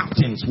among the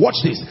captains. Watch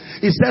this.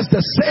 It says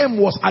the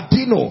same was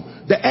Adino,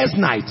 the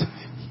Eznite.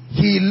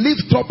 He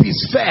lifted up his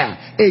spear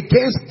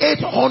against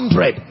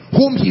 800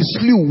 whom he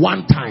slew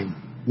one time.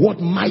 What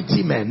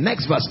mighty men.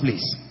 Next verse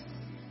please.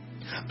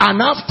 And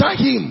after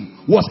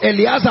him was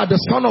Eleazar the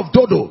son of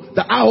Dodo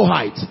the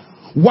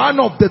Ahohite, one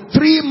of the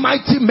three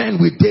mighty men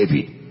with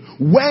David,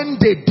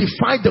 when they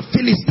defied the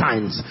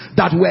Philistines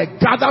that were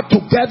gathered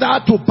together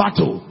to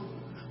battle,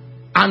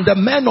 and the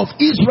men of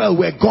Israel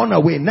were gone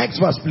away.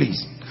 Next verse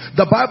please.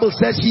 The Bible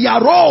says he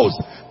arose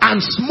and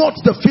smote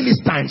the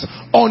Philistines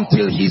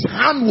until his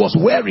hand was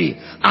weary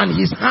and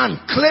his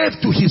hand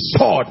clave to his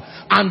sword,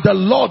 and the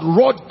Lord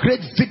wrought great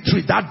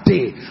victory that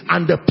day,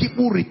 and the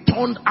people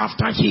returned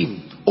after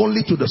him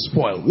only to the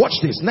spoil.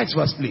 Watch this. Next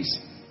verse please.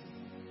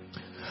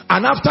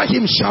 And after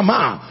him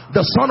Shammah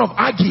the son of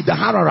Agi the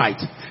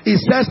Hararite.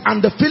 It says,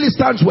 and the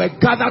Philistines were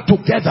gathered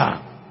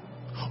together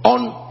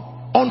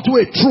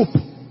unto a troop,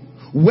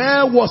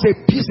 where was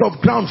a piece of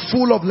ground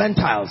full of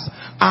lentils,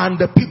 and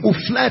the people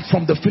fled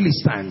from the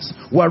Philistines.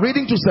 We're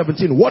reading to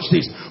 17. Watch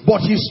this.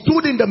 But he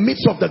stood in the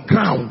midst of the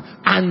ground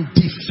and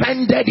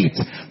defended it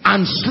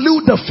and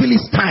slew the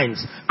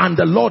Philistines, and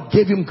the Lord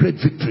gave him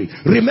great victory.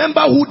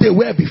 Remember who they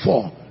were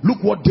before. Look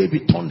what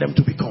David turned them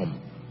to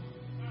become.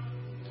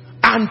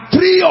 And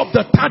 3 of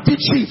the 30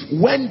 chiefs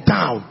went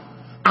down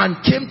and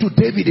came to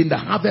David in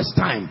the harvest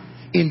time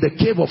in the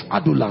cave of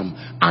Adullam,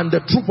 and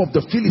the troop of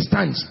the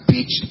Philistines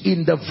pitched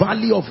in the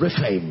valley of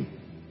Rephaim.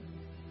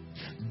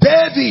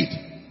 David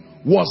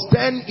was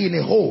then in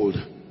a hold,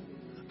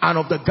 and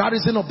of the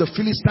garrison of the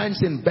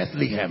Philistines in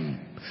Bethlehem.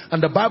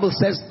 And the Bible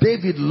says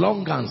David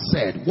longed and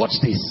said, watch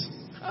this,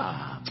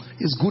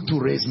 it's good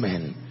to raise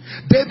men.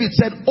 David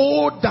said,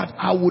 oh that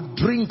I would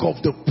drink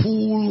of the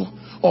pool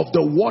of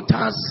the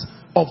waters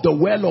of the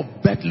well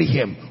of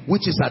Bethlehem,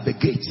 which is at the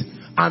gate.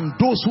 And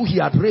those who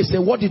he had raised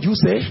said, what did you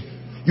say?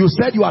 You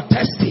said you are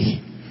thirsty.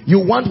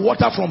 You want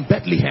water from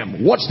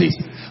Bethlehem. Watch this.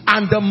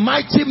 And the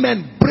mighty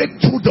men break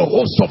through the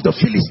host of the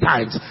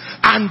Philistines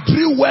and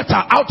drew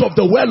water out of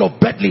the well of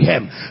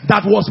Bethlehem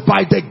that was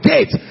by the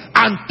gate,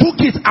 and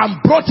took it and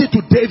brought it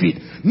to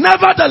David.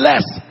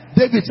 Nevertheless,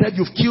 David said,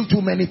 you've killed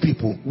too many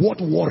people. What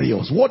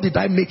warriors? What did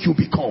I make you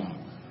become?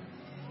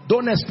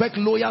 Don't expect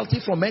loyalty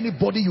from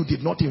anybody you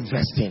did not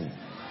invest in.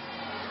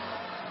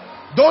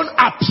 Don't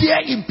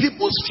appear in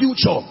people's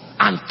future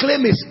and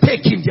claim a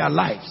stake in their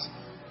lives.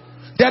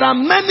 There are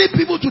many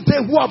people today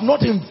who have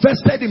not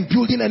invested in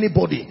building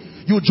anybody.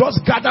 You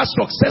just gather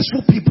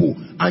successful people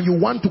and you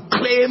want to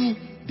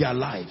claim their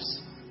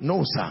lives.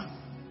 No, sir.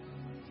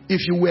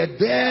 If you were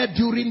there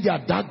during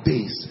their dark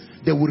days,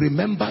 they will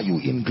remember you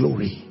in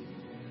glory.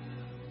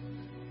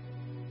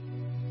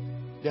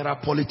 There are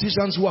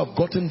politicians who have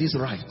gotten this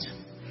right.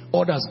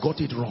 Others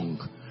got it wrong.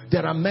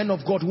 There are men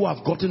of God who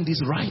have gotten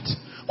this right.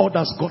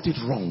 Others got it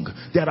wrong.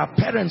 There are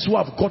parents who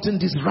have gotten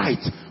this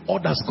right.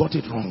 Others got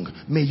it wrong.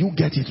 May you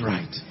get it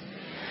right.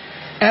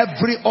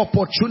 Every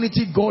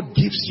opportunity God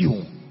gives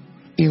you,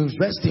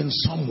 invest in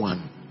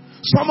someone.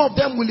 Some of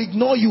them will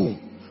ignore you.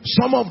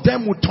 Some of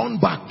them will turn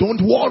back.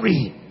 Don't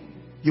worry.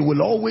 You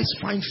will always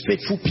find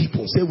faithful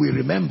people. Say, we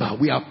remember,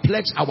 we have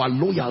pledged our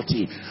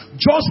loyalty.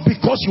 Just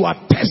because you are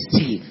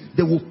testy,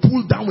 they will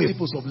pull down with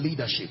peoples of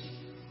leadership.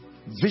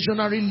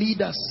 Visionary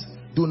leaders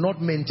do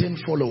not maintain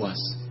followers.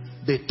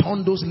 They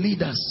turn those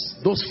leaders,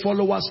 those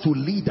followers, to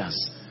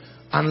leaders.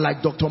 And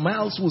like Dr.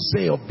 Miles will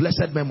say of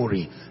blessed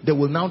memory, they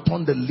will now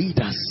turn the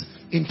leaders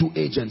into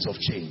agents of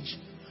change.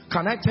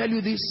 Can I tell you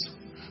this?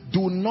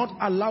 Do not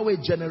allow a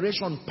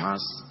generation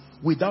pass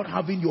without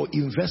having your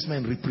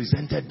investment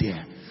represented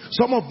there.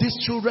 Some of these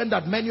children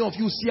that many of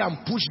you see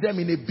and push them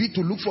in a bid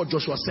to look for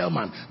Joshua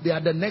Selman, they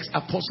are the next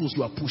apostles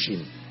you are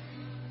pushing.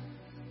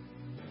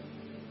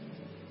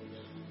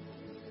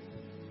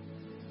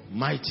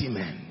 Mighty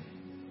men.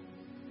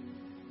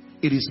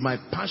 It is my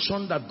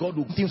passion that God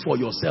will think for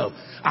yourself.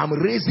 I'm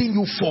raising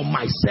you for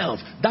myself.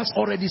 That's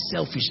already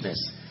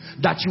selfishness.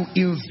 That you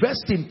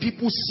invest in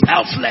people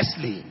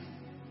selflessly.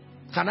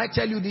 Can I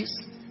tell you this?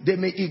 They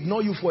may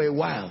ignore you for a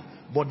while,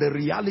 but the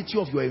reality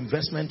of your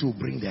investment will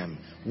bring them.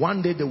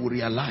 One day they will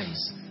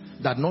realize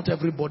that not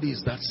everybody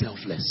is that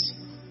selfless.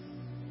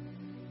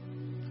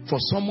 For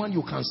someone,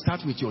 you can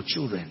start with your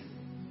children.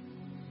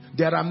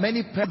 There are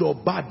many bad or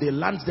bad, they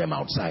land them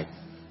outside.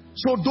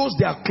 So those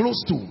they are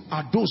close to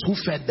are those who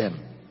fed them,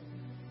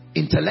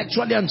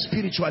 intellectually and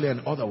spiritually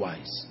and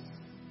otherwise.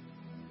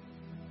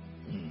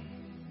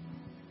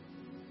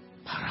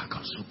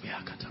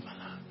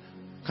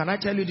 Can I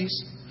tell you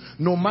this?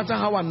 No matter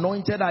how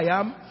anointed I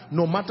am,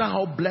 no matter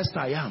how blessed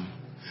I am,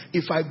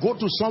 if I go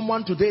to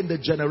someone today in the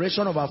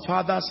generation of our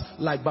fathers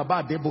like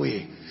Baba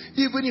Adeboye,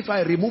 even if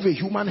I remove a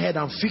human head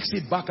and fix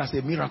it back as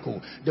a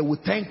miracle, they will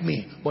thank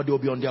me, but they will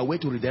be on their way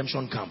to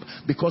redemption camp,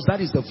 because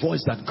that is the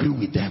voice that grew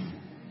with them.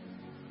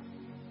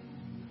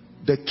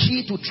 The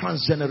key to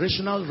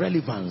transgenerational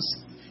relevance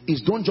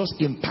is don't just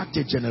impact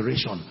a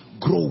generation,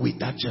 grow with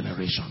that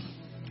generation.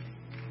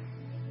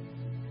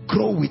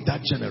 Grow with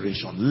that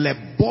generation.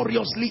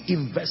 Laboriously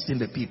invest in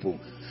the people.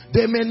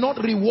 They may not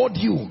reward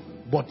you,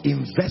 but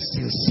invest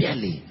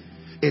sincerely.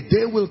 A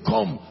day will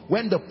come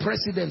when the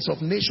presidents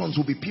of nations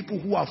will be people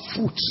who are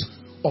fruits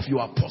of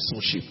your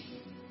apostleship.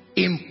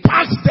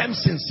 Impact them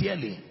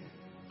sincerely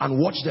and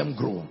watch them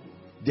grow.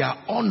 Their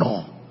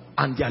honor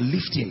and their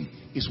lifting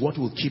is what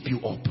will keep you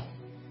up.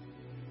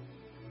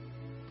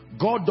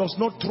 God does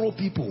not throw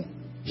people,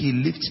 he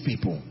lifts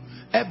people.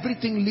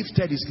 Everything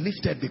lifted is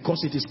lifted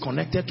because it is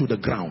connected to the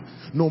ground.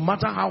 No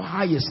matter how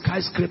high a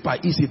skyscraper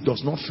is, it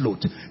does not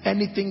float.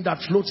 Anything that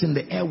floats in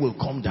the air will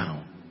come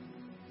down.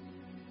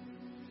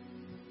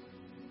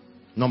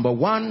 Number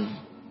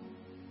one,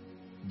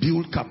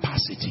 build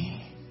capacity.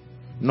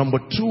 Number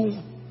two,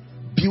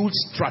 build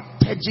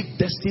strategic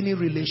destiny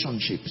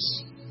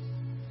relationships.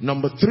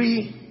 Number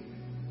three,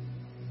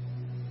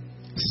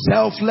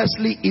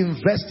 selflessly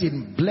invest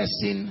in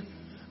blessing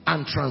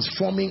and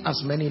transforming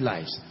as many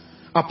lives.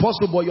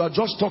 Apostle boy, you are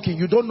just talking.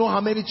 You don't know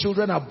how many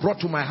children are brought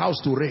to my house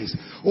to raise.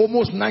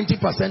 Almost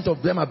 90%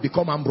 of them have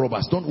become armed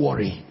robbers. Don't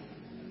worry.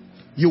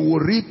 You will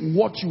reap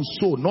what you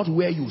sow, not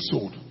where you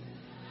sowed.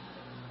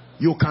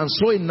 You can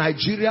sow in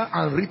Nigeria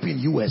and reap in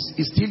US.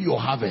 It's still your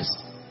harvest.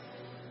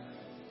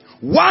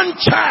 One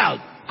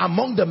child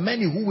among the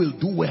many who will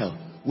do well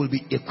will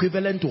be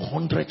equivalent to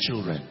 100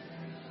 children.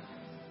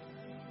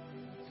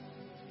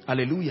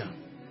 Hallelujah.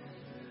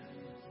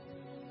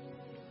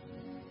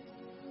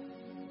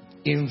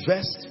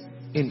 Invest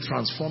in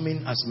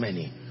transforming as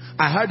many.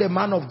 I heard a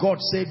man of God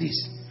say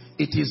this: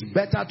 it is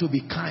better to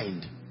be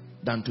kind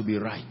than to be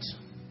right.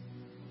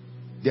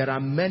 There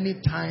are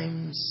many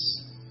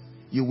times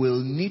you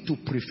will need to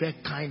prefer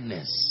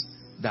kindness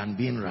than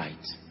being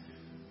right.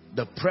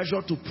 The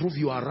pressure to prove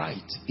you are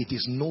right, it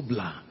is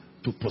nobler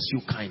to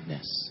pursue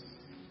kindness.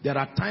 There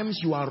are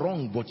times you are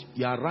wrong, but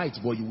you are right,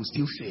 but you will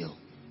still fail.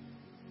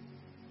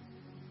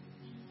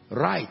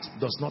 Right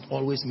does not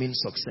always mean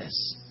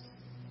success.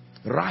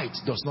 Right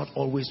does not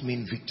always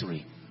mean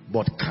victory,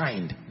 but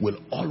kind will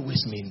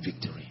always mean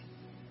victory.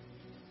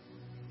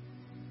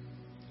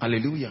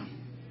 Hallelujah.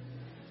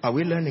 Are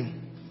we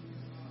learning?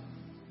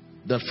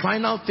 The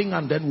final thing,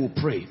 and then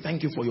we'll pray.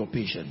 Thank you for your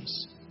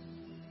patience.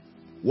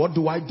 What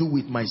do I do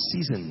with my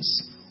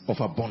seasons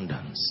of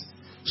abundance?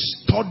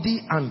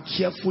 Study and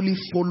carefully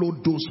follow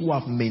those who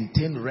have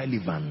maintained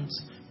relevance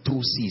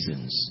through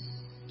seasons.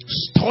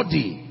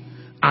 Study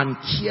and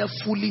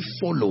carefully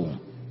follow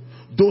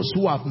those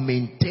who have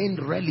maintained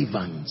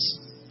relevance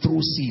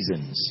through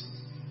seasons.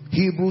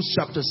 Hebrews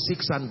chapter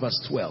 6 and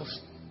verse 12.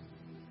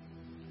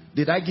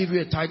 Did I give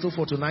you a title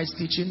for tonight's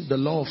teaching? The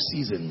law of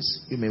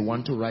seasons. You may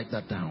want to write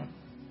that down.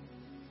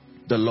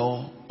 The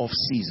law of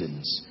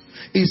seasons.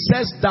 It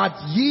says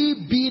that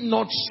ye be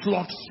not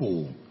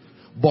slothful,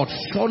 but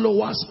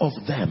followers of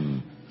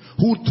them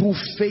who through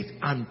faith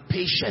and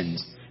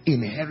patience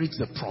inherit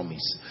the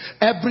promise.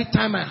 Every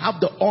time I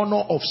have the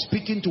honor of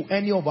speaking to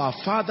any of our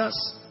fathers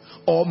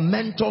or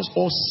mentors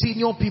or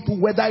senior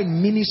people, whether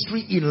in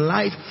ministry, in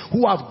life,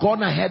 who have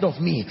gone ahead of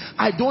me,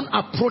 I don't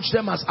approach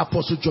them as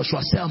Apostle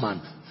Joshua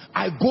Selman.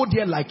 I go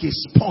there like a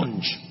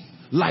sponge,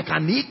 like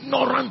an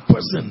ignorant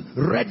person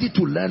ready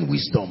to learn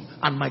wisdom.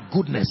 And my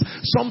goodness,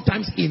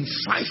 sometimes in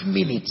 5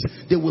 minutes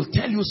they will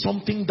tell you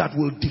something that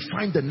will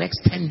define the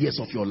next 10 years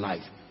of your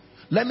life.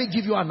 Let me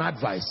give you an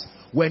advice.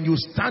 When you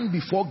stand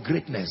before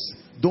greatness,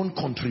 don't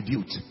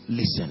contribute,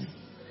 listen.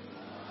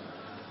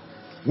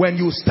 When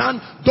you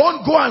stand,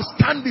 don't go and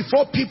stand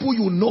before people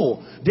you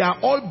know. They are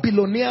all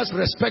billionaires,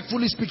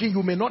 respectfully speaking.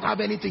 You may not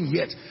have anything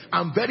yet.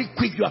 I'm very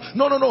quick. You are,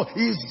 no.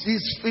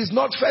 It's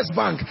not First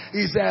Bank.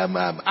 It's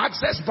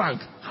Access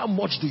Bank. How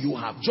much do you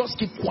have? Just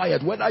keep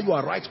quiet, whether you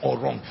are right or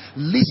wrong.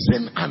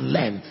 Listen and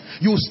learn.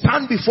 You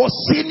stand before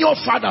senior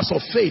fathers of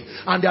faith,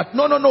 and they're,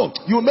 no.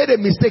 You made a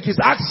mistake. It's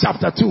Acts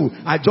chapter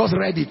 2. I just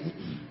read it.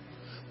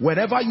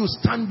 Whenever you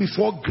stand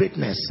before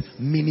greatness,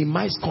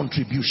 minimize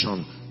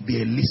contribution.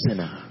 Be a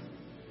listener.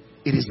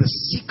 It is the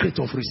secret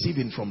of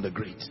receiving from the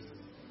great.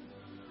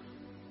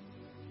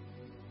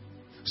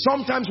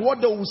 Sometimes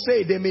what they will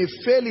say, they may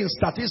fail in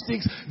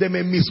statistics, they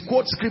may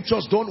misquote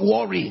scriptures. Don't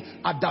worry.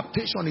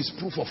 Adaptation is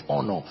proof of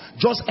honor.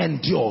 Just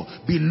endure.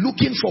 Be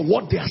looking for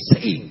what they are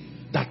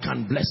saying that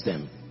can bless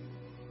them.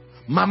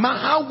 Mama,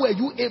 how were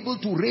you able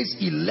to raise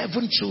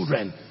 11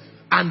 children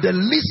and the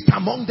least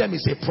among them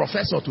is a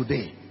professor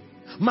today?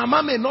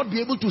 Mama may not be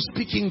able to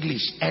speak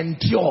English.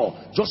 Endure.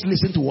 Just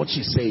listen to what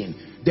she's saying.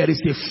 There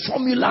is a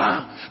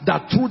formula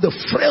that through the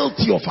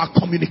frailty of our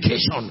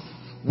communication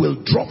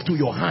will drop to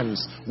your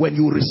hands. When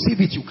you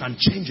receive it, you can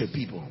change a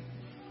people.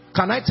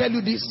 Can I tell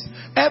you this?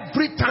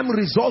 Every time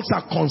results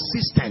are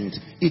consistent,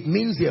 it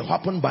means they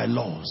happen by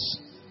laws.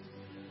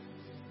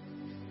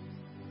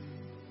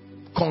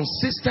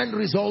 Consistent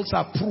results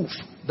are proof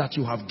that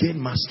you have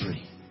gained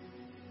mastery.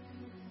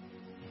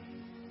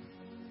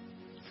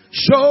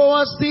 Show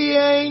us the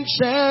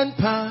ancient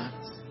path.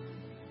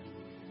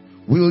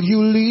 Will you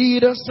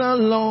lead us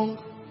along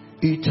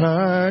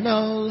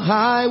eternal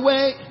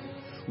highway?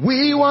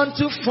 We want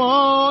to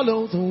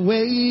follow the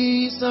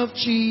ways of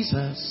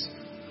Jesus.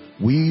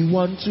 We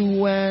want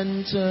to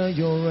enter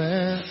your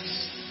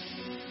rest.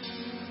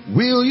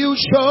 Will you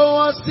show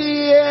us the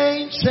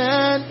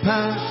ancient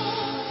path?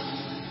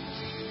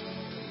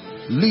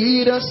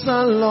 Lead us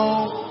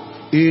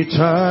along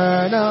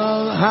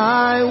eternal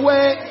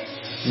highway.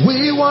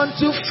 We want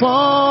to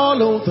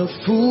follow the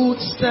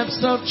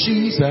footsteps of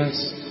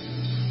Jesus.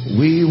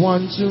 We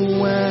want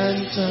to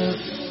enter.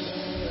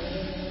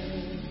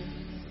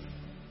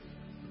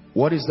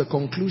 What is the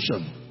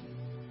conclusion?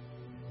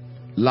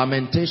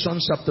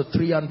 Lamentations chapter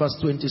 3 and verse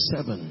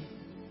 27.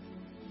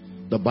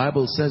 The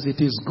Bible says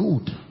it is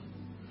good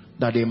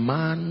that a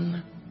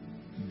man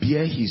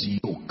bear his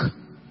yoke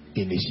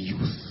in his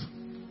youth.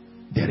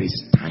 There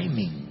is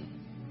timing.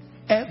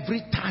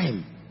 Every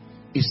time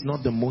is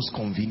not the most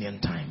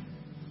convenient time.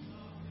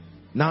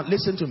 Now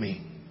listen to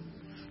me.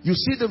 You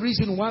see the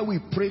reason why we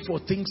pray for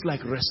things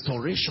like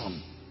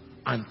restoration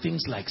and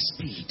things like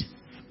speed.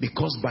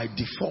 Because by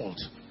default,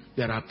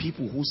 there are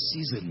people whose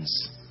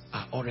seasons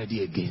are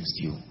already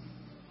against you.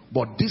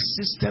 But these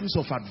systems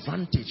of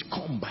advantage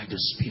come by the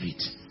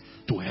Spirit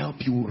to help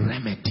you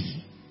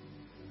remedy.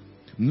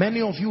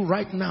 Many of you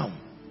right now,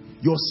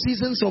 your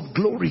seasons of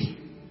glory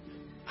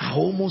are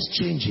almost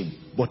changing,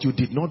 but you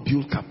did not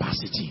build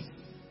capacity.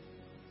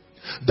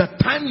 The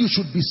time you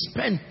should be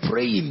spent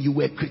praying, you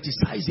were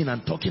criticizing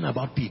and talking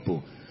about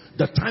people.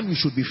 The time you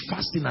should be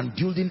fasting and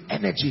building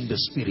energy in the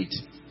Spirit.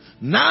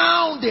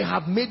 Now they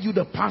have made you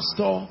the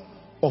pastor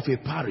of a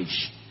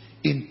parish.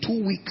 In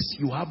 2 weeks,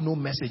 you have no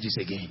messages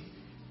again.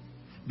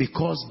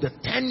 Because the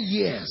 10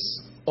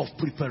 years of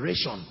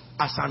preparation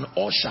as an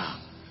usher,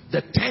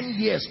 the 10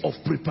 years of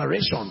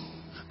preparation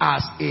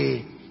as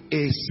a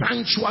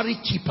sanctuary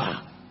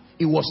keeper,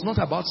 it was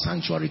not about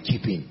sanctuary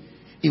keeping.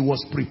 It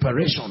was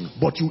preparation.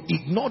 But you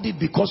ignored it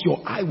because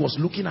your eye was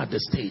looking at the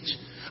stage.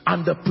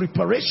 And the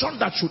preparation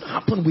that should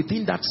happen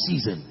within that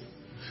season.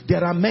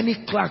 There are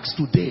many clerks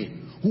today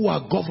who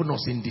are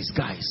governors in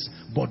disguise.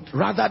 But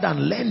rather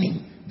than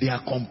learning, they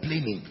are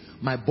complaining.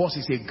 My boss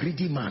is a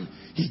greedy man.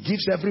 He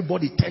gives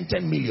everybody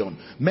 10 million.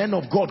 Men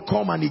of God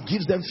come and he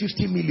gives them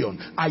 50 million.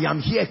 I am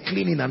here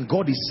cleaning and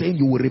God is saying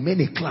you will remain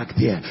a clerk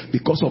there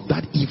because of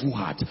that evil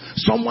heart.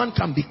 Someone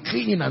can be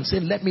cleaning and say,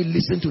 let me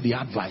listen to the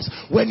advice.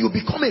 When you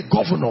become a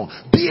governor,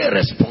 be a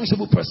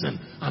responsible person.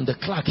 And the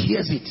clerk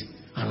hears it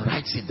and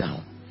writes it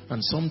down.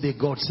 And someday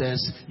God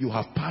says, you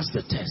have passed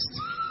the test.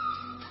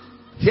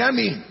 Hear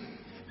me.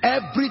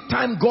 Every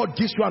time God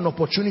gives you an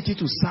opportunity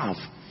to serve,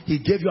 He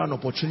gave you an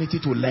opportunity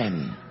to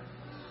learn.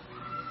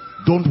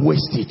 Don't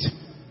waste it.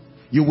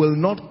 You will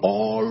not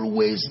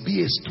always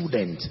be a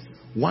student.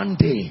 One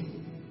day,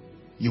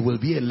 you will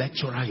be a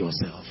lecturer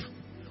yourself.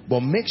 But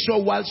make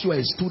sure whilst you are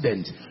a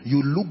student,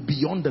 you look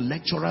beyond the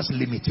lecturer's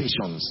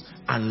limitations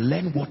and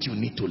learn what you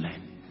need to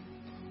learn.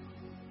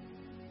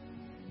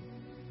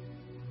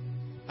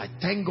 I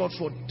thank God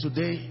for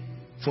today,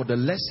 for the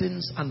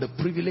lessons and the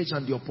privilege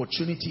and the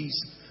opportunities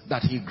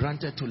that He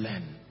granted to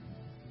learn.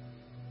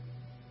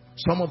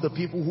 Some of the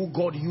people who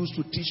God used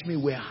to teach me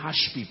were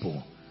harsh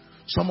people.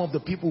 Some of the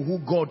people who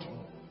God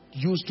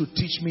used to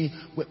teach me,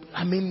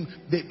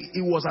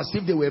 it was as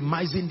if they were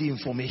mising the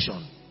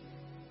information.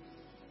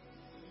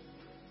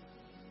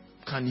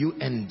 Can you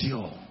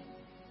endure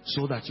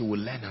so that you will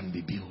learn and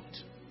be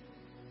built?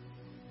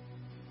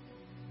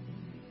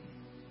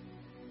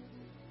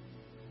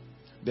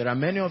 There are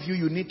many of you,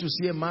 you need to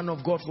see a man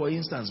of God, for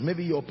instance,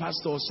 maybe your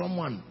pastor or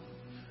someone,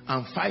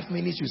 and 5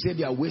 minutes you say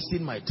they are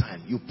wasting my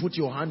time. You put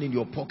your hand in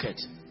your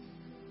pocket.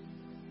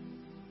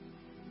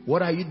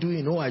 What are you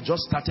doing? Oh, I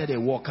just started a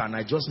work and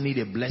I just need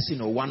a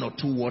blessing or 1 or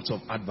 2 words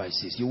of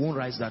advices. You won't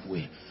rise that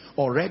way.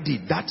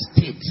 Already that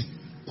state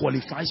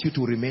qualifies you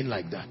to remain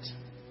like that.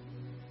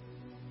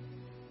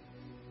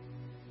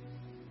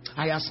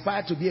 I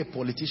aspire to be a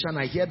politician.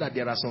 I hear that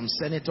there are some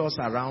senators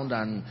around,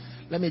 and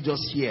let me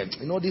just hear.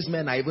 You know, these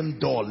men are even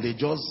dull. They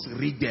just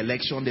read the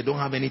election. They don't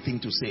have anything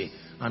to say.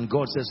 And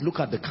God says, look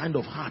at the kind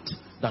of heart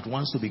that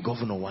wants to be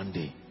governor one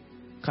day.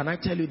 Can I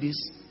tell you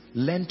this?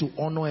 Learn to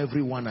honor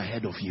everyone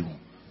ahead of you.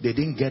 They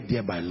didn't get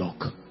there by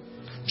luck.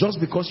 Just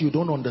because you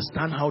don't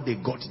understand how they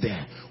got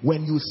there,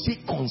 when you see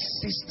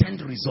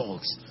consistent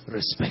results,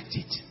 respect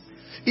it.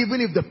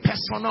 Even if the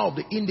persona of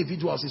the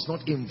individuals is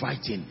not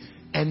inviting,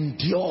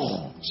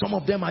 endure. Some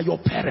of them are your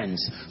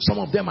parents. Some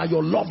of them are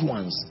your loved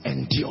ones.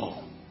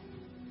 Endure.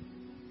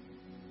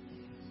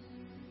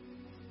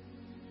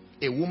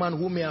 A woman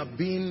who may have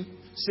been,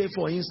 say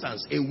for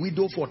instance, a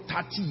widow for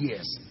 30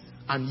 years,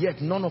 and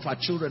yet none of her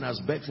children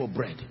has begged for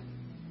bread.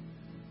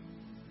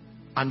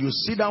 And you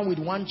sit down with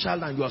one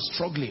child and you are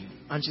struggling,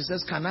 And she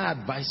says, can I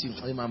advise you?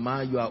 Hey,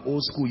 Mama, you are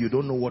old school. You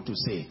don't know what to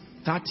say.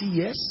 30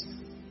 years?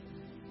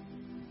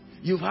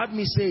 You've heard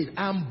me say it.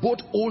 I'm both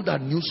old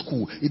and new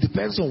school. It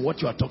depends on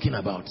what you are talking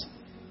about.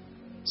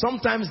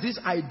 Sometimes this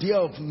idea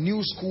of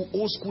new school,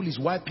 old school is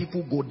why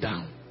people go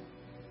down.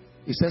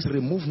 It says,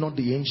 remove not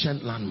the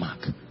ancient landmark.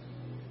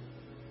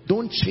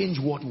 Don't change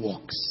what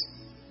works.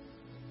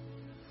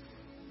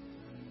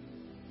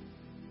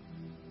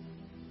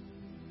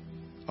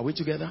 Are we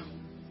together?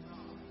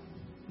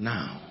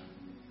 Now,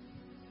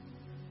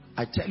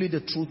 I tell you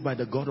the truth by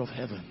the God of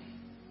heaven.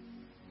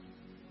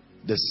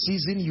 The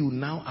season you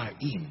now are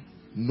in,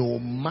 no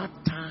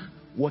matter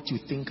what you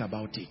think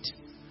about it,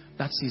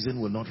 that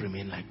season will not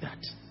remain like that.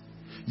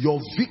 Your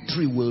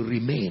victory will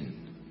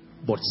remain,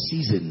 but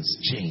seasons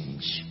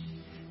change.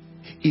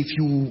 If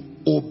you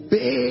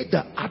obey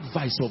the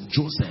advice of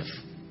Joseph,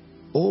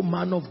 oh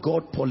man of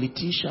God,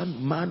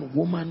 politician, man,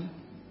 woman,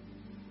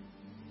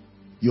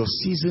 your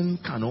season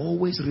can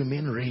always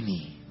remain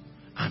rainy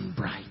and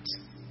bright.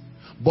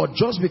 But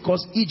just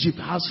because Egypt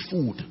has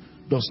food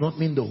does not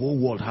mean the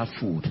whole world have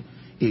food.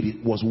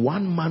 It was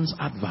one man's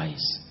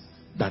advice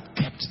that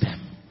kept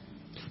them.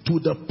 To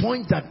the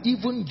point that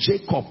even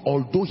Jacob,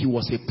 although he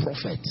was a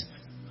prophet,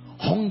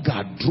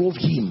 hunger drove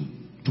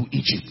him to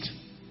Egypt.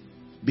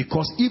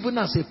 Because even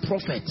as a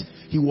prophet,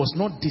 he was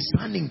not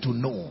discerning to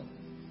know.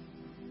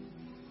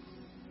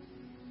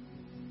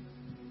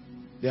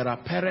 There are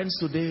parents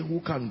today who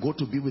can go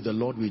to be with the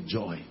Lord with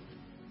joy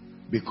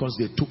because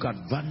they took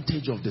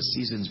advantage of the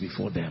seasons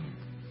before them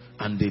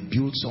and they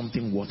built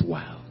something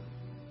worthwhile.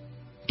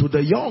 To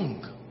the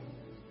young,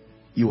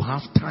 you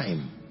have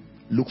time,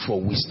 look for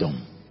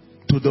wisdom.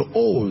 To the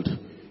old,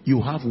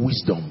 you have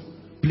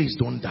wisdom, please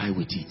don't die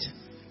with it.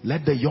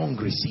 Let the young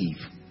receive.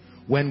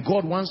 When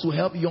God wants to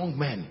help young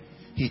men,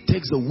 he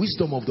takes the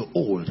wisdom of the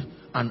old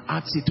and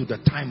adds it to the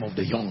time of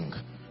the young.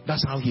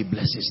 That's how he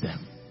blesses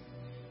them.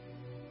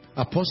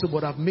 Apostle,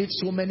 but I've made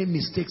so many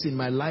mistakes in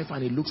my life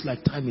and it looks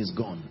like time is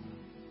gone.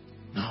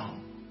 No,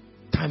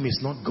 time is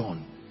not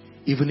gone.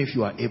 Even if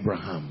you are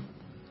Abraham,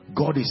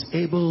 God is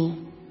able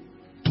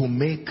to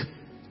make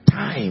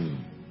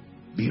time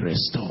be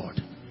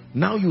restored.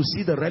 Now you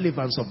see the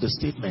relevance of the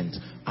statement,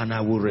 and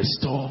I will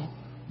restore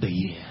the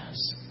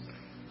years.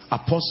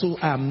 Apostle,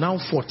 I am now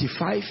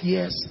 45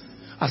 years.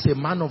 As a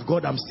man of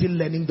God, I'm still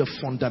learning the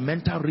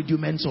fundamental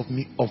rudiments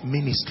of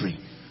ministry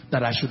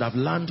that I should have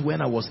learned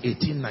when I was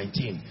 18,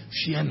 19.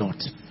 Fear not.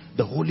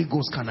 The Holy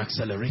Ghost can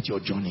accelerate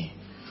your journey.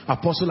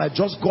 Apostle, I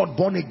just got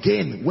born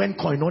again when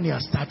Koinonia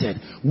started.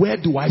 Where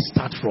do I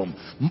start from?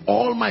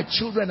 All my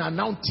children are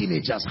now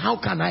teenagers.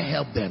 How can I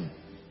help them?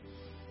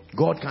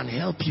 God can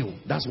help you.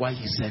 That's why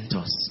he sent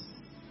us.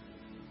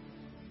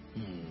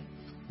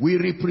 We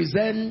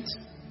represent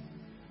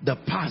the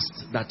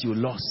past that you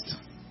lost.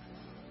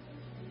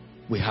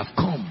 We have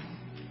come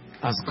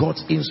as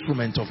God's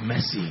instrument of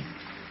mercy.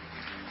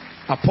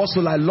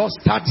 Apostle, I lost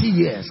 30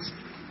 years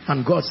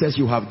and God says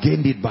you have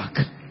gained it back.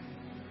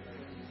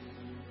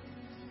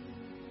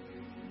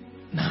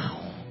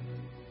 Now,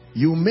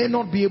 you may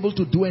not be able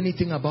to do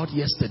anything about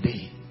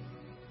yesterday,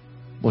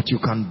 but you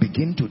can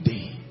begin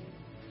today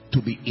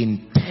to be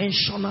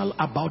intentional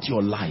about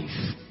your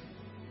life.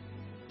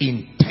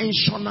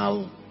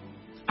 Intentional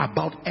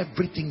about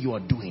everything you are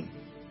doing.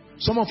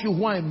 Some of you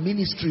who are in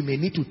ministry may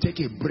need to take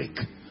a break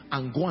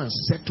and go and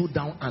settle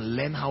down and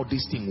learn how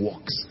this thing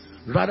works,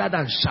 rather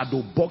than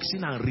shadow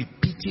boxing and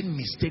repeating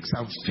mistakes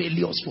and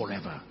failures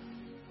forever.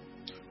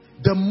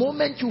 The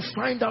moment you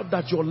find out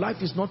that your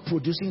life is not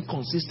producing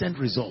consistent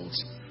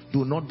results,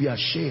 do not be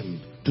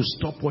ashamed to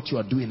stop what you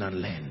are doing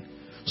and learn.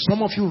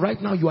 Some of you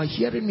right now, you are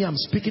hearing me, I'm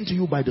speaking to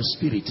you by the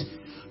Spirit.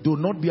 Do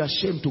not be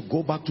ashamed to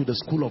go back to the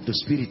school of the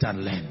Spirit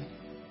and learn.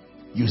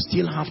 You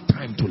still have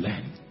time to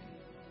learn.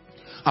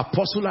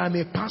 Apostle, I am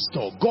a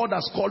pastor. God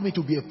has called me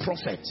to be a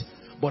prophet,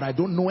 but I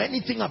don't know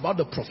anything about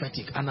the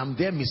prophetic and I'm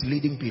there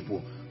misleading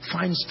people.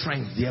 Find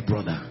strength, dear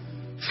brother.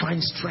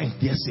 Find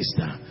strength, dear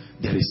sister.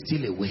 There is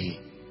still a way.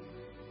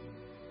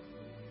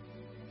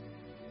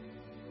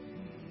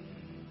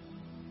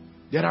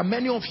 There are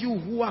many of you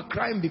who are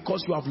crying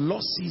because you have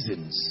lost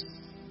seasons.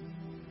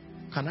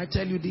 Can I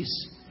tell you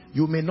this?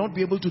 You may not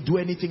be able to do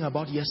anything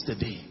about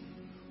yesterday,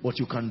 but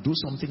you can do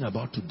something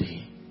about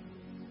today.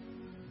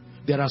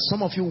 There are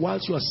some of you,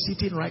 whilst you are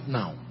sitting right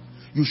now,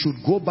 you should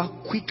go back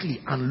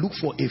quickly and look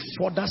for a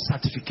further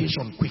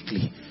certification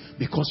quickly,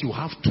 because you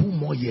have 2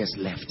 more years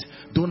left.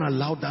 Don't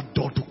allow that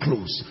door to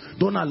close.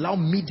 Don't allow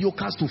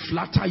mediocres to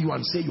flatter you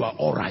and say you are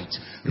all right.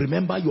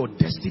 Remember, your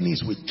destiny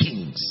is with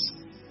kings.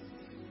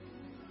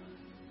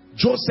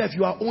 Joseph,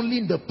 you are only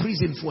in the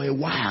prison for a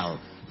while.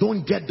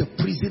 Don't get the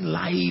prison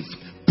life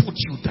put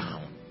you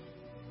down.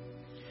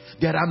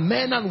 There are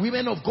men and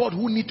women of God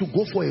who need to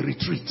go for a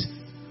retreat.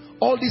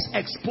 All this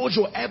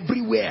exposure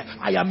everywhere.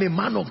 I am a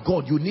man of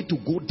God. You need to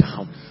go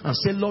down and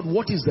say, Lord,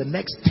 what is the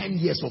next 10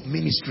 years of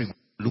ministry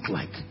look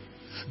like?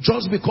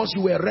 Just because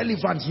you were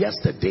relevant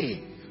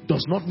yesterday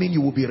does not mean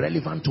you will be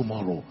relevant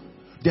tomorrow.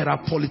 There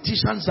are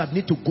politicians that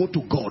need to go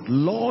to God.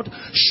 Lord,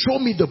 show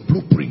me the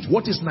blueprint.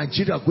 What is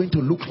Nigeria going to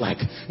look like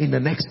in the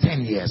next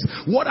 10 years?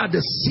 What are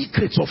the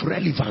secrets of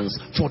relevance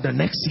for the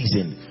next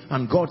season?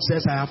 And God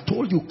says, I have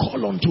told you,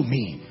 call unto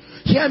me.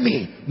 Hear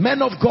me,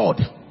 men of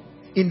God.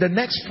 In the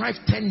next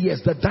 5-10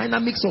 years, the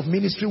dynamics of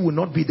ministry will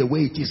not be the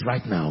way it is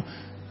right now.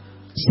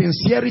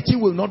 Sincerity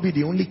will not be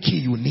the only key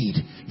you need.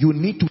 You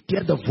need to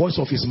hear the voice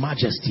of His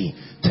Majesty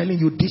telling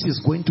you this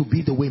is going to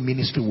be the way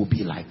ministry will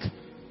be like.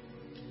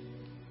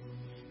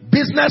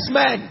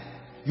 Businessmen,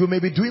 you may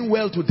be doing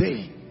well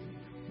today,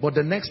 but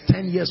the next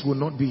 10 years will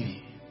not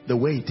be the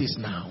way it is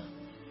now.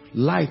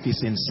 Life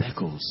is in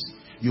circles.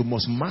 You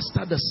must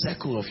master the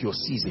circle of your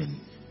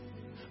season.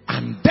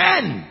 And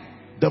then,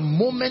 the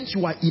moment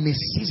you are in a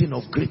season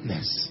of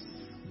greatness,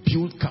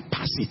 build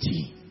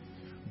capacity,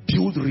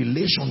 build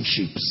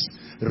relationships,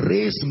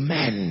 raise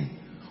men,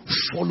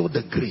 follow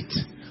the great.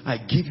 I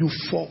give you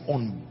 4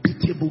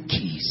 unbeatable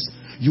keys.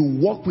 You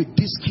walk with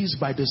these keys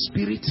by the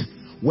Spirit,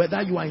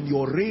 whether you are in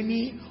your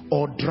rainy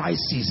or dry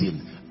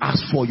season.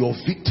 As for your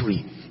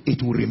victory,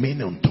 it will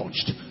remain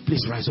untouched.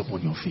 Please rise up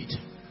on your feet.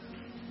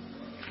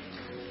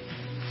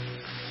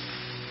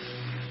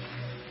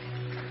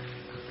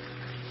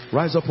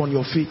 Rise up on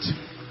your feet.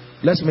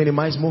 Let's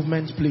minimize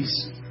movement,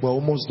 please. We're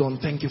almost done.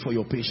 Thank you for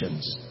your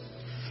patience.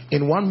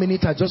 In 1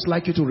 minute, I'd just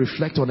like you to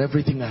reflect on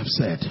everything I've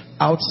said.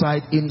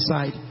 Outside,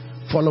 inside,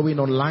 following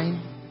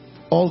online,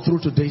 all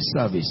through today's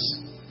service.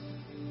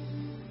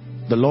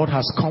 The Lord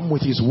has come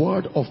with His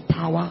word of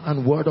power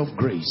and word of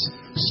grace,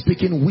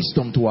 speaking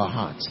wisdom to our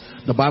hearts.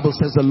 The Bible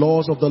says the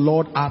laws of the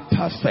Lord are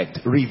perfect,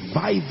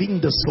 reviving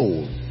the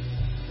soul.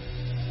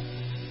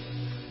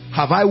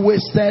 Have I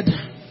wasted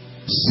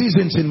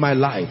seasons in my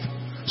life?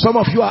 Some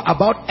of you are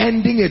about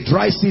ending a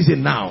dry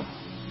season now.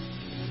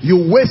 You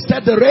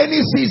wasted the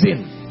rainy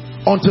season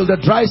until the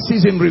dry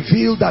season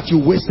revealed that you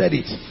wasted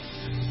it.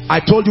 I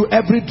told you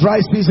every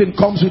dry season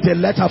comes with a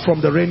letter from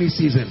the rainy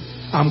season.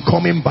 I'm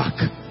coming back.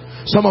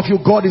 Some of you,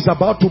 God is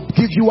about to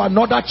give you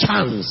another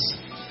chance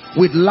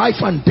with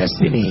life and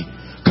destiny.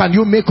 Can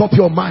you make up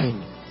your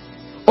mind?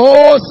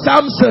 Oh,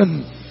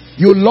 Samson,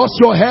 you lost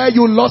your hair,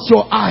 you lost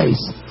your eyes,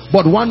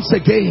 but once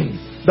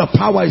again the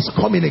power is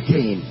coming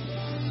again.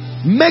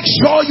 Make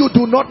sure you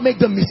do not make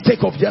the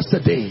mistake of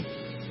yesterday.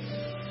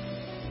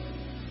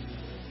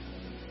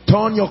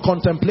 Turn your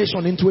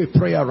contemplation into a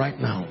prayer right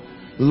now.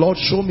 Lord,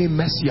 show me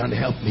mercy and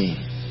help me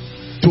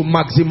to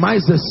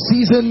maximize the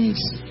seasons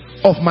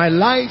of my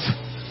life,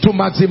 to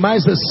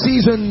maximize the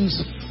seasons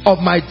of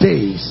my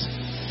days.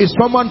 Is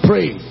someone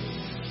praying?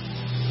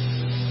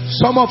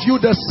 Some of you,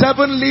 the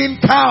 7 lean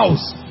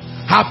cows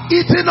have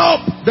eaten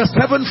up the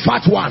 7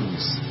 fat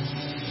ones.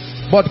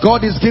 But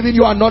God is giving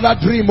you another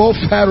dream, oh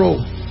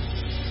Pharaoh.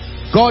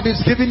 God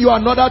is giving you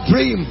another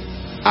dream,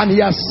 and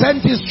He has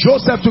sent His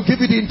Joseph to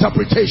give you the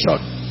interpretation.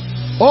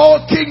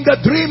 Oh King,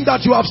 the dream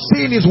that you have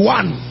seen is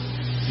one.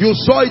 You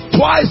saw it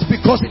twice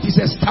because it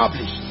is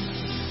established.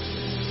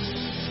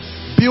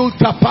 Build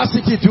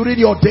capacity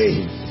during your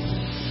day.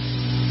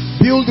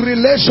 Build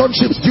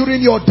relationships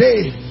during your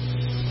day.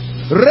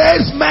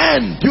 Raise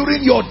men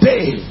during your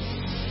day.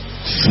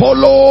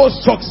 Follow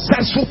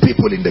successful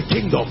people in the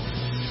kingdom.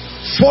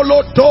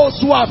 Follow those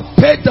who have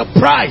paid the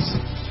price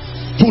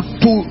to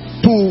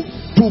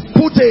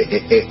put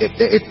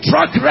a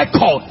track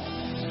record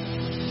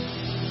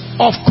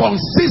of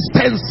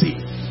consistency.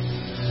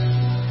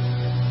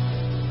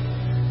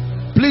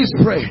 Please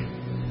pray.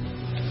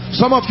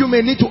 Some of you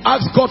may need to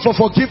ask God for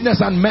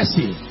forgiveness and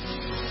mercy.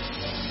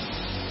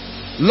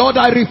 Lord,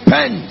 I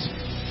repent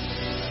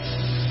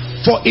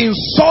for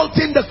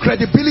insulting the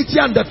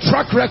credibility and the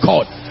track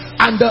record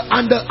and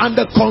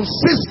the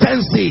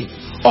consistency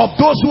of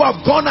those who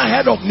have gone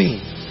ahead of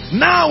me.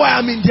 Now I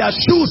am in their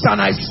shoes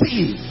and I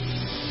see.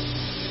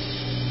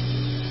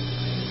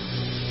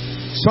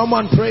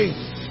 Someone pray.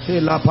 Pray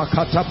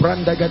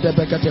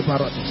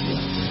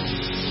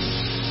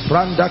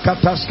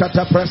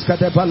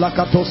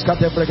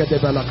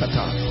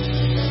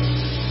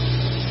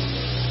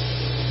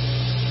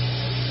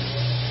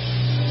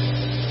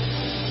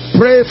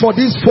for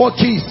these 4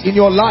 keys in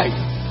your life.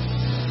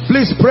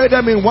 Please pray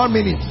them in 1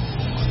 minute.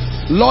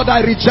 Lord,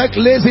 I reject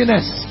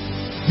laziness.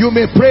 You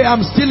may pray,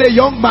 I'm still a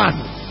young man.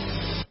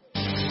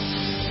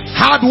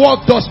 Hard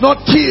work does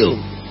not kill.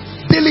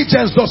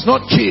 Diligence does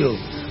not kill.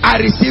 I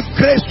receive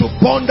grace to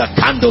burn the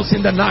candles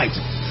in the night.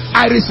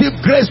 I receive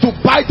grace to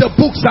buy the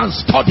books and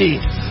study.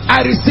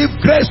 I receive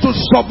grace to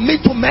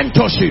submit to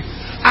mentorship.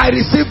 I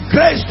receive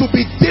grace to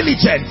be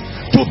diligent,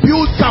 to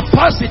build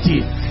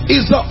capacity.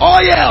 Is the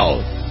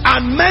oil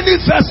and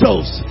many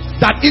vessels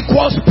that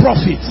equals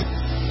profit.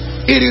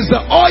 It is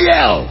the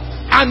oil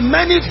and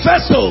many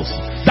vessels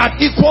that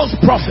equals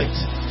profit.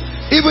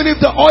 Even if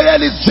the oil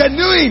is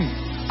genuine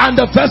and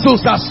the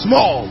vessels are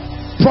small,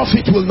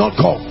 profit will not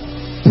come.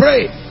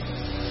 Pray.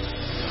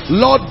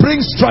 Lord,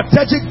 bring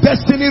strategic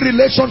destiny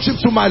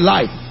relationships to my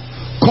life.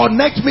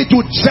 Connect me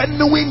to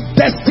genuine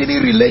destiny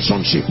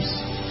relationships.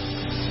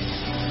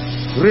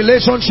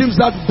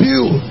 Relationships that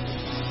build,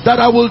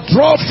 that I will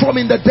draw from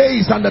in the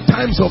days and the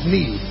times of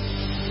need.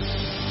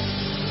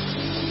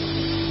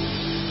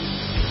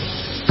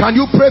 Can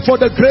you pray for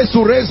the grace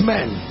to raise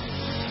men?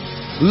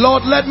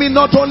 Lord, let me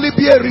not only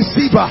be a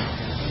receiver,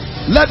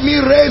 let me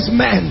raise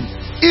men.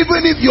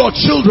 Even if your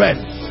children,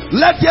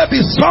 let there be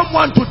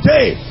someone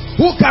today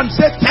who can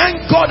say,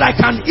 thank God I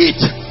can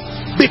eat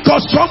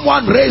because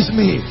someone raised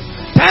me.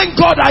 Thank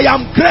God I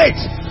am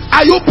great.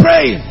 Are you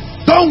praying?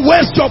 Don't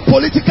waste your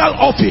political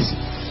office.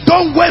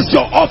 Don't waste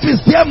your office,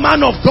 dear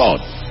man of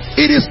God.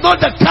 It is not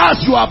the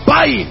cars you are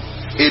buying.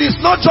 It is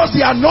not just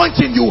the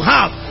anointing you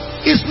have.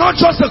 It's not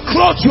just the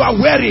clothes you are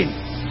wearing.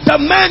 The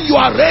man you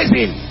are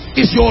raising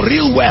is your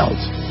real wealth.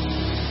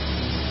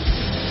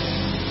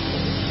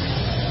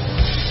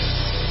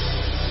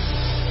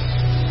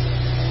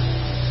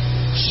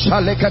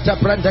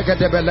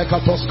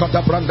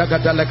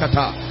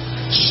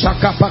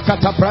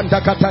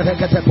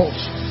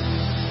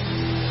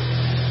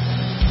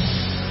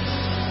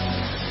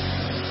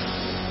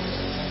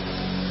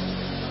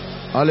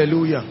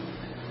 Hallelujah.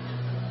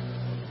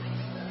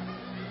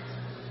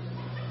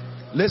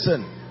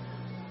 Listen,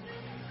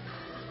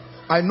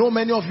 I know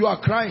many of you are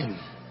crying.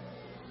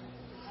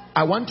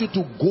 I want you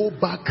to go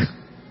back,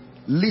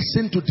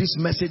 listen to this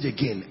message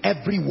again.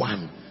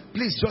 Everyone,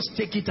 please just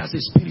take it as a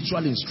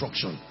spiritual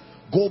instruction.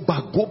 Go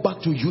back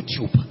to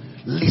YouTube,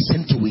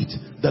 listen to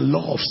it, the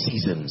law of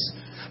seasons,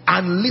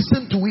 and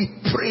listen to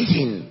it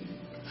praying,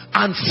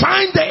 and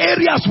find the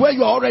areas where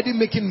you are already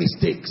making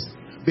mistakes.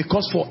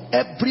 Because for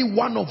every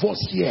one of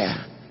us here,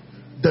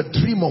 the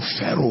dream of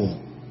Pharaoh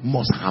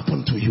must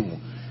happen to you.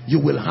 You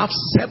will have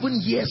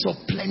 7 years of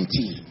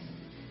plenty,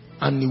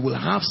 and you will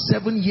have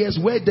 7 years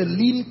where the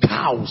lean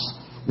cows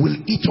will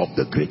eat up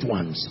the great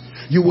ones.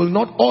 You will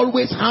not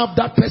always have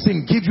that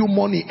person give you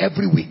money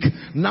every week.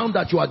 Now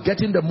that you are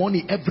getting the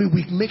money every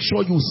week, make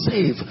sure you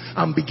save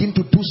and begin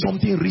to do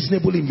something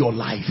reasonable in your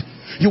life.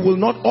 You will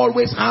not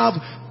always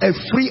have a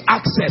free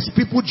access.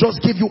 People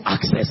just give you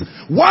access.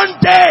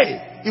 One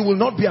day it will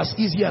not be as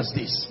easy as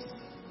this.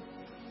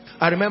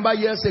 I remember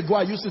years ago,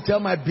 I used to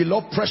tell my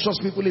beloved precious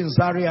people in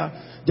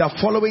Zaria, they are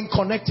following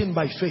Connecting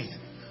by Faith.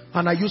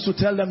 And I used to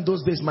tell them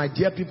those days, my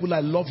dear people, I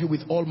love you with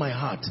all my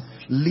heart.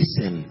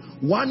 Listen,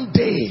 one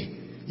day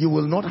you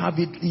will not have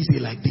it easy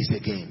like this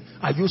again.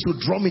 I used to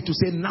draw me to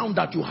say, now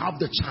that you have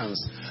the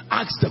chance,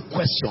 ask the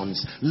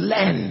questions,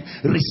 learn,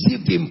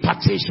 receive the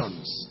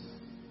impartations.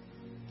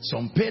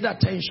 Some paid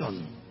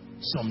attention,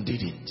 some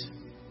didn't.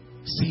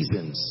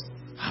 Seasons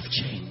have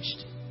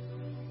changed.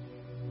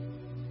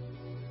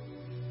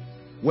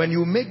 When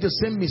you make the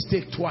same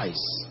mistake twice,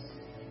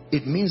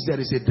 it means there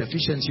is a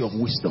deficiency of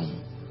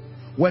wisdom.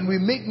 When we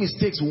make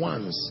mistakes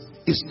once,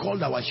 it's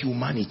called our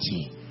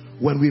humanity.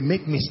 When we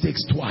make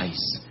mistakes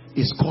twice,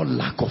 it's called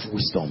lack of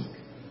wisdom.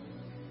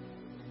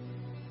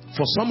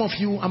 For some of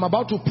you, I'm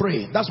about to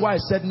pray. That's why I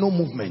said no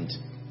movement.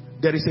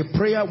 There is a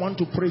prayer I want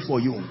to pray for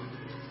you.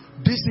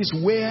 This is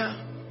where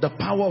the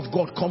power of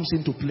God comes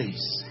into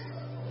place.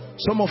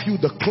 Some of you,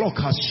 the clock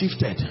has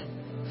shifted.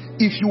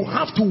 If you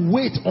have to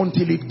wait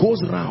until it goes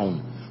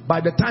round, by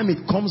the time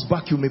it comes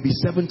back, you may be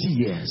 70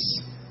 years.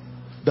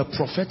 The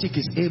prophetic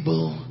is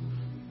able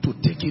to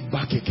take it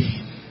back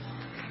again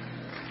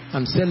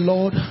and say,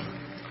 Lord,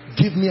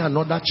 give me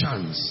another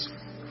chance.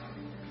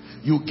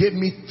 You gave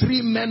me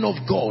 3 men of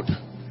God,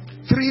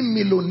 3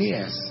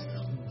 millionaires,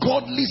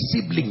 godly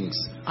siblings,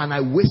 and I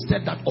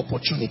wasted that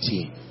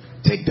opportunity.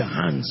 Take the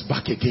hands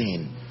back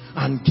again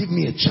and give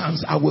me a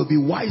chance. I will be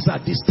wiser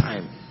this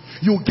time.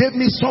 You gave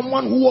me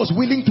someone who was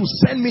willing to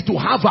send me to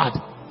Harvard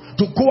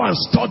to go and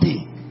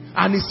study,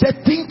 and he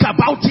said, think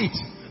about it,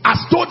 as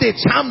though they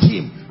charmed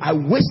him. I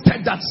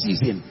wasted that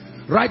season.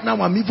 Right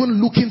now I'm even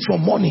looking for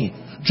money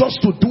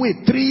just to do a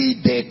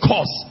 3-day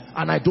course,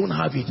 and I don't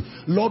have it.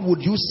 Lord,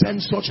 would you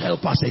send such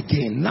helpers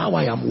again? Now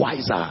I am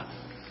wiser.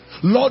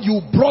 Lord,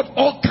 you brought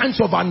all kinds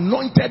of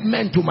anointed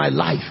men to my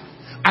life.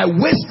 I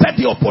wasted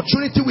the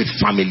opportunity with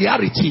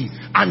familiarity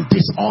and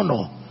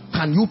dishonor.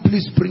 Can you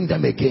please bring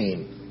them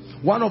again?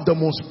 One of the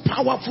most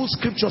powerful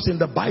scriptures in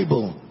the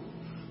Bible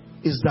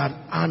is that,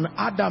 and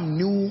Adam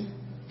knew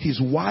his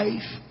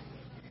wife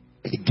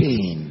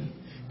again.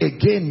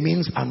 Again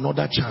means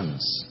another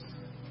chance.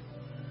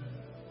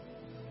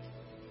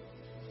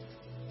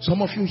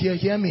 Some of you here,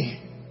 hear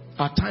me.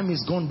 Our time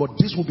is gone, but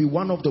this will be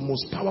one of the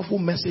most powerful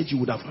messages you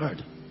would have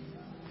heard.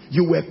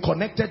 You were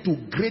connected to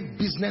great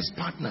business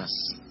partners,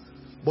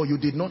 but you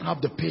did not have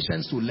the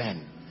patience to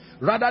learn.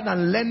 Rather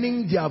than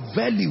learning their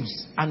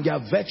values and their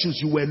virtues,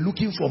 you were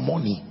looking for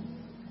money.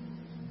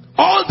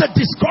 All the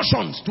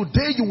discussions,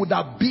 today you would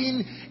have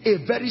been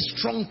a very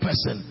strong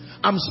person.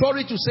 I'm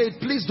sorry to say it,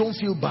 please don't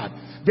feel bad.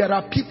 There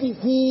are people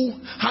who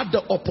had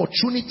the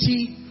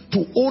opportunity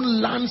to own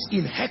lands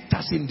in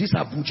hectares in this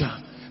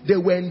Abuja. They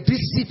were in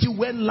this city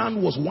when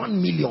land was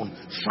 1 million,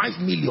 5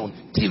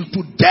 million. Till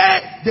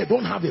today, they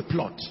don't have a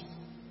plot.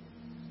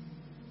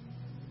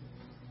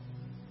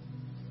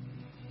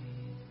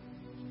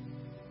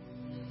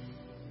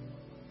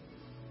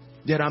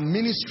 There are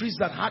ministries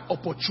that had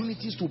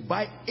opportunities to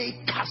buy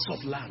acres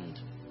of land.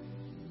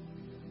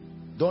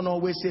 Don't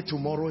always say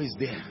tomorrow is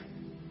there.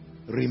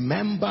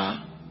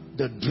 Remember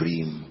the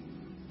dream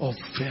of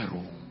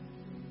Pharaoh.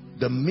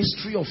 The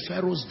mystery of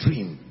Pharaoh's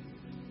dream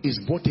is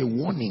both a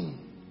warning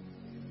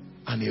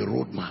and a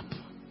roadmap.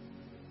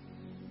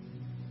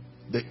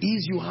 The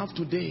ease you have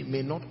today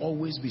may not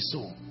always be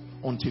so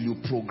until you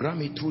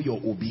program it through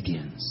your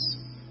obedience.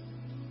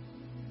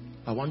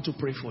 I want to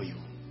pray for you.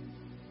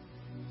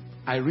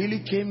 I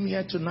really came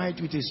here tonight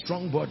with a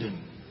strong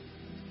burden.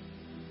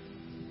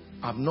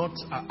 I'm not,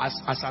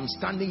 as I'm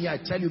standing here, I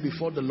tell you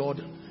before the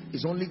Lord,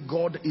 it's only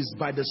God, is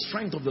by the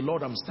strength of the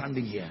Lord I'm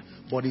standing here.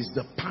 But it's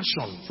the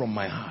passion from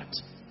my heart.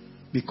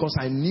 Because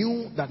I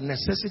knew that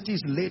necessity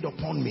is laid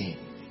upon me.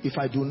 If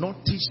I do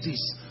not teach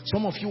this,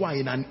 some of you are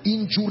in an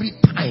injury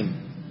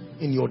time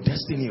in your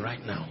destiny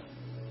right now.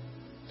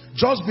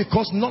 Just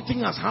because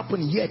nothing has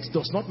happened yet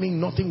does not mean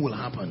nothing will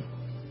happen.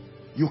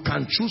 You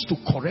can choose to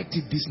correct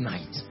it this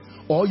night.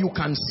 Or you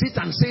can sit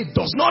and say, it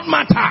does not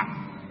matter.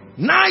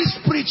 Nice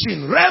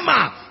preaching,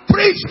 Rema,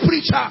 preach,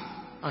 preacher.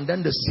 And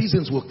then the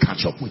seasons will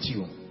catch up with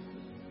you.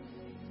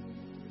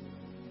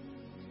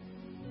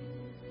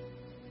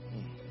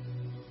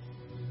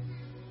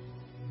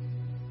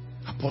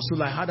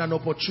 Apostle, I had an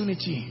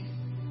opportunity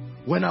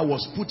when I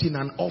was put in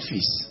an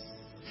office.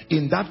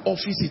 In that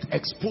office, it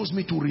exposed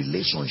me to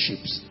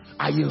relationships.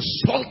 I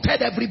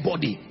insulted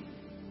everybody.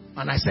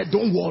 And I said,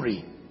 don't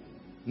worry.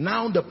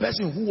 Now the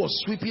person who was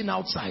sweeping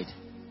outside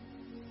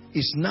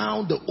is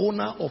now the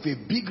owner of a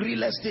big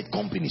real estate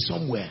company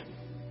somewhere.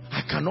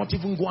 I cannot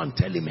even go and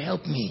tell him,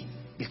 help me,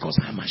 because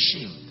I'm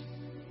ashamed.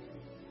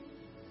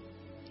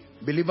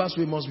 Believers,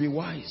 we must be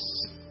wise.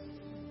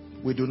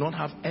 We do not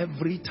have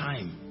every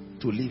time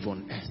to live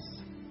on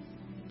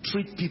earth.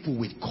 Treat people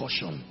with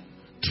caution.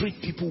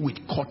 Treat people with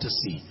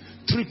courtesy.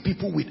 Treat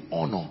people with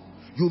honor.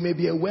 You may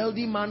be a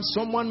wealthy man.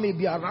 Someone may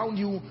be around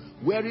you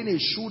wearing a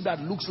shoe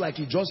that looks like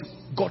he just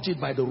got it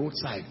by the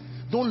roadside.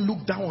 Don't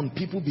look down on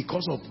people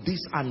because of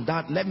this and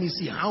that. Let me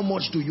see, how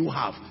much do you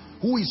have?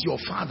 Who is your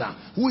father?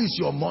 Who is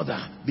your mother?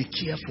 Be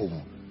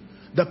careful.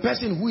 The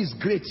person who is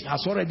great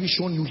has already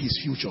shown you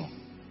his future.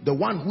 The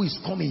one who is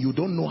coming, you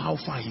don't know how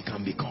far he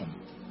can become.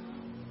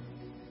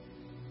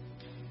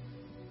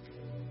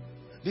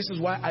 This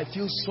is why I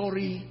feel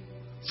sorry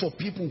for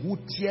people who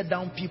tear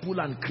down people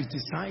and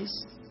criticize.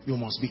 You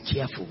must be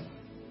careful.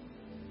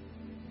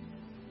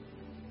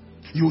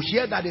 You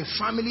hear that a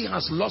family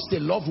has lost a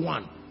loved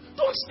one.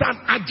 Don't start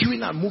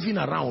arguing and moving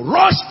around.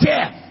 Rush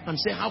there and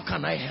say, how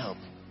can I help?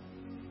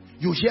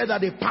 You hear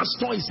that a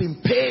pastor is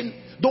in pain.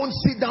 Don't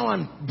sit down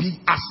and be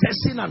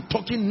assessing and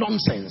talking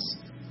nonsense.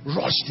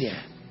 Rush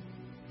there.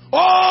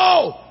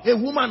 Oh, a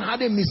woman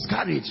had a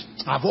miscarriage.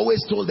 I've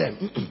always told them,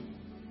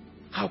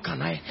 how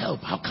can I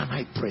help? How can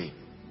I pray?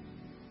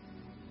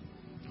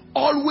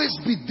 Always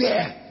be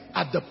there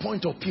at the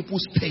point of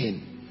people's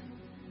pain.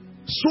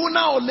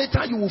 Sooner or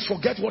later you will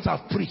forget what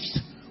I've preached,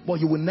 but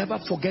you will never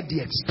forget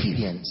the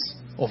experience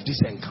of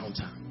this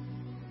encounter.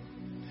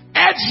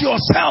 Edge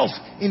yourself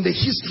in the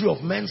history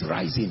of men's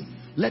rising.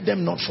 Let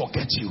them not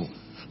forget you.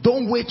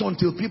 Don't wait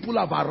until people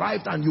have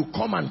arrived and you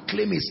come and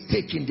claim a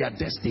stake in their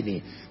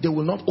destiny. They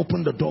will not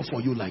open the door for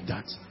you like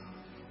that.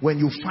 When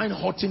you find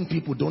hurting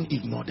people, don't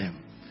ignore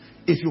them.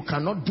 If you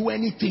cannot do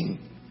anything,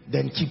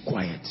 then keep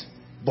quiet.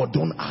 But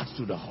don't add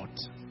to the hurt.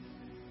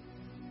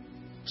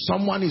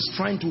 Someone is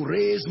trying to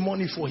raise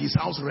money for his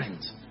house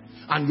rent,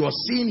 and you're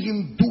seeing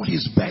him do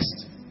his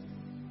best.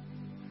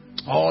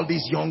 All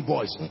these young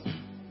boys,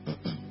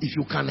 if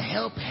you can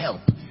help,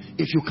 help.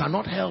 If you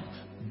cannot help,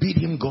 bid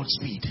him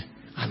Godspeed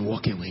and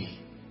walk away.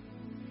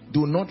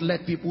 Do not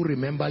let people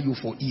remember you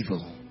for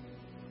evil.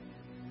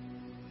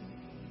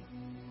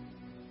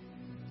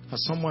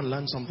 Has someone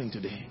learned something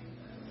today?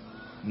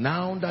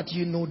 Now that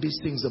you know these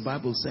things, the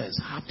Bible says,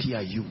 happy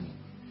are you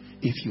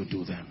if you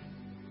do them.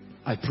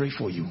 I pray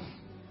for you.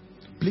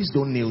 Please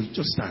don't kneel,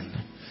 just stand.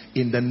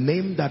 In the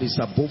name that is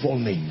above all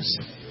names,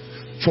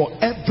 for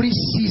every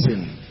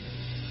season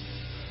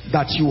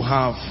that you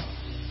have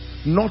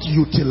not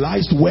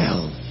utilized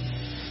well,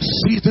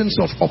 seasons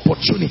of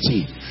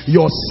opportunity,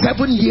 your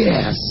 7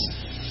 years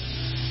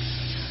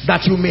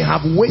that you may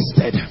have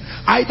wasted,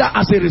 either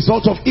as a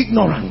result of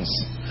ignorance,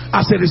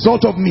 as a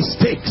result of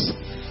mistakes,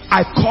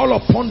 I call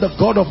upon the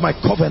God of my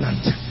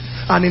covenant,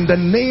 and in the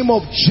name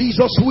of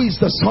Jesus, who is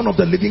the Son of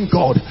the living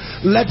God,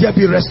 let there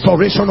be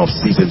restoration of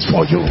seasons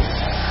for you.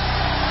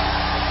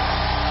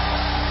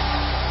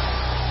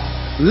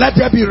 Let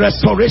there be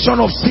restoration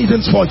of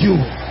seasons for you.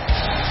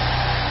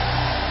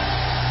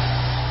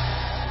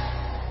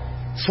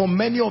 For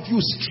many of you,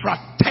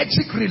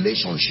 strategic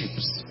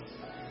relationships,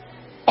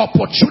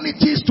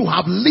 opportunities to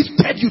have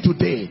lifted you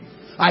today,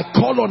 I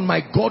call on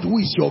my God who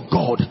is your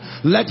God.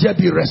 Let there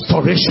be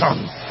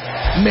restoration.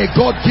 May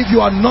God give you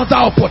another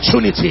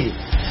opportunity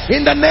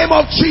in the name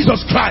of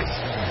Jesus Christ.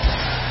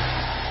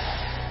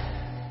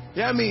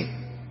 Hear me.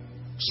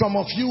 Some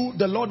of you,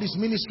 the Lord is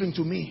ministering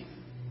to me.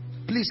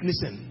 Please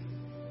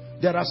listen.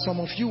 There are some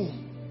of you,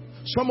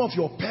 some of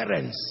your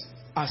parents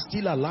are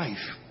still alive.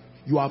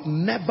 You have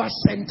never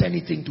sent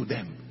anything to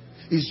them.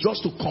 It's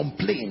just to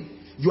complain.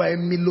 You are a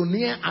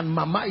millionaire and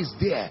mama is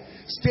there,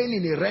 staying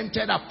in a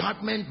rented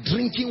apartment,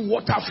 drinking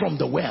water from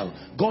the well.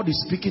 God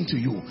is speaking to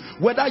you.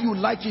 Whether you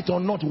like it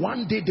or not,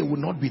 one day they will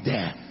not be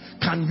there.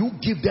 Can you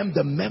give them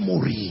the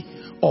memory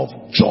of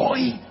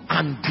joy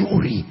and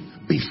glory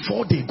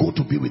before they go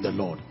to be with the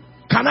Lord?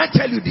 Can I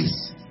tell you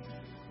this?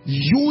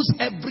 Use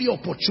every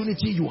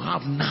opportunity you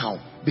have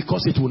now,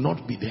 because it will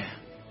not be there.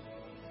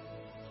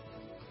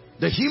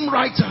 The hymn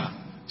writer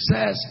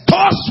says,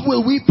 thus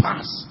will we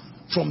pass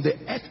from the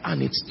earth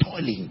and its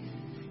toiling.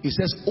 He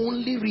says,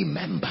 only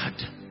remembered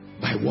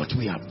by what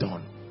we have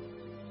done.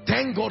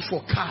 Thank God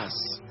for cars,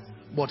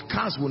 but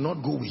cars will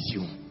not go with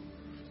you.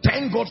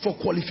 Thank God for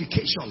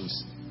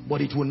qualifications,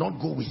 but it will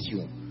not go with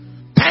you.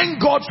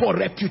 Thank God for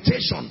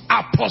reputation.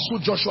 Apostle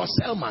Joshua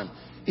Selman,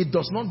 it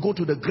does not go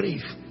to the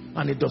grave,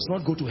 and it does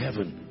not go to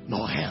heaven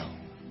nor hell.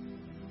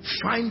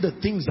 Find the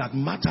things that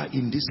matter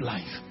in this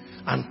life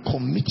and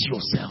commit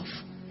yourself.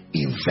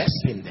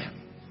 Invest in them.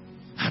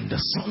 And the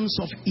sons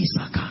of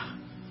Issachar,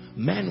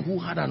 men who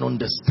had an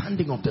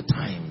understanding of the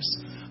times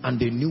and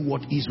they knew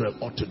what Israel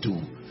ought to do.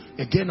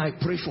 Again, I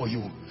pray for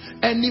you.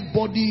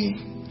 Anybody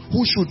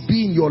who should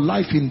be in your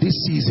life in this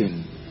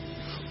season,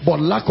 but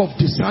lack of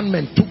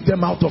discernment took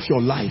them out of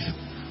your life,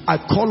 I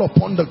call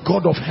upon the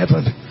God of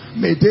heaven.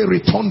 May they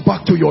return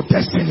back to your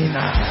destiny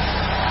now.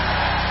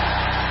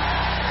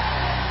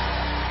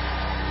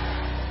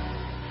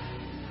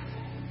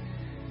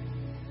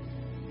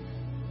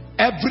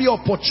 Every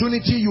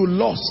opportunity you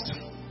lost,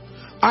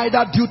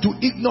 either due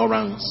to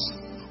ignorance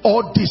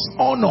or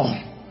dishonor,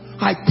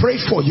 I pray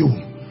for you.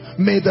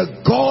 May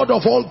the God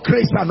of all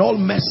grace and all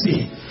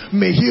mercy,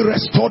 may he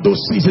restore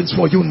those seasons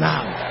for you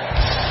now.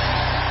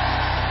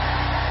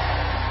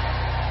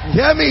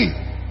 Hear me.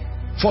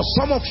 For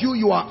some of you,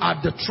 you are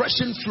at the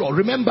threshing floor.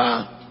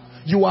 Remember,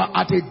 you are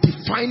at a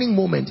defining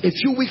moment. A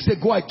few weeks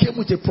ago, I came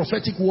with a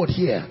prophetic word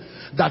here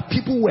that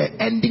people were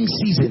ending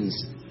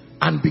seasons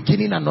and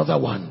beginning another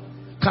one.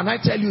 Can I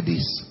tell you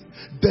this?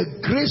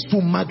 The grace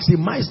to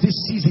maximize this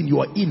season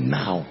you are in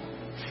now,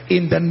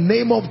 in the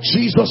name of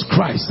Jesus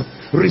Christ,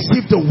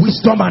 receive the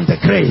wisdom and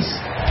the grace.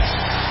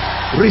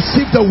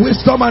 Receive the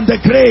wisdom and the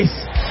grace.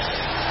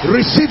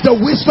 Receive the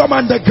wisdom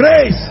and the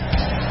grace.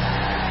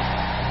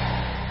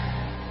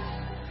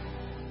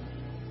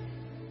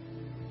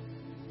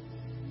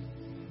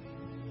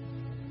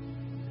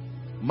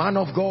 Man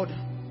of God,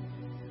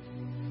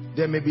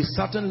 there may be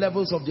certain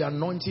levels of the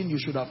anointing you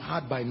should have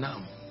had by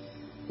now,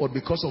 but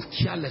because of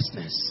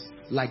carelessness,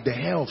 like the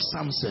hair of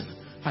Samson,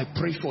 I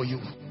pray for you.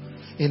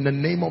 In the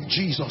name of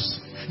Jesus,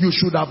 you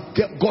should have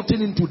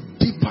gotten into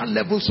deeper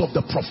levels of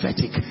the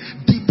prophetic,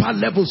 deeper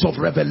levels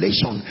of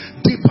revelation,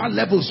 deeper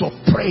levels of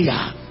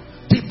prayer,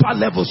 deeper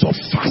levels of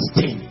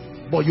fasting,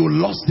 but you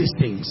lost these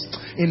things.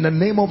 In the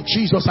name of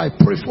Jesus, I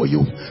pray for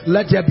you.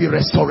 Let there be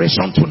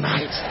restoration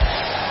tonight.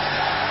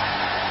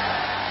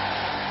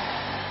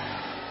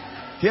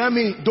 Hear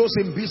me, those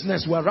in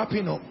business, we're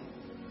wrapping up.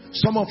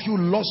 Some of you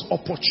lost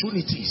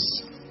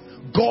opportunities.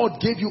 God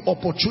gave you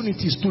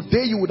opportunities.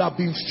 Today you would have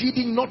been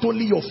feeding not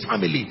only your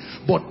family,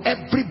 but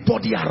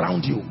everybody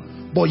around you.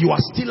 But you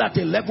are still at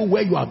a level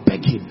where you are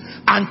begging.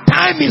 And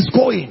time is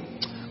going.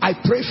 I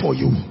pray for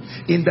you.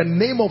 In the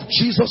name of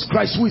Jesus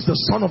Christ, who is the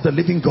Son of the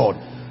living God.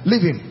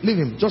 Leave him, leave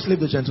him. Just leave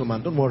the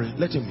gentleman. Don't worry,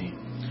 let him be.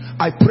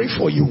 I pray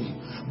for you.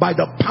 By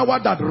the power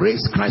that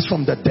raised Christ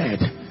from the dead,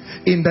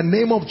 in the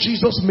name of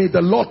Jesus, may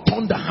the Lord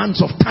turn the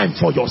hands of time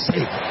for your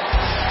sake.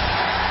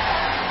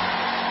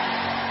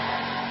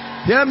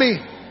 Hear me.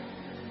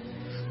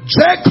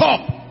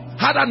 Jacob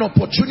had an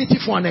opportunity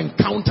for an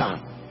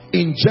encounter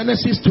in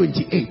Genesis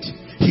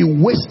 28. He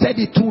wasted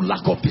it through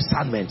lack of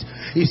discernment.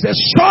 He says,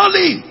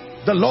 surely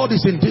the Lord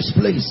is in this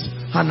place,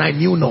 and I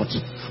knew not.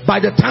 By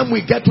the time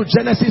we get to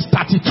Genesis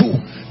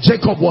 32,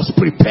 Jacob was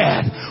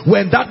prepared.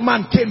 When that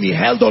man came, he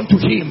held on to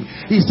him.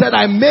 He said,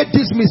 I made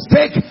this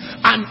mistake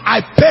and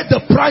I paid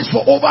the price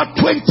for over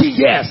 20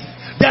 years.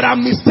 There are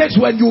mistakes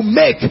when you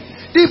make,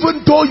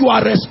 even though you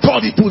are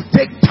restored, it will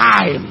take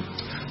time.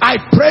 I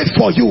pray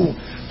for you.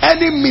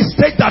 Any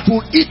mistake that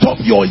will eat up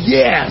your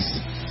years,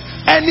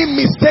 any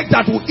mistake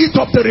that will eat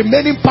up the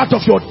remaining part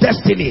of your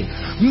destiny,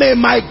 may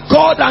my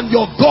God and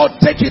your God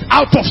take it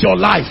out of your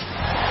life.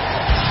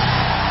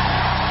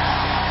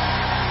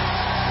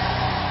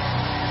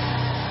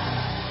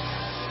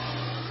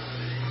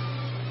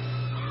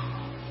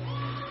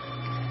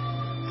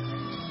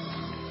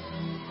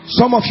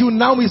 Some of you,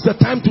 now is the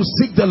time to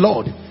seek the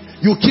Lord.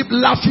 You keep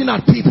laughing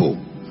at people.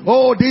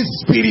 Oh, these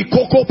spirit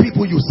cocoa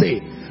people, you say.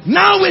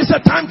 Now is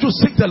the time to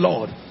seek the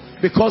Lord.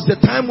 Because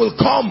the time will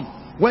come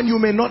when you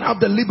may not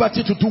have the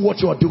liberty to do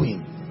what you are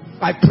doing.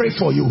 I pray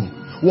for you.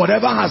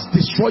 Whatever has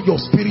destroyed your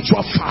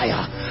spiritual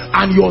fire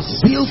and your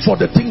zeal for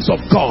the things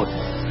of God.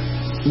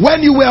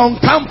 When you were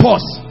on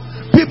campus,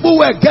 people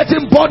were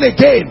getting born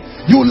again.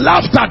 You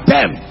laughed at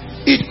them.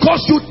 It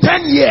cost you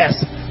 10 years.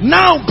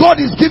 Now God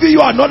is giving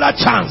you another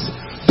chance.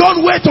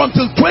 Don't wait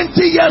until 20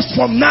 years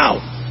from now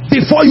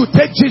before you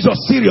take Jesus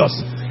serious.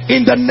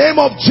 In the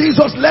name of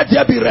Jesus, let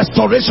there be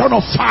restoration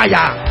of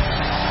fire.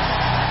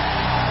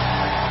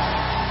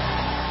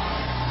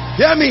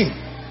 Hear me.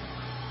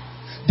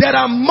 There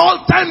are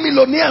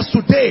multi-millionaires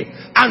today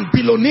and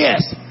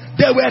billionaires.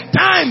 There were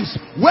times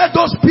where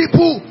those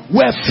people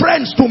were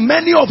friends to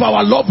many of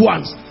our loved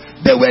ones.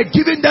 They were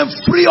giving them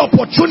free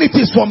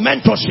opportunities for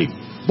mentorship,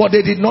 but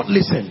they did not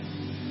listen.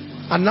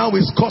 And now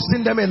it's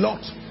costing them a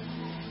lot.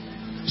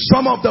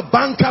 Some of the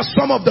bankers,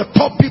 some of the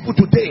top people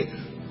today,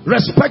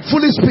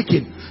 respectfully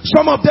speaking,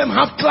 some of them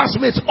have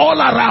classmates all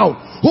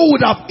around who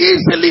would have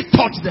easily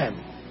taught them,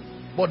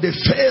 but they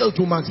fail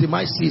to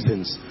maximize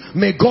seasons.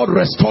 May God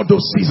restore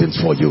those seasons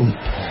for you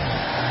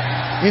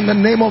in the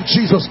name of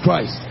Jesus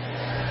Christ.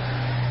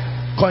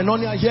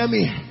 Koinonia, hear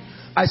me.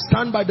 I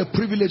stand by the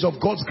privilege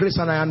of God's grace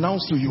and I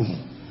announce to you,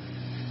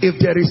 if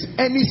there is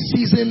any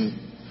season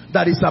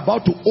that is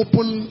about to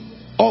open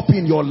up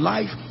in your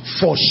life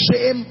for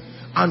shame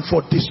and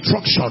for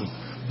destruction,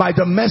 by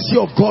the mercy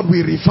of God we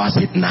reverse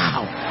it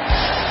now.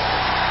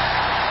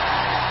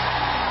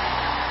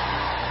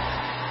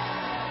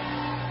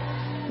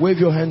 Wave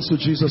your hands to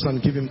Jesus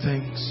and give him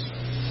thanks.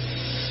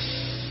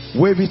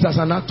 Wave it as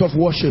an act of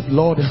worship.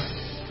 Lord,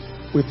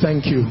 we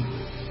thank you.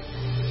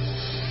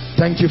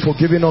 Thank you for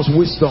giving us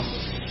wisdom.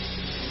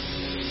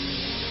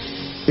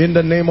 In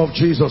the name of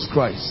Jesus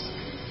Christ.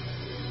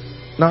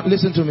 Now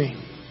listen to me.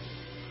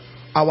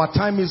 Our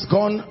time is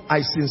gone.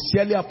 I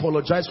sincerely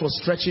apologize for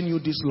stretching you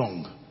this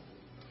long,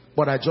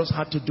 but I just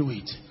had to do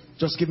it.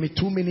 Just give me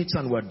 2 minutes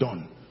and we're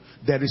done.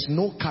 There is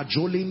no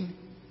cajoling.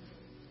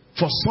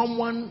 For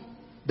someone,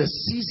 the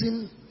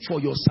season for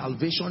your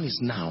salvation is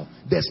now.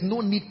 There's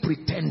no need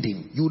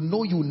pretending. You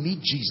know you need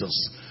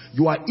Jesus.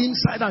 You are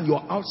inside and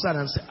you're outside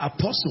and say,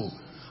 Apostle,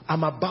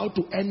 I'm about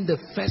to end the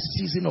first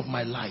season of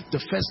my life,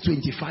 the first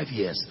 25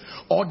 years,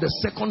 or the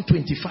second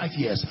 25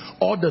 years,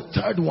 or the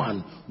third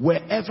one.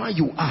 Wherever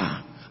you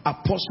are,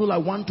 Apostle, I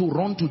want to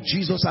run to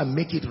Jesus and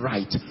make it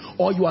right.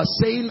 Or you are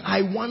saying,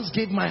 I once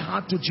gave my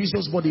heart to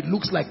Jesus, but it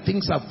looks like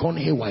things have gone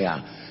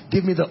haywire.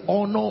 Give me the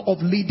honor of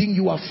leading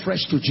you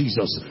afresh to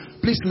Jesus.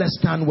 Please, let's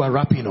stand. We're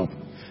wrapping up.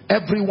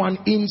 Everyone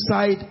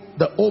inside,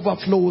 the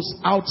overflows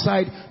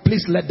outside,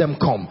 please let them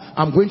come.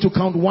 I'm going to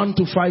count 1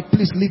 to 5.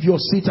 Please leave your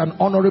seat and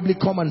honorably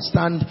come and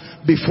stand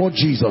before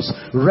Jesus,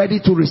 ready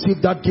to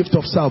receive that gift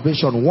of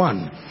salvation.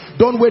 1.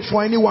 Don't wait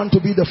for anyone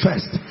to be the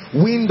first.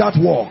 Win that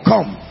war.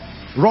 Come.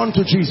 Run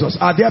to Jesus.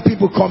 Are there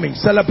people coming?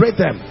 Celebrate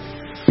them.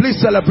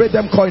 Please celebrate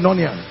them,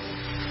 Koinonia.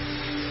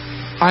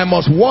 I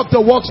must walk the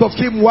walks of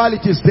him while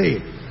it is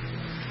day.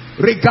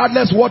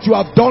 Regardless what you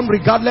have done,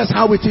 regardless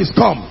how it is,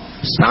 come.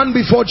 Stand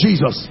before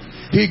Jesus.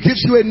 He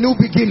gives you a new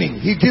beginning.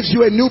 He gives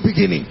you a new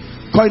beginning.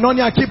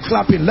 Koinonia, keep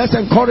clapping. Let's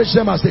encourage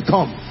them as they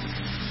come.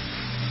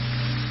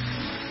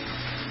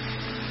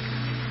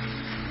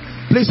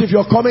 Please, if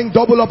you're coming,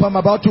 double up. I'm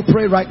about to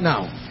pray right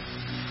now.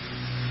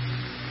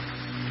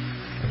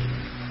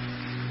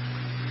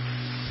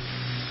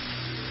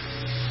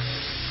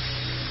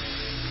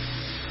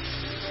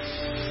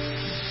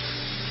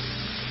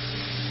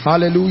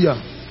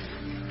 Hallelujah.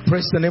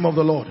 Praise the name of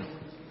the Lord.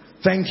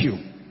 Thank you.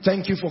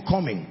 Thank you for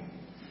coming.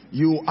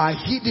 You are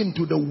hidden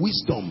to the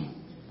wisdom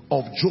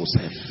of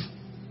Joseph.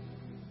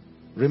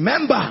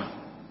 Remember,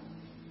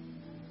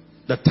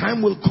 the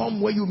time will come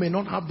where you may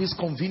not have this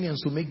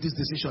convenience to make this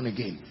decision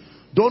again.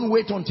 Don't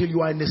wait until you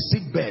are in a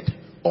sick bed,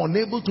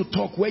 unable to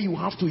talk, where you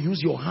have to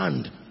use your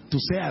hand to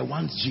say, I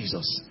want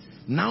Jesus.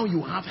 Now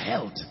you have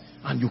health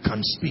and you can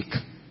speak.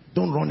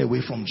 Don't run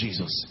away from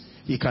Jesus.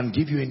 He can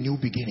give you a new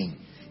beginning.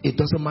 It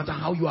doesn't matter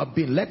how you have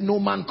been. Let no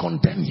man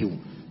condemn you.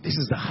 This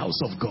is the house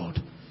of God,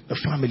 the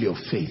family of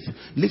faith.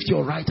 Lift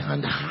your right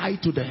hand high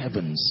to the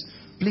heavens.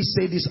 Please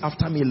say this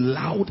after me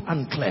loud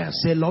and clear.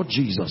 Say, Lord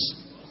Jesus,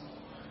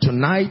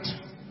 tonight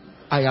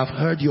I have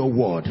heard your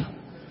word.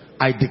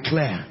 I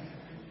declare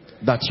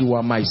that you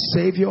are my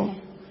Savior,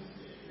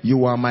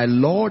 you are my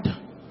Lord,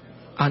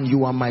 and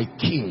you are my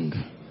King.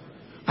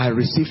 I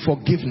receive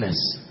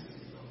forgiveness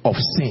of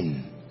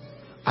sin.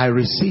 I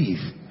receive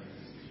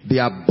the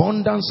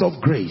abundance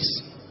of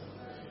grace,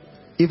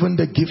 even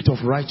the gift of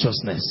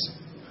righteousness.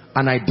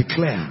 And I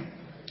declare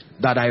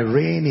that I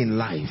reign in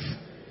life.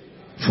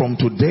 From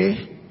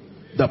today,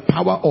 the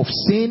power of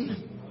sin,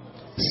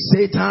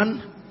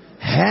 Satan,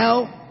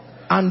 hell,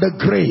 and the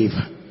grave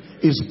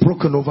is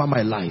broken over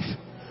my life.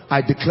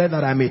 I declare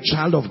that I'm a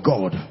child of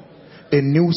God, a new